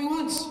 400 going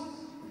once.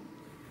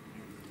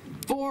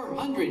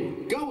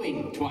 400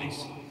 going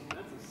twice.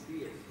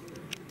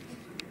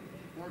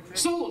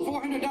 Sold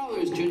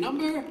 $400 to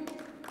number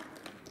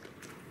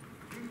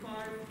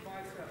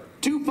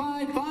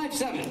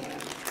 2557.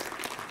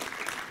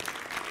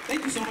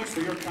 Thank you so much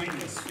for your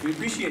kindness. We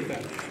appreciate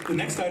that. The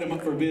next item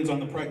up for bids on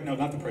the price, no,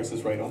 not the Price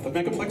is Right, off the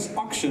Megaplex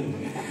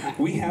Auction.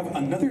 We have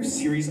another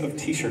series of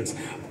t-shirts,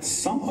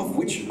 some of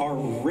which are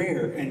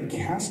rare and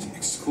cast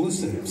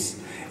exclusives,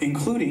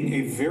 including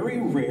a very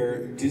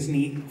rare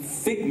Disney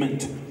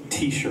Figment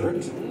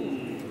t-shirt,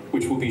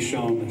 which will be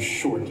shown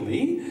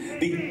shortly.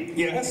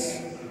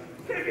 Yes?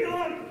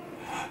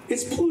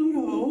 It's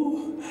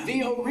Pluto.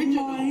 The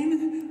original.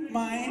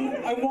 Mine.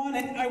 I want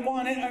it. I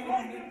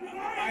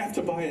have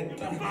to buy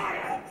it.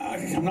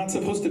 I'm not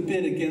supposed to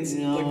bid against,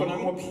 like when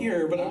I'm up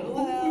here, but I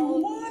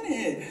want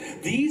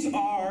it. These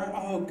are,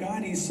 oh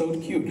God, he's so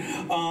cute.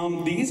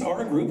 These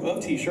are a group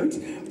of t-shirts,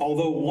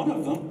 although one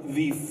of them,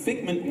 the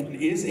Figment one,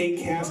 is a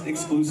cast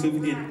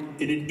exclusive.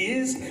 It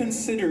is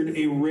considered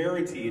a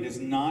rarity. It is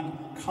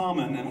not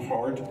common and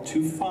hard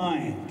to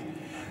find.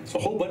 So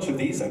a whole bunch of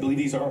these. I believe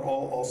these are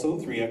all also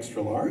 3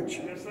 extra large.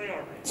 Yes, they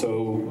are.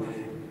 So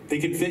they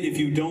could fit, if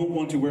you don't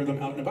want to wear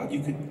them out and about,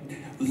 you could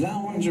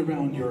lounge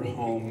around your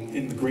home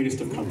in the greatest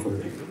of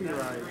comfort.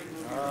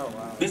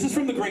 This is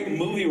from the Great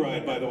Movie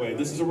Ride, by the way.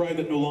 This is a ride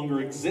that no longer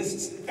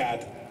exists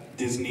at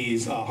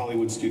Disney's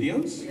Hollywood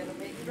Studios.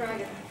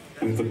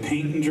 With the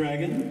Paint and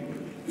Dragon.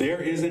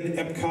 There is an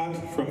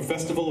Epcot from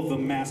Festival of the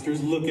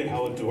Masters. Look at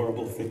how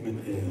adorable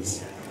Figment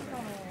is.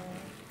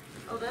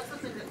 Oh, that's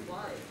what's in the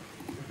slide.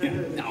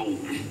 Yeah. No.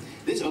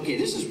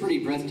 This is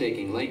pretty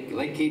breathtaking. Like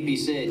KP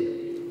said,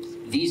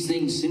 these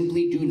things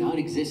simply do not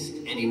exist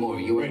anymore.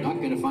 You are not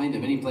going to find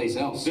them anyplace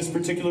else. This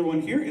particular one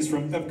here is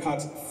from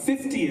Epcot's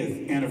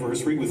 50th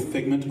anniversary with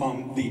Figment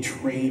on the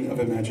Train of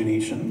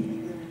Imagination.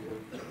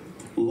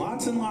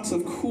 Lots and lots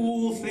of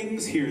cool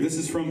things here. This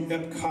is from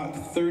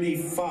Epcot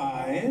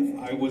 35.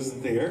 I was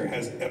there,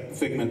 has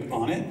Figment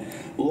on it.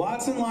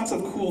 Lots and lots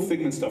of cool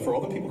Figment stuff for all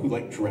the people who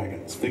like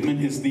dragons.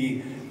 Figment is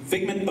the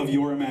figment of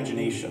your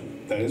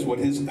imagination. That is what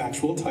his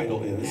actual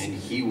title is. And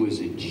he was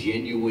a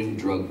genuine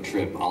drug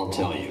trip, I'll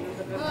tell you.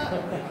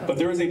 But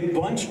there is a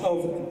bunch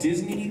of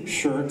Disney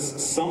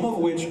shirts, some of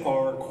which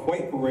are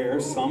quite rare,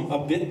 some a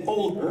bit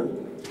older.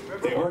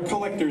 They are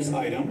collector's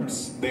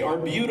items. They are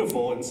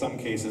beautiful in some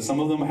cases. Some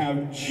of them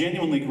have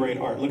genuinely great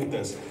art. Look at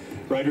this.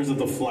 Riders of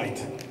the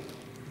Light,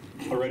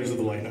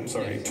 I'm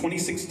sorry.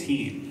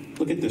 2016.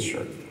 Look at this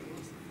shirt.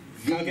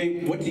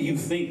 Kage, what do you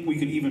think we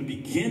could even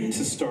begin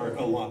to start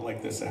a lot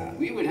like this at?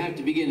 We would have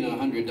to begin at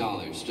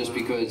 $100, just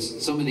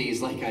because some of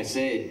these, like I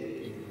said,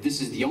 this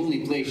is the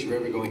only place you're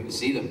ever going to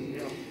see them.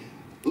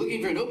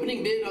 Looking for an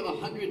opening bid of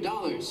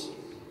 $100.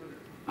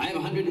 I have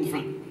 100 in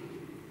front.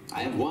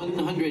 I have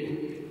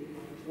 100.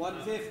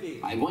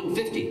 150. I have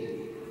 150.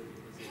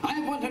 I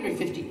have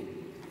 150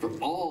 for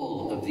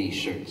all of these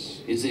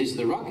shirts. Is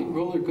the rock and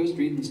roller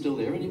coaster even still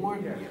there anymore?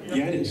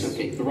 Yeah, it is.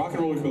 Okay. The rock and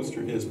roller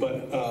coaster is,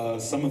 but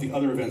some of the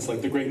other events,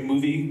 like the Great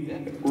Movie,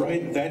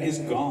 right, that is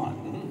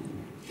gone.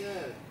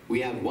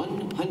 We have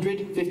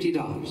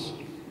 $150.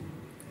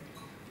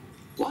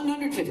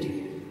 150.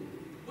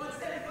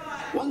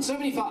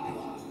 175.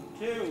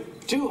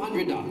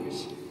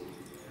 $200.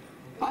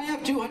 I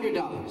have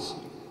 $200.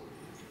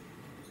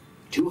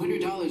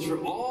 $200 for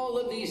all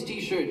of these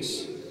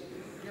t-shirts.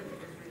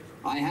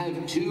 I have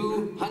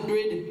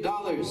 $200.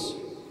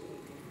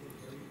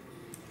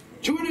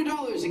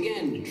 $200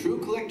 again, true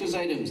collector's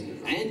items.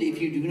 And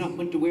if you do not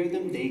want to wear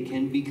them, they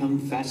can become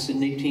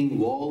fascinating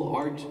wall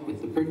art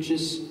with the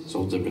purchase,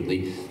 sold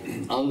separately,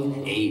 of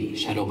a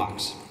shadow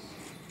box.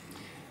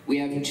 We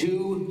have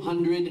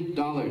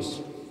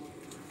 $200.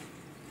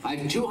 I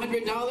have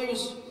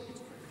 $200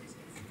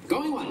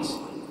 going once.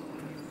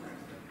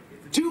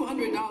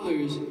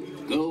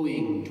 $200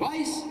 going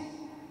twice.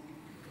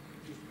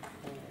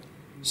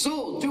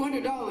 Sold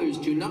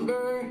 $200 to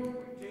number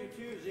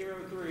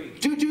 2203.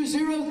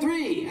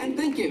 2203, and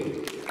thank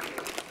you.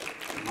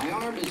 My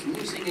arm is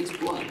losing its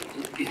blood.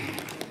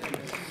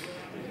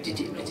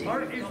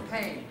 Heart is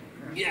pain.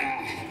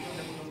 Yeah.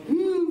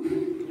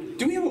 Woo.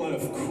 Do we have a lot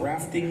of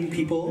crafting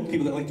people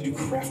that like to do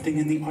crafting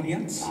in the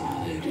audience?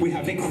 We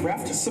have a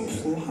craft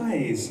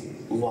supplies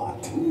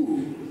lot.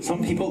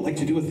 Some people like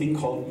to do a thing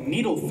called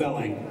needle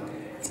felling.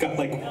 It's got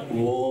like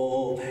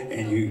wool,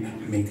 and you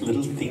make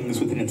little things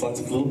with it. It's lots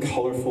of little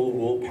colorful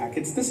wool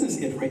packets. This is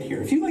it right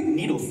here. If you like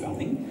needle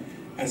felling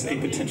as a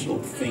potential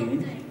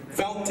thing,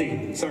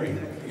 felting, sorry,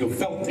 you go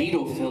felting.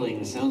 Needle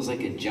filling sounds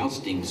like a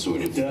jousting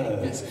sort of It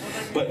does.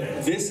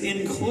 But this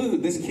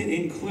kit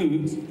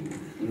includes,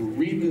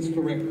 read this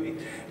correctly,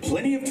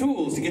 plenty of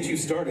tools to get you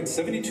started.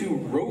 72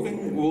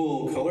 woven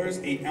wool colors,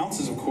 8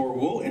 ounces of core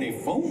wool, and a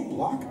foam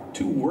block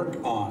to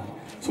work on.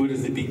 So it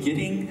is the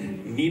beginning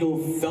needle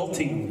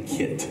felting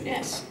kit.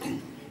 Yes.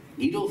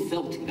 Needle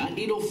felting, not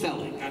needle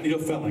felling. Not needle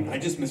felling. I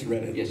just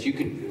misread it. Yes, you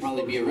could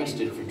probably be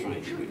arrested for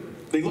trying to.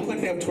 They look like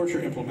they have torture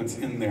implements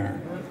in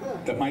there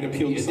that might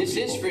appeal to some This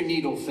people. is for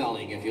needle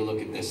felling if you look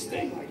at this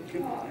thing.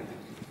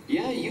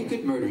 Yeah, you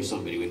could murder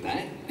somebody with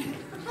that.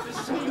 This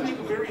is how you make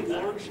a very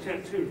large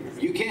tattoo.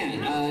 You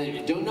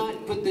can. Do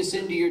not put this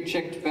into your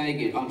checked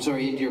baggage. I'm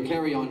sorry, into your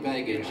carry-on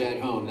baggage at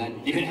home.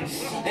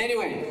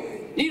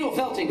 Anyway, needle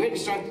felting. We're going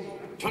to start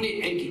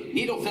 20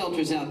 needle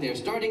felters out there,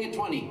 starting at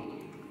 20.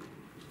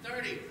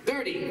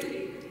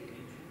 30.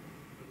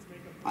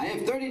 I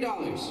have $30.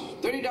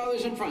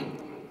 $30 in front.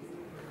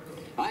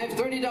 I have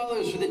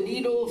 $30 for the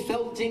needle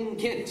felting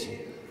kit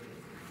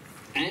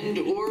and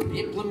or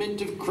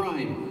implement of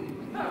crime.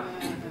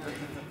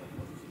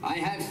 I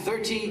have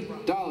 $30.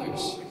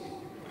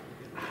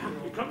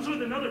 It comes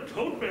with another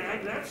tote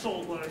bag. That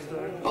sold last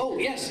time. Oh,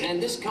 yes,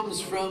 and this comes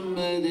from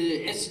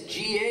the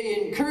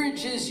SGA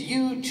encourages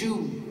you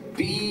to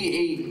be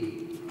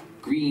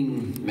a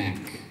green Mac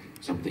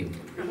something.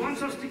 It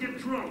wants us to get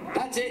drunk.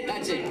 That's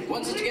it.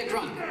 Wants us to get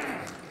drunk.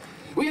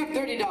 We have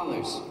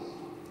 $30.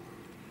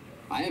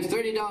 I have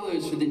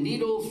 $30 for the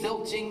needle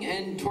felting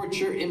and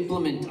torture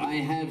implement. I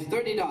have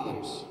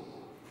 $30.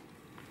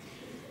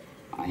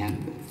 I have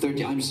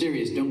 30. I'm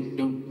serious.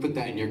 Don't put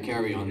that in your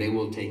carry-on. They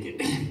will take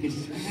it.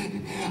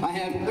 I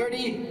have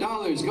 $30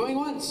 going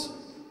once.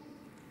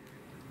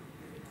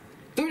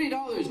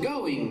 $30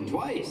 going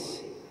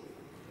twice.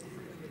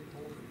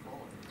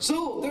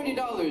 So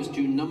 $30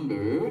 to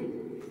number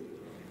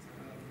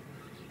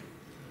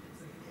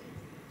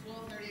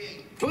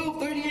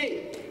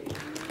 1238.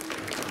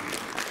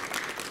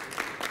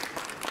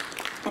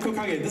 Uncle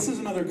Kage, this is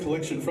another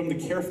collection from the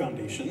Care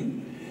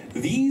Foundation.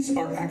 These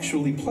are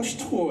actually plush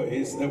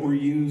toys that were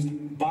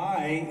used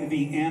by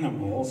the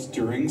animals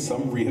during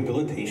some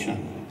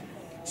rehabilitation.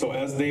 So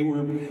as they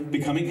were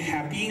becoming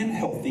happy and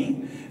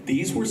healthy,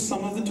 these were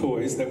some of the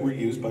toys that were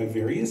used by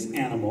various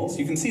animals.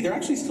 You can see they're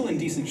actually still in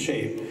decent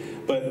shape,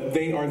 but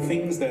they are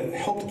things that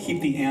helped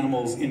keep the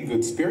animals in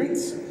good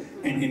spirits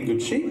and in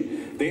good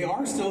shape. They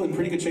are still in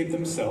pretty good shape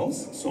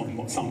themselves,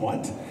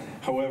 somewhat.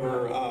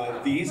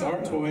 However, these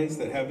are toys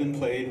that have been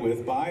played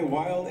with by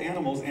wild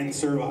animals and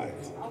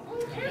survived.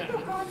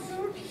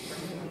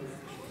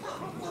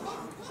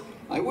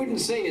 I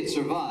wouldn't say it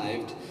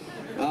survived.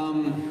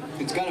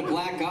 It's got a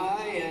black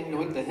eye, and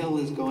what the hell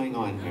is going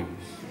on here?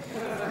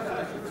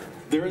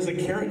 There is a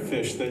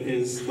carrotfish that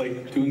is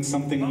like doing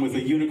something with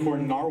a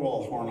unicorn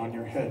narwhal horn on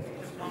your head.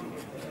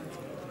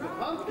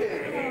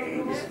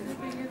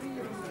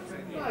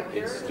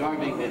 It's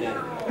starving to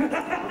death.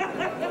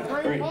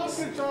 Great.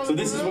 So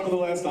this is one of the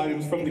last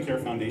items from the Care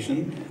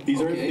Foundation.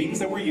 These are things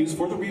that were used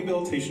for the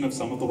rehabilitation of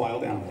some of the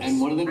wild animals. And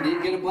one of them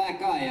did get a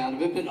black eye out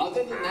of it, but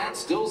other than that,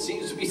 still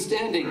seems to be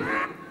standing.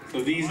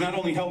 So these not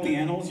only help the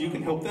animals, you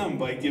can help them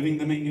by giving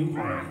them a new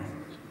home.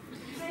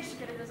 I should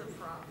get it as a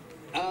prop.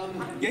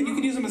 Yeah, you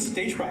can use them as a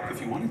stage prop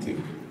if you wanted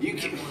to. You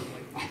can.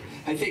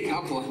 I think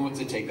Alkaline wants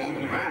to take that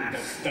one.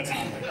 That's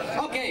not right.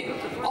 Okay,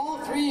 all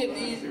three of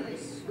these.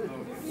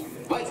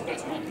 What?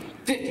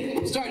 50.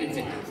 We'll start at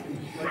 50.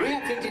 We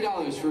have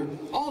 $50 for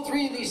all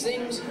three of these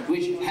things,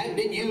 which had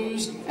been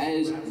used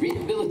as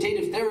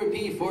rehabilitative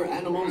therapy for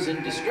animals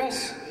in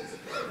distress,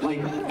 like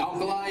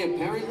Alkali,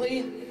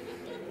 apparently.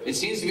 It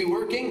seems to be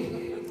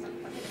working.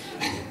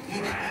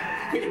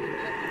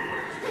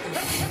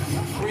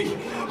 We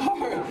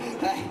are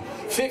at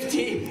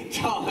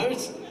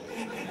 $50,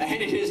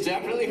 and it is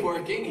definitely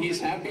working. He's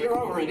happier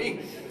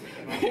already.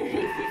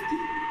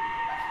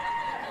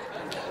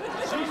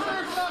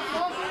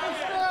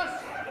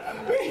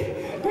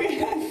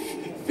 We're at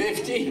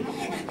 50. We have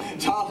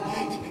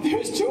 $50.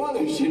 There's two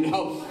others, you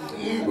know.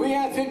 We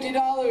have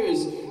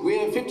 $50. We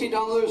have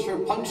 $50 for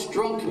Punch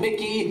Drunk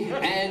Mickey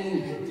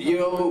and, you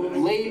know,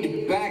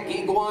 Laid Back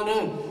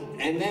Iguana,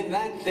 and then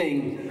that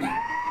thing.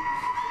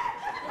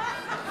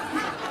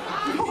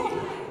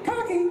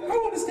 Cocky, I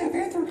want to step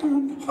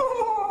Anthropon.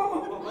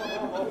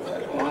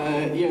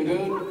 Yeah,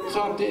 go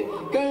talk to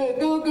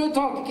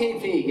talk to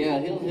KP. Yeah,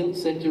 he'll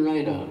set you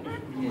right up.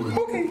 Yeah.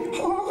 Okay.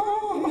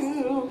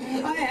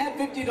 I have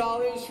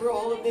 $50 for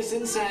all of this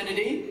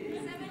insanity.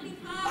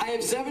 75. I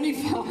have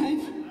 75.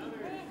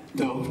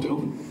 No,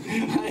 don't.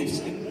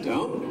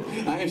 Don't.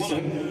 I have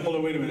Hold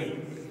on, wait a minute.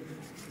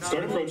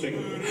 Start approaching.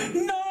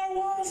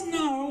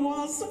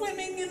 Narwhals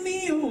swimming in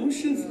the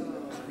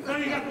ocean. Now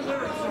you got the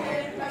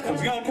lyrics.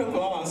 Comes got to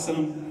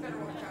awesome.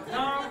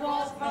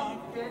 Narwhal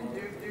pumpkin,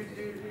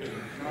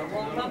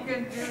 narwhal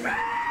pumpkin,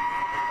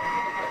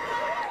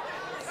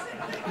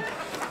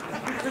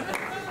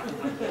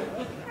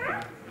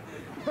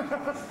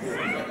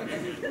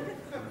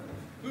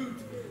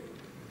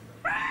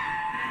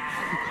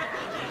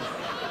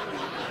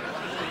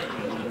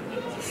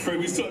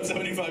 We still have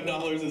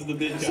 $75 as the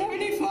bid.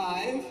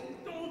 75.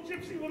 The old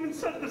gypsy woman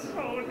said this is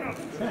all it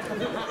happens.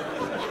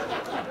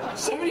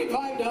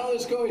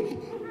 $75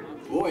 going.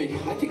 Boy,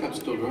 I think I'm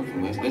still drunk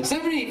from last night.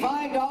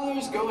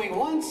 $75 going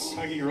once.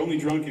 Aggie, you're only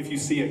drunk if you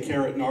see a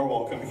carrot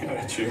narwhal coming out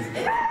at you.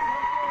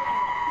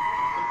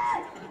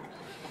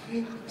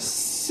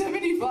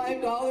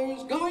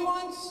 $75 going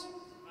once.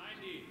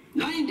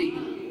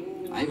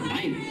 90. I have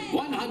 90.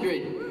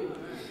 100.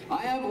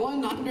 I have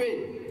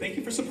 100. Thank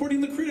you for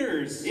supporting the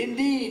critters.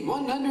 Indeed,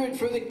 100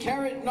 for the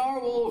carrot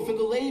narwhal, for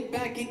the laid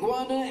back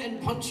iguana,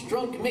 and punch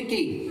drunk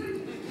Mickey.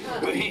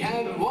 We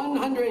have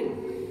 100.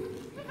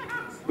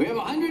 We have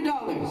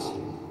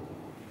 $100.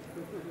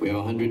 We have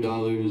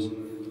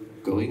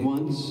 $100 going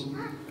once.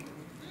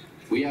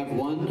 We have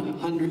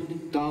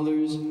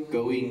 $100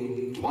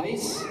 going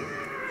twice.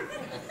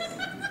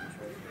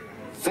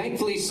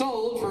 Thankfully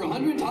sold for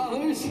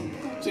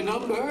 $100 to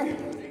number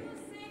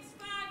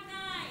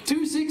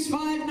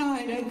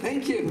 2659, and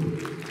thank you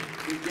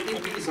for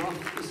getting these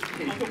off this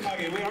page. Uncle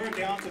Kage, we are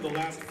down to the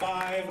last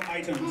 5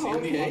 items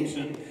in the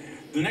auction.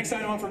 The next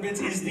item up for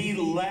bids is the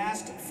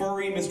last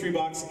furry mystery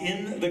box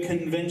in the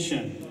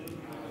convention.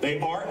 They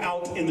are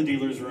out in the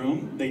dealer's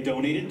room. They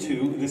donated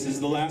 2. This is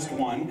the last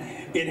one.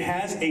 It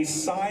has a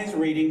size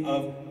rating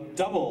of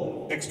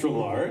double extra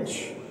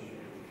large.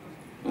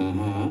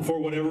 For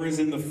whatever is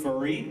in the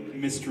furry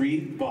mystery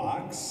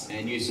box.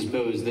 And you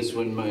suppose this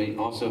one might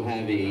also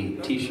have a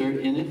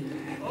t-shirt in it?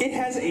 It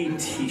has a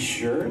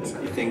t-shirt.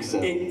 You think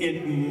so?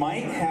 It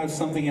might have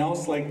something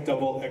else like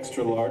double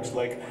extra large,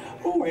 like,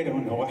 oh, I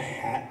don't know, a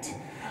hat.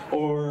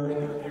 Or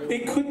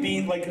it could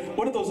be like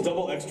one of those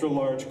double extra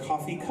large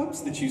coffee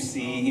cups that you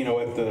see, you know,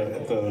 at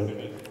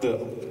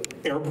the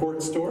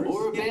airport stores.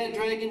 Or a bad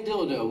dragon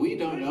dildo, we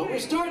don't know. We're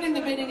starting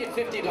the bidding at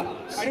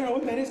 $50. I don't know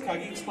what that is,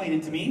 Kagi. Explain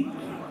it to me.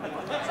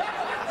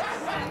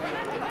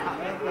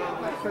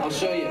 I'll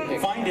show you a picture.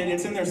 Find it,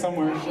 it's in there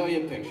somewhere. I'll show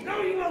you a picture.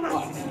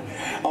 What?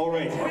 All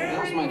right.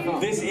 That's my phone.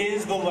 This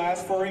is the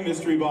last furry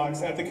mystery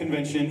box at the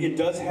convention. It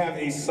does have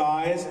a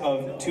size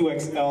of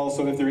 2XL,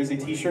 so if there is a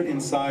t-shirt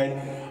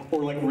inside,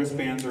 or like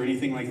wristbands or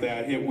anything like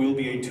that, it will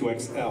be a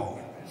 2XL.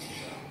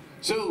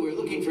 So we're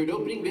looking for an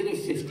opening bid of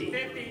 50.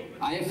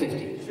 I have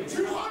 50.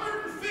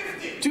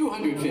 250.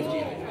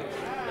 250.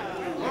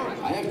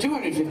 I have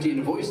 250 in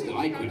a voice that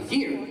I could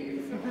hear.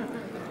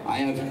 I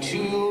have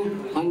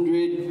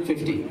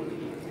 250.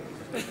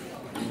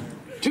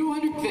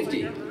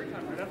 250.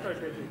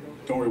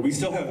 Don't worry, we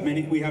still have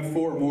many. We have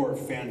 4 more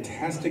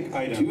fantastic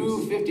items.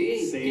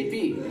 258.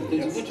 KP.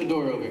 There's a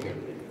door over here.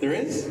 There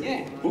is?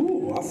 Yeah.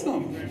 Ooh,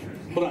 awesome.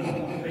 Hold on.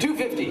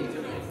 250.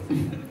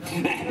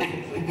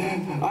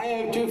 I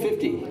have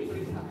 250.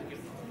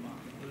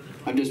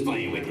 I'm just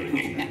playing with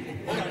you.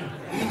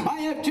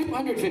 I have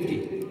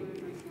 250.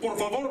 Por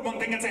favor,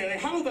 manténganse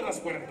alejado de las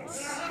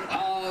puertas.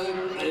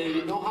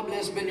 No habla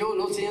español,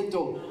 lo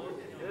siento.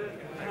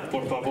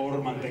 Por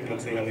favor,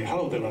 manténganse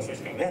alejados de las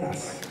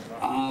escaleras.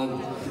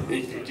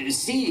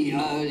 Sí,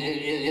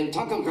 el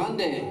taco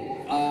grande.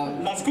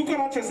 Las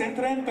cucarachas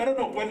entran, pero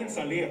no pueden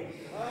salir.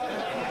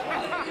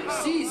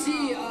 Sí,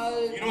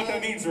 You know what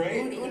that means,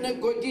 right? Un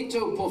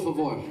gordito, por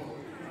favor.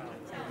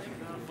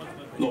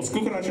 Los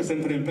cucarachas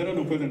entran, pero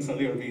no pueden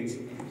salir means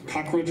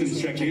cockroaches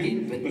check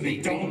in, but they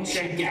don't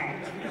check out.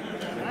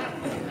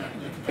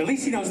 At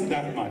least he knows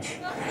that much.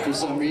 For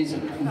some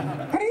reason.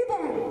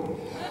 Arriba!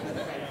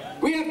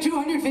 We have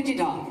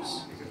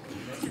 $250.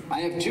 I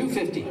have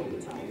 $250.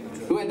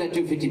 Who had that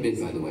 $250 bid,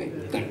 by the way?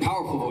 That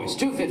powerful voice.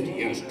 $250.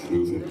 Yes,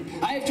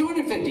 $250. I have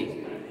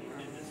 $250.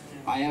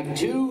 I have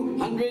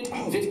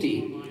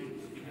 $250.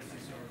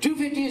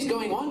 $250 is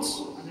going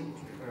once.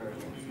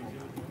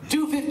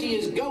 $250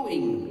 is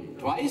going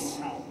twice.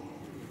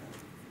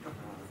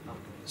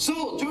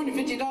 Sold.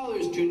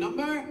 $250 to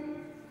number.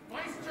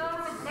 Vice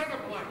Chairman of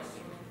Megaplex.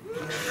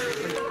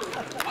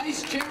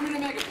 Vice Chairman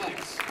of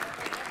Megaplex.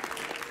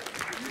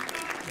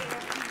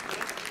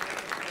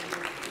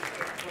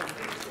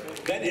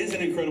 That is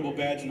an incredible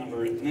badge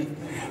number, isn't it?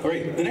 All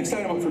right, the next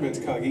item up for bids,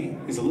 Kagi,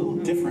 is a little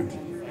different.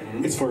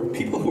 It's for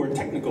people who are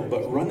technical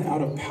but run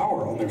out of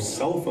power on their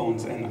cell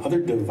phones and other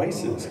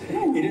devices.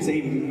 It is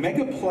a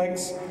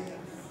Megaplex,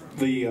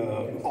 the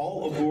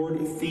all-aboard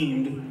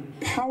themed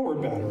power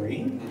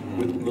battery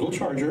with little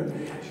charger,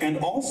 and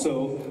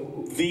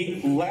also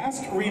the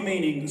last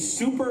remaining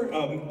super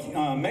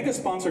mega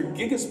sponsor,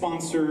 giga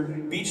sponsor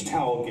beach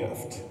towel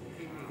gift.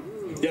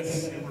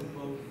 Yes.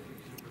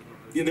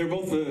 Yeah, they're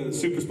both the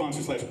super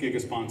sponsor slash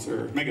giga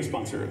sponsor, mega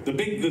sponsor.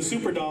 The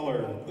super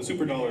dollar.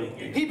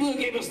 People who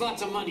gave us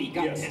lots of money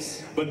got Yes.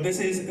 this. But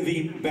this is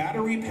the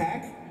battery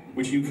pack,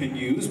 which you can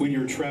use when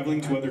you're traveling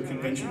to other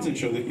conventions and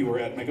show that you were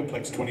at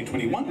Megaplex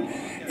 2021.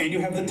 And you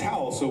have the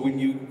towel, so when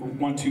you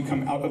want to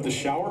come out of the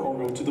shower or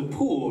go to the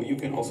pool, you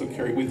can also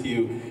carry it with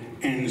you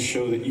and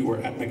show that you were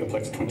at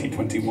Megaplex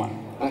 2021.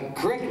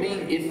 Correct me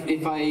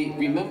if I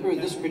remember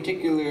this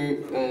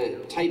particular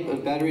type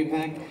of battery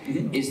pack.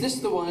 Is this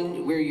the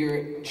one where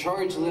your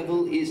charge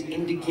level is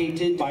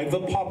indicated? By the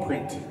paw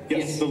print.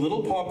 Yes, the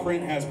little paw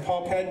print has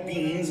paw pad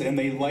beans and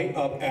they light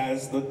up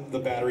as the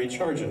battery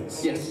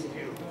charges. Yes.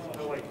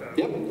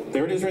 Yep.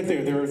 There it is right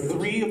there. There are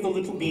 3 of the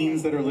little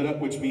beans that are lit up,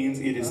 which means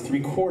it is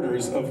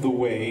 3/4 of the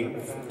way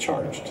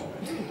charged.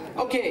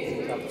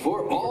 Okay,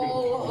 for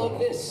all of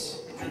this.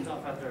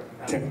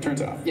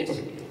 Turns out.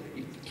 Yes.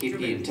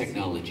 KP and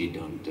technology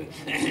don't.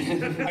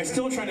 I'm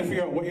still trying to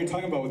figure out what you're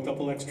talking about with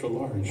double extra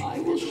large. I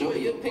will show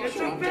you a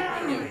picture. I'm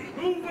telling you.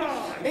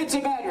 It's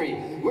a battery.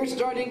 We're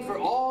starting for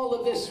all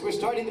of this. We're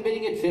starting the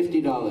bidding at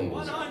 $50.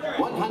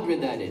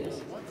 100 that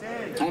is.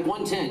 I have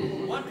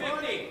 110.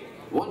 150.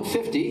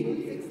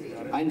 150.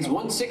 Mine's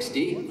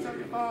 160.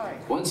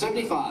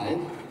 175.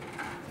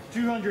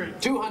 200.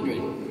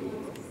 200.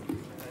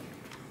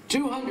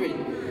 200.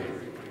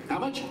 How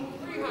much?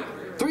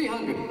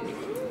 300.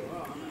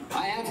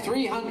 I have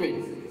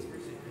 300.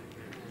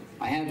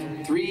 I have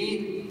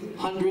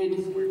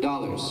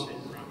 $300.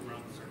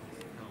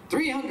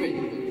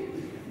 300.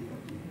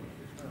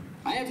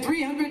 I have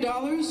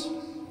 $300.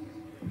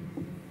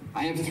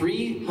 I have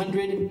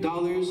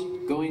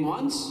 $300 going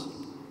once.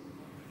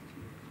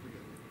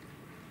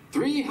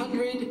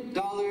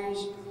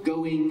 $300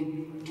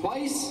 going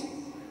twice.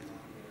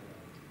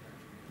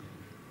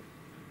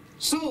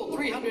 Sold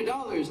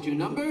 $300 to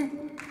number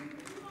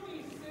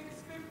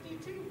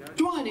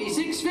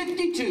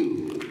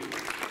 2652.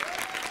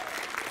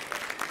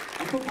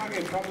 Uncle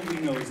Kage probably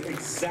knows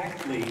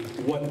exactly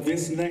what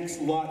this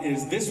next lot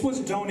is. This was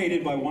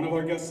donated by one of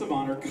our guests of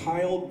honor,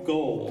 Kyle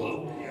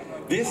Gold.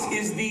 This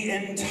is the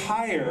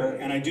entire,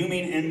 and I do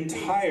mean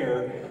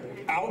entire,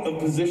 out of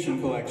position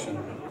collection.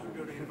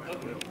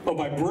 Oh,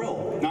 by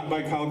Brill, not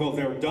by Kyle Gold.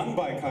 They were done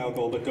by Kyle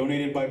Gold, but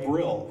donated by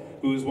Brill,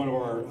 who is one of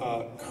our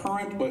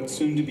current but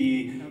soon to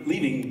be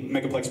leaving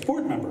Megaplex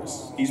board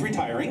members. He's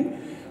retiring,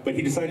 but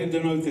he decided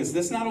to note this.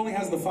 This not only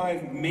has the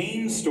 5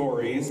 main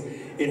stories,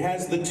 it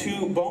has the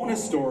 2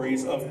 bonus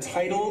stories of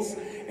Titles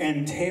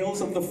and Tales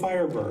of the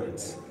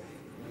Firebirds.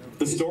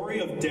 The story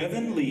of Dev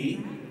and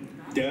Lee,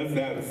 Dev,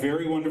 that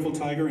very wonderful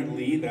tiger, and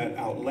Lee, that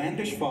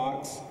outlandish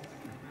fox,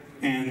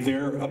 and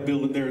their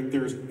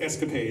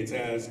escapades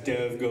as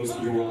Dev goes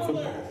through the world of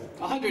football.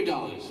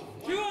 $100.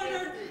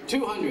 200.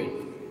 200.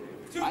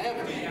 I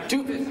have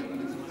 250.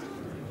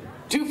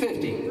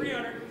 250.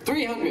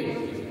 300.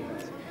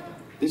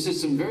 This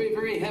is some very,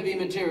 very heavy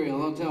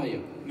material, I'll tell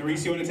you.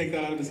 Maurice, you want to take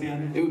that out of his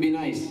hand? It would be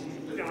nice.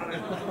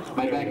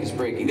 My back is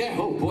breaking. There,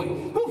 oh boy.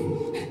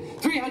 Whew.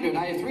 300,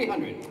 I have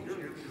 300.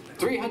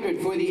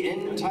 300 for the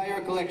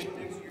entire collection.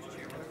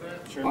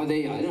 Are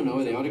they, I don't know,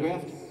 are they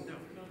autographed?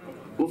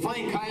 We'll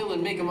find Kyle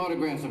and make him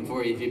autograph them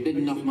for you if you bid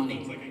enough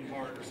money.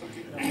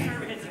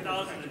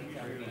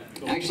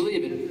 Actually,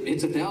 if it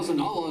hits 1,000,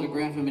 I'll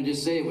autograph him and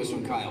just say it was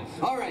from Kyle.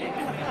 All right.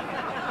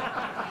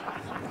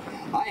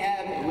 I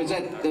have, was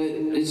that,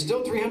 is it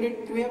still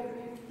 300? Do we have?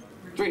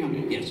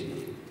 300, yes.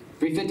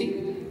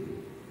 350?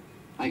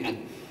 I got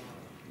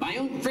my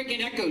own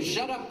freaking echo.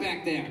 Shut up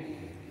back there.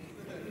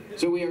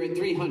 So we are at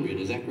 300,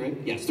 is that correct?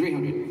 Yes,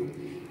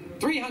 300.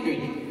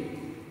 300!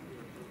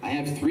 I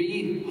have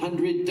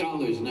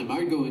 $300, and I'm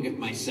arguing with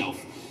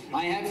myself.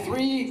 I have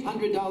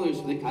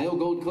 $300 for the Kyle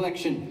Gold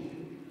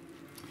Collection.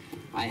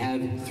 I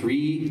have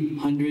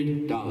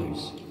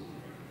 $300.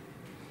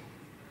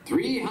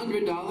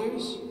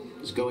 $300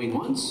 is going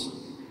once.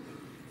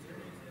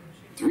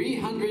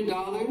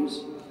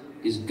 $300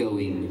 is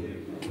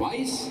going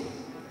twice.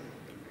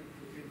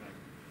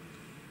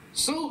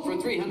 Sold for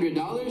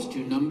 $300 to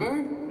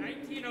number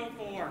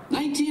 1904.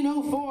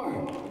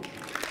 1904.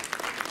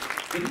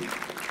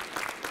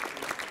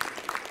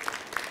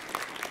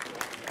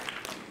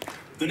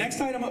 The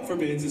next item up for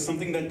bids is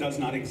something that does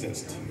not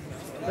exist.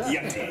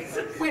 Yet.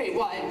 Wait,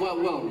 what?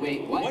 Well,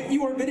 wait, what? What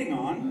you are bidding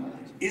on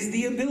is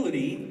the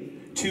ability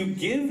to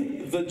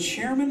give the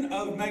chairman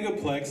of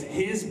Megaplex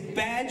his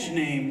badge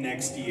name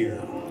next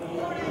year.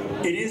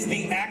 It is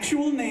the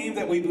actual name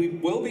that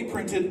will be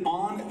printed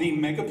on the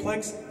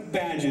Megaplex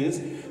badges.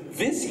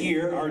 This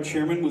year, our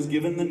chairman was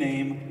given the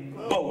name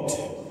Boat.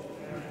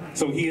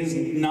 So he is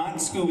not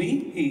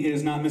Scooby, he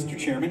is not Mr.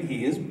 Chairman,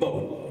 he is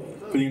Boat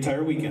for the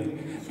entire weekend.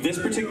 This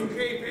particular...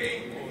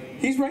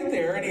 He's right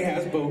there, and he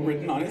has Boat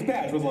written on his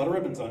badge with a lot of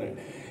ribbons on it.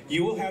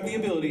 You will have the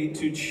ability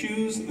to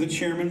choose the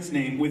chairman's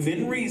name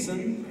within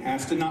reason,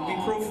 has to not be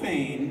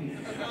profane,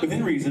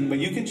 within reason, but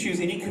you can choose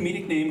any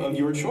comedic name of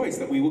your choice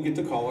that we will get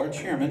to call our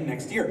chairman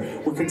next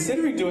year. We're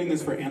considering doing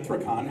this for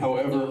Anthrocon,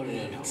 however,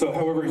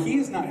 however, he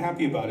is not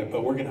happy about it,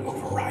 but we're going to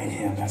override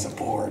him as a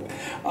board.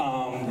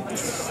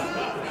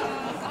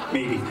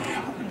 Maybe.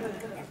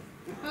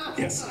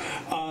 Yes.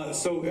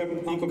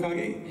 Uncle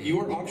Kage, you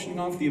are auctioning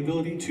off the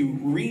ability to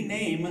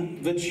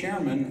rename the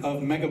chairman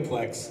of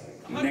Megaplex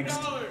next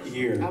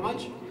year. How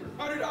much?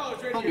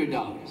 $100 right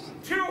 $100.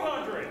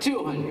 $200.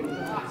 200.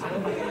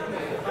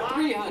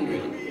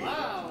 300.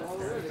 Wow.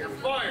 You're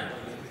fired.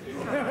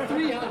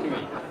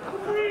 300.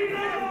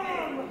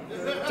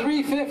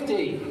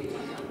 350.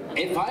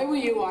 If I were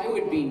you, I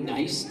would be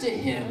nice to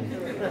him.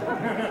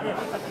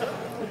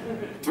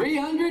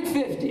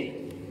 350.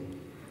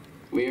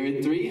 We're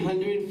at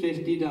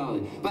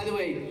 $350. By the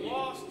way,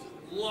 Lost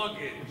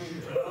luggage.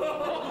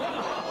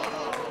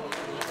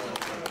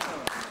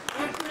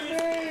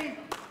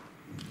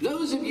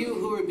 those of you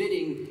who are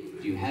bidding,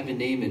 do you have a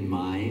name in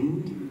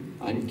mind?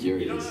 I'm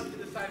curious. You don't have to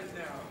decide it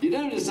now. You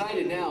don't decide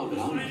it now, but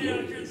I'm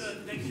curious.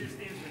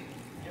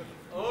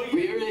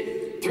 We're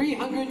at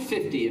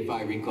 350, if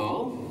I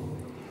recall.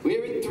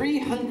 We're at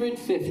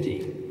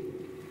 350.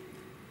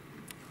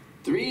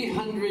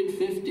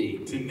 350.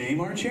 To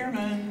name our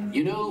chairman.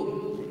 You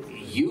know,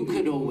 you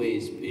could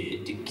always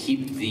bid to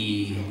keep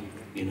the,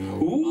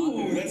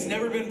 Ooh, honor. that's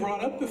never been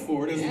brought up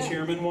before. Does the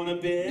chairman want to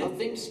bid?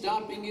 Nothing's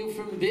stopping you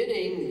from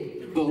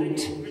bidding, Boat.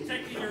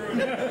 Protecting your own.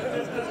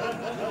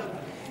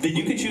 Then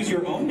you can choose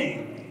your own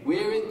name.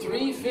 We're at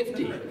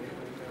 350.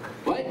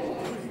 What?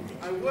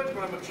 I would,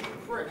 but I'm a cheap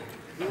prick.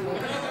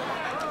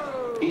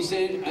 He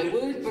said, I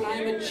would, but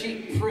I'm a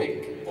cheap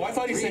prick. Oh, I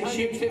thought he said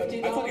cheap.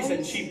 $350? I thought he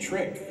said cheap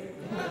trick.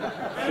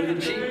 For the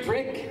cheap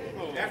prick?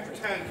 After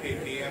 10,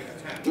 KP, after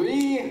 10.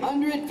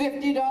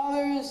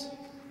 $350.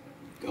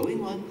 Going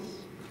once.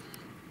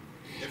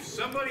 If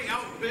somebody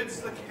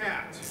outbids the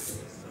cat,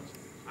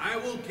 I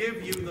will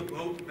give you the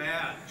boat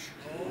badge.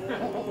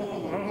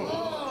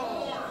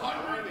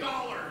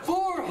 $400. $400.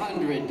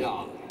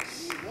 $425.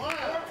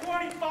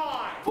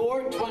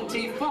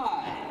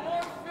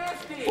 $425.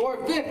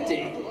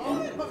 $450.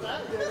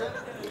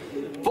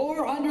 $450.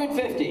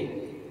 $475.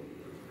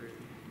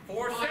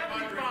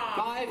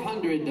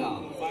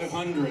 $500.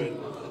 $500.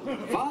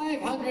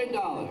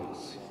 $500.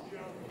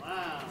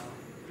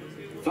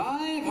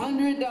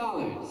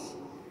 $500.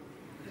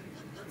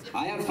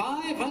 I have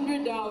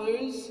 $500.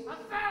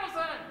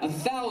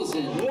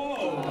 $1,000.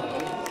 Whoa!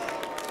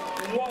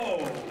 Whoa!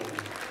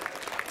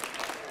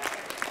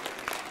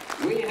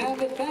 We have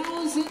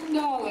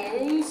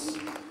 $1,000.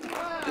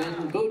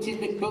 And Boaty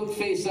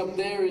McBoatface up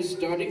there is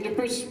starting to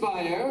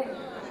perspire.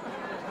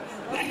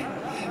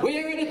 We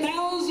are at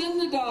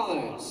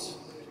 $1,000.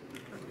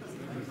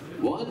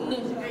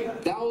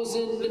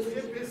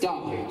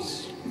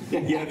 $1,000.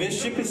 Yeah,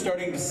 this ship is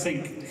starting to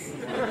sink.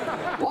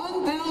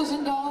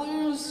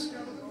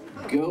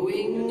 $1,000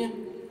 going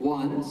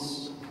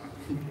once.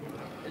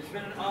 It's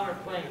been an honor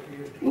playing for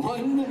you.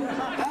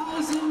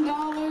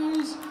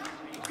 $1,000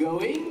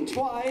 going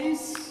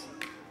twice.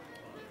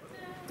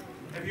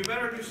 Have you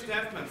better do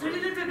staff members?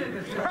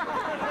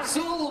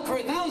 Sold for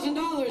 $1,000 My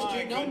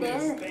to number.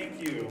 goodness, thank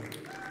you.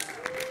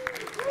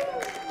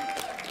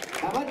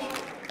 How much?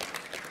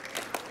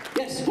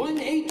 Yes,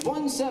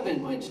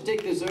 1817. Why don't you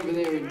take this over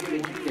there and give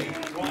it to Ken?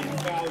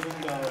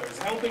 $1,000.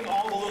 Helping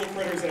all the little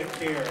critters that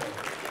care.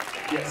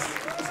 Yes,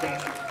 the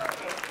statue.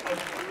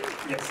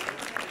 Yes.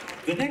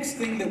 The next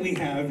thing that we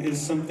have is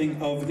something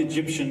of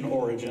Egyptian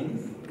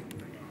origin.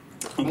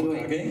 By the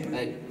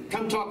way,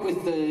 come talk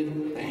with the...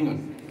 hang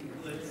on.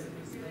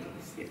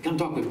 Come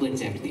talk with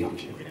Blitz after the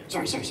auction.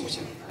 Sorry.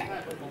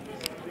 Back.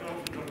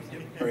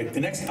 All right, the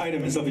next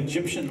item is of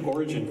Egyptian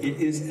origin. It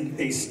is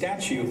a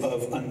statue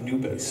of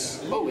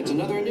Anubis. Oh, it's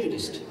another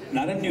nudist.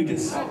 Not a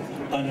nudist,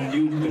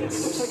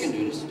 Anubis. Looks like a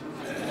nudist.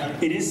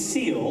 It is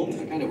sealed.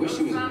 I kind of wish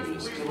he was a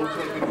nudist.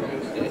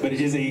 But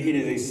it is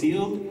a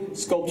sealed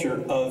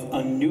sculpture of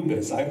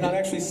Anubis. I have not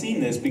actually seen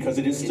this because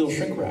it is still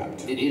shrink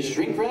wrapped. It is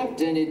shrink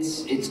wrapped, and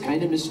it's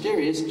kind of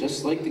mysterious,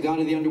 just like the god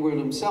of the underworld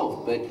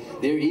himself. But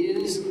there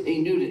is a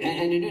nude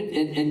A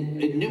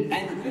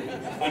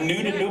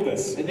nude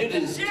Anubis. A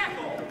nudist.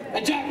 A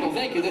jackal.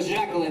 Thank you. There's a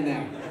jackal in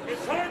there.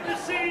 It's hard to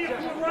see.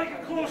 If you'd like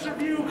a closer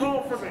view,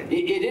 go for me.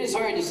 It is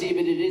hard to see,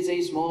 but it is a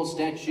small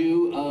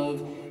statue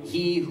of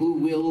he who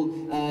will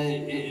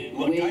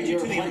guide you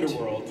to the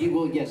underworld. He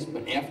will, yes,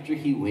 but after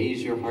he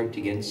weighs your heart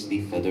against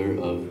the feather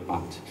of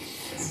Ot.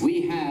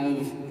 We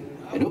have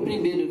an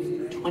opening bid of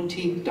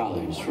 $20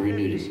 for a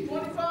nudist.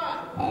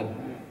 25.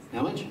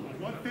 How much?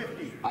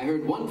 150. I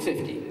heard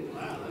 150.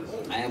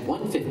 I have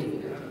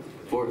 150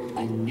 for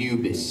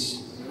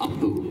Anubis.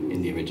 Ambu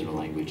in the original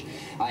language.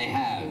 I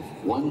have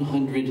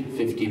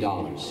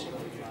 $150.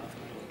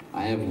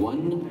 I have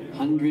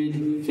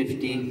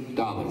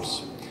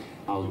 $150.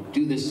 I'll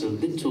do this a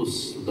little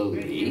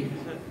slowly.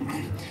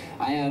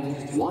 I have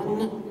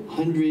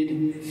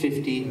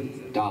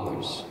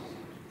 $150.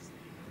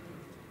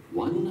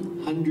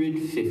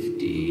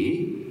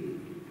 150.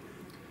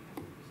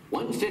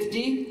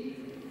 150.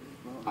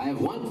 I have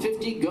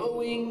 150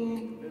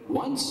 going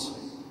once.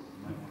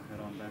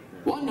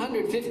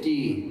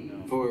 150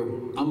 for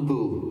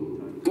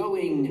Ambu.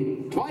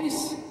 Going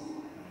twice.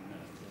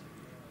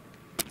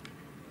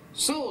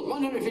 Sold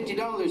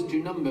 $150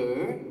 to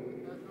number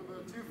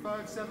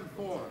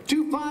 2574.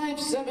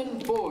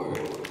 2574.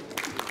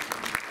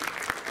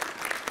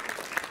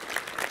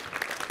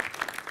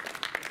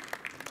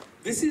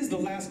 This is the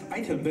last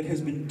item that has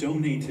been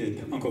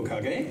donated, Uncle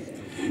Kage.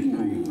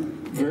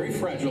 Very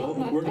fragile.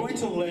 We're going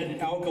to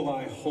let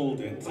Alkali hold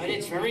it. But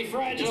it's very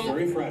fragile. It's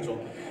very fragile.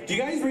 Do you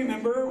guys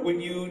remember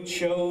when you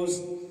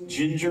chose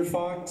Ginger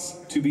Fox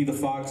to be the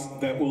fox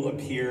that will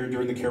appear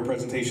during the care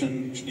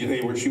presentation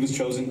where she was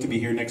chosen to be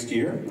here next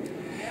year?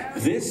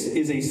 This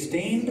is a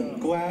stained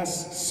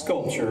glass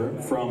sculpture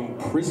from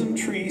Prism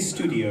Tree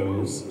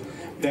Studios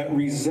that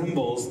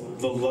resembles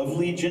the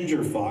lovely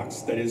Ginger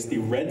Fox, that is the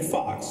red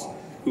fox,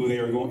 who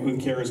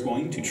Care is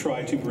going to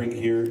try to bring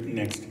here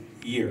next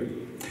year.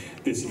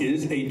 This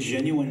is a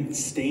genuine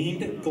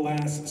stained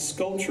glass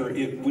sculpture.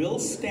 It will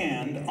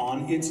stand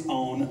on its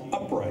own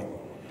upright.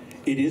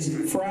 It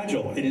is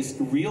fragile. It is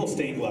real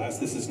stained glass.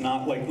 This is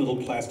not like little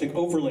plastic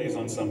overlays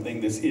on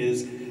something. This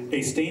is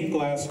a stained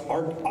glass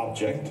art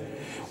object.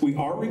 We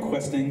are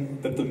requesting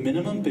that the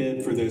minimum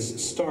bid for this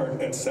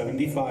start at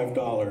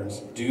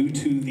 $75 due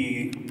to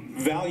the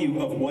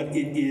value of what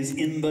it is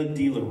in the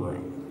dealer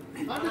room.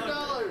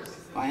 $100.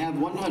 I have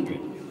 100.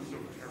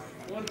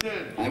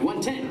 110. I have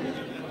 110.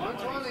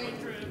 120.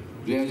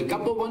 There's a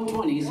couple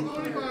 120s.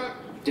 125.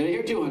 Did I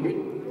hear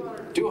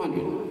 200?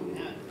 200.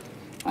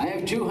 I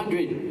have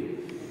 200.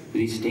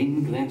 The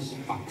stained glass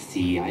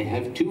foxy. I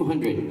have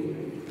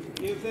 200.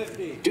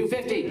 250.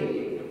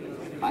 250.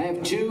 I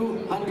have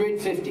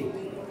 250.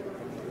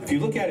 If you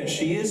look at it,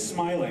 she is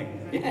smiling.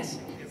 Yes.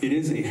 It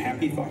is a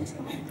happy fox.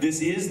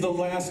 This is the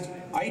last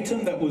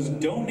item that was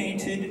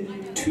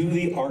donated to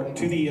the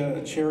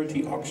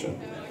charity auction.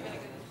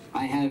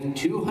 I have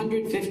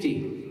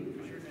 250.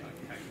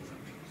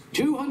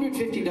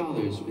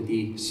 $250 for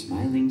the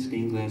smiling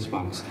stained glass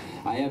box.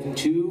 I have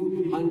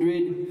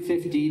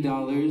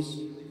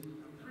 $250.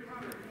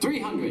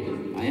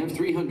 300. I have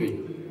 300.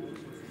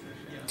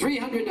 $300.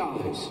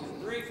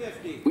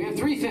 350. We have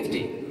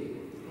 350.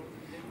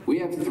 We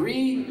have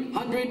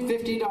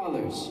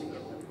 $350.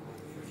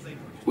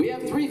 We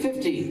have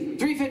 350.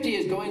 350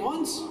 is going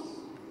once.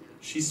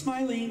 She's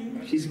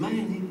smiling. She's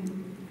smiling.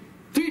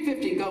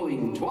 350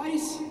 going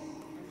twice.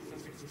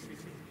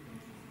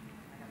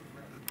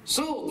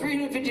 Sold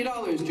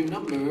 $350 to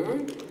number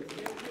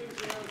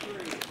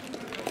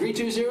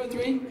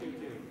 3203.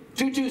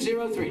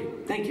 2203.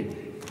 Thank you.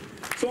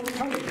 So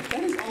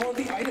that is all of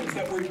the items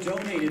that were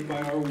donated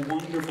by our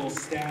wonderful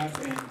staff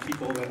and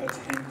people that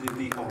attended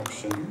the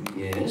auction.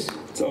 Yes.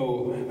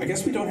 So I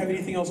guess we don't have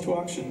anything else to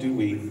auction, do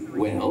we?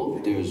 Well,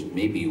 there's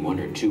maybe one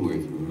or two or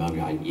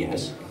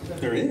yes.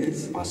 There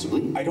is.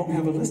 Possibly. I don't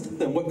have a list of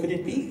them. What could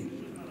it be?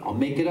 I'll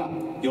make it up.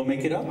 You'll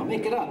make it up? I'll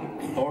make it up.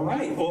 All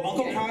right. Well,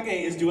 Uncle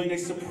Kage is doing a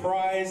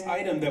surprise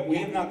item that we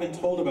have not been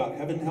told about.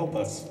 Heaven help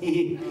us.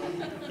 You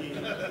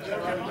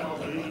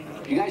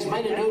guys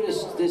might have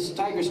noticed this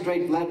tiger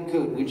stripe lab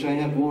coat, which I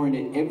have worn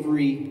at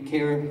every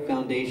Care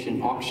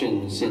Foundation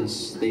auction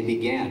since they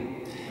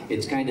began.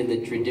 It's kind of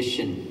the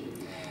tradition.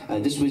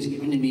 This was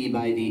given to me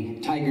by the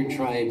Tiger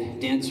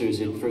Tribe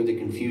dancers at Further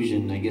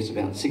Confusion, I guess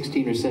about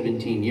 16 or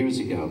 17 years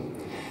ago.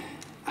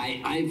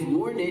 I've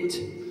worn it,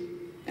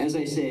 as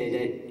I said,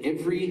 at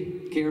every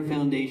Care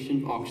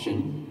Foundation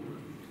auction,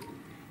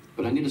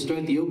 but I'm going to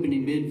start the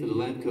opening bid for the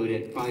lab coat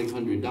at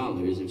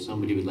 $500 if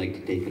somebody would like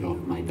to take it off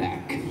my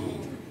back.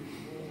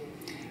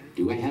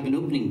 Do I have an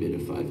opening bid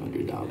of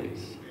 $500?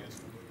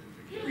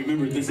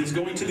 Remember, this is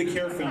going to the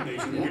CARE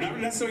Foundation. You're not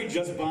necessarily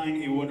just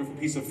buying a wonderful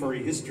piece of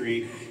furry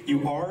history.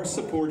 You are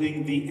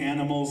supporting the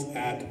animals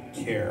at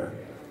CARE.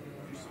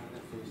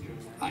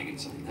 I can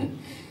sign that.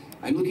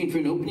 I'm looking for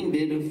an opening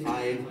bid of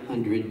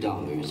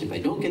 $500. If I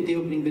don't get the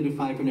opening bid of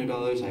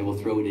 $500, I will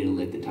throw it in and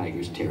let the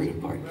tigers tear it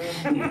apart.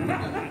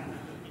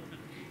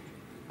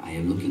 I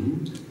am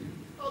looking.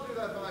 I'll do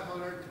that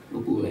 500. Oh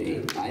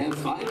boy, I have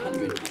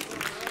 500.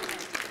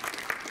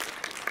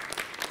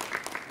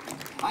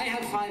 I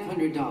have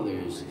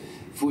 $500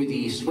 for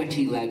the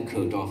sweaty lab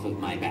coat off of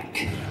my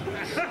back.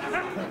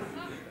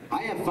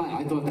 I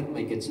thought that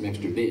might get some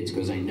extra bids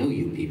because I know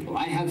you people.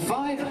 I have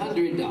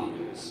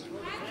 $500.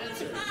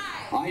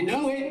 I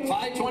know it.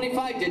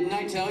 $525, didn't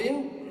I tell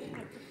you?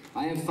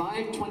 I have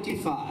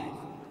 $525.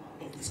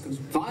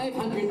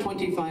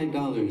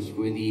 $525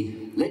 for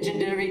the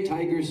legendary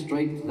tiger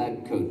striped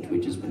lab coat,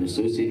 which has been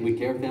associated with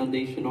Care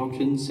Foundation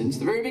auctions since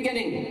the very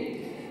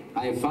beginning.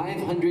 I have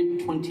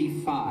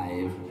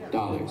 $525.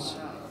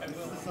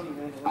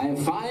 I have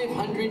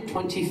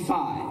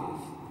 $525.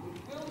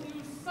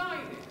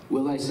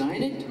 Will I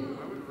sign it?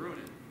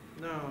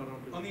 No,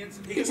 don't. On the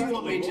inside, If you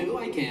want me to,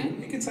 I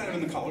can. You can sign it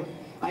in the collar.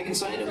 I can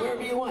sign it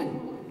wherever you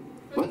want.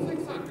 What?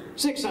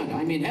 600.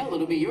 I mean, hell,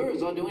 it'll be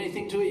yours. I'll do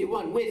anything to it you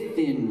want,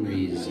 within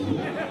reason.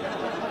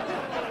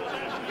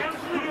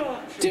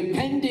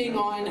 Depending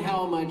on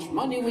how much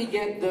money we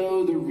get,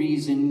 though, the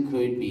reason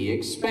could be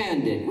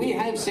expanded. We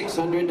have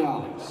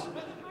 $600.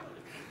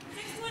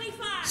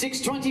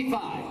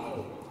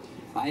 $625.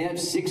 I have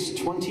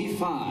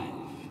 $625.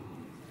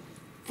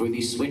 For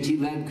the sweaty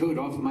lab coat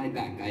off my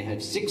back, I have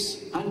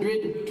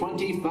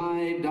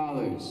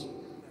 $625.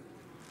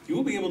 You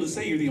will be able to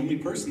say you're the only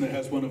person that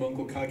has one of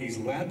Uncle Kagi's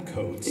lab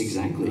coats.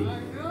 Exactly.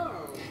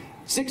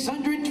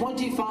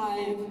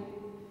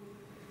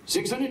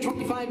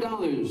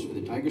 $625 for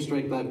the tiger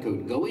stripe lab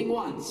coat. Going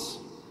once.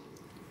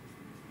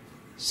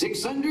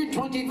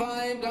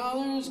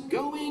 $625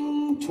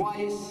 going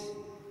twice.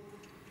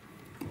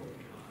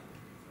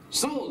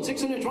 Sold.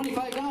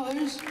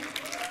 $625.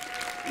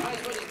 You might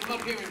as well just come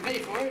up here and pay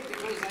for it,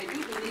 because I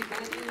do believe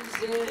that is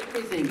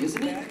everything,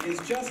 isn't it? That is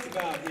just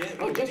about it.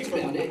 Oh, just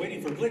about it. I'm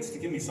waiting for Blitz to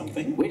give me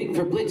something. Waiting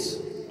for Blitz.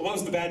 What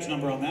was the badge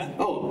number on that?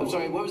 Oh, I'm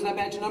sorry, what was that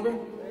badge number?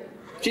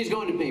 She's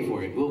going to pay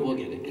for it. We'll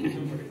get it.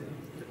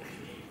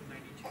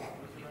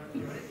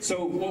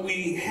 So what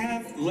we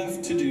have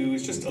left to do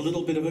is just a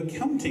little bit of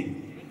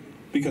accounting,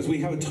 because we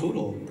have a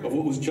total of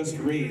what was just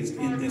raised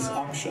in this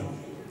auction.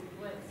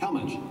 How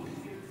much?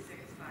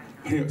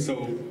 Here,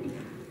 so...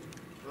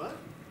 What?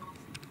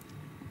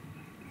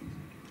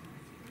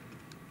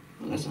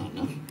 Well, that's not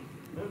enough.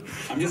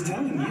 I'm just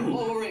telling you.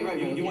 Oh,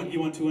 right. You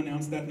want to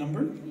announce that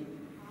number?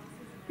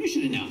 You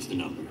should announce the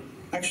number.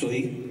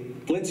 Actually,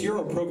 Blitz, you're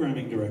our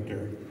programming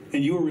director,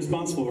 and you were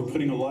responsible for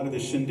putting a lot of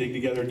this shindig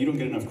together, and you don't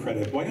get enough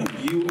credit. Why don't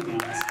you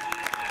announce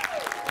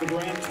the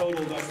grand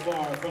total thus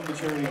far from the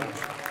charity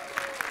auction?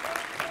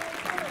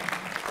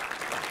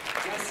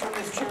 Just from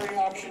this charity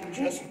auction,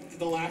 just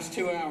the last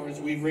 2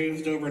 hours, we've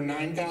raised over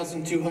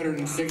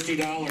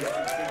 $9,260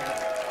 from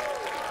charity.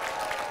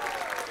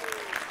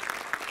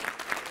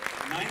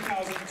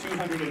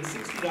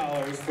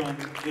 $9,260 from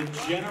the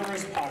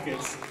generous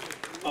pockets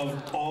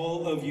of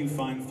all of you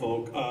fine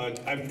folk.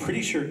 I'm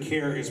pretty sure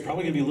CARE is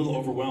probably going to be a little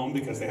overwhelmed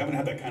because they haven't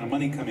had that kind of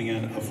money coming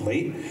in of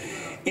late.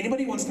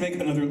 Anybody wants to make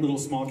another little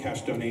small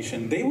cash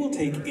donation, they will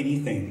take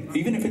anything,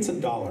 even if it's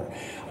 $1.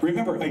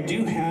 Remember, I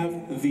do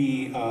have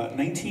the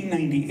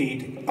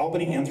 1998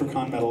 Albany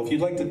Anthrocon medal. If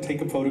you'd like to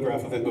take a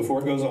photograph of it before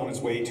it goes on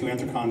its way to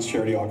Anthrocon's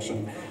charity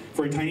auction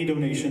for a tiny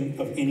donation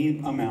of any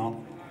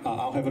amount,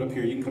 I'll have it up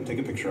here. You can come take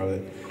a picture of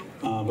it.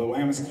 But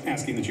I am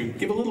asking that you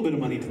give a little bit of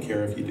money to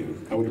CARE if you do.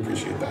 I would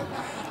appreciate that.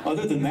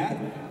 Other than that,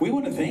 we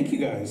want to thank you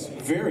guys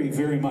very,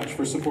 very much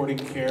for supporting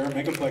CARE.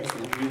 Megaplex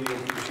really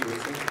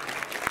appreciates it.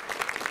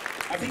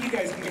 I think you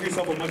guys can give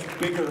yourself a much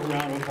bigger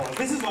round of applause.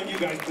 This is on you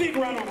guys. Big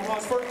round of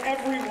applause for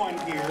everyone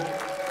here.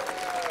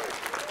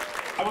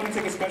 I want to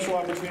take a special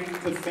opportunity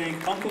to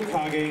thank Uncle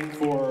Kage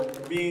for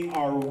being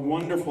our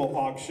wonderful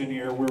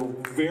auctioneer. We're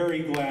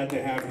very glad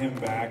to have him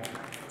back.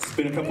 It's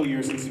been a couple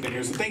years since he's been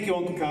here. So thank you,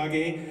 Uncle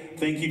Kage.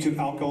 Thank you to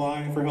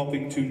Alkali for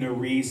helping, to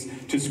Nerese,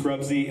 to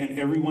Scrubsy, and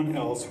everyone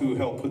else who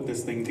helped put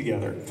this thing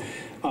together.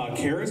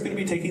 CARE is going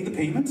to be taking the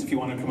payments. If you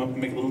want to come up and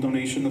make a little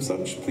donation of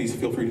such, please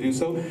feel free to do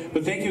so.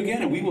 But thank you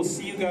again, and we will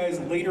see you guys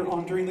later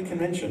on during the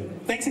convention.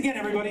 Thanks again,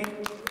 everybody.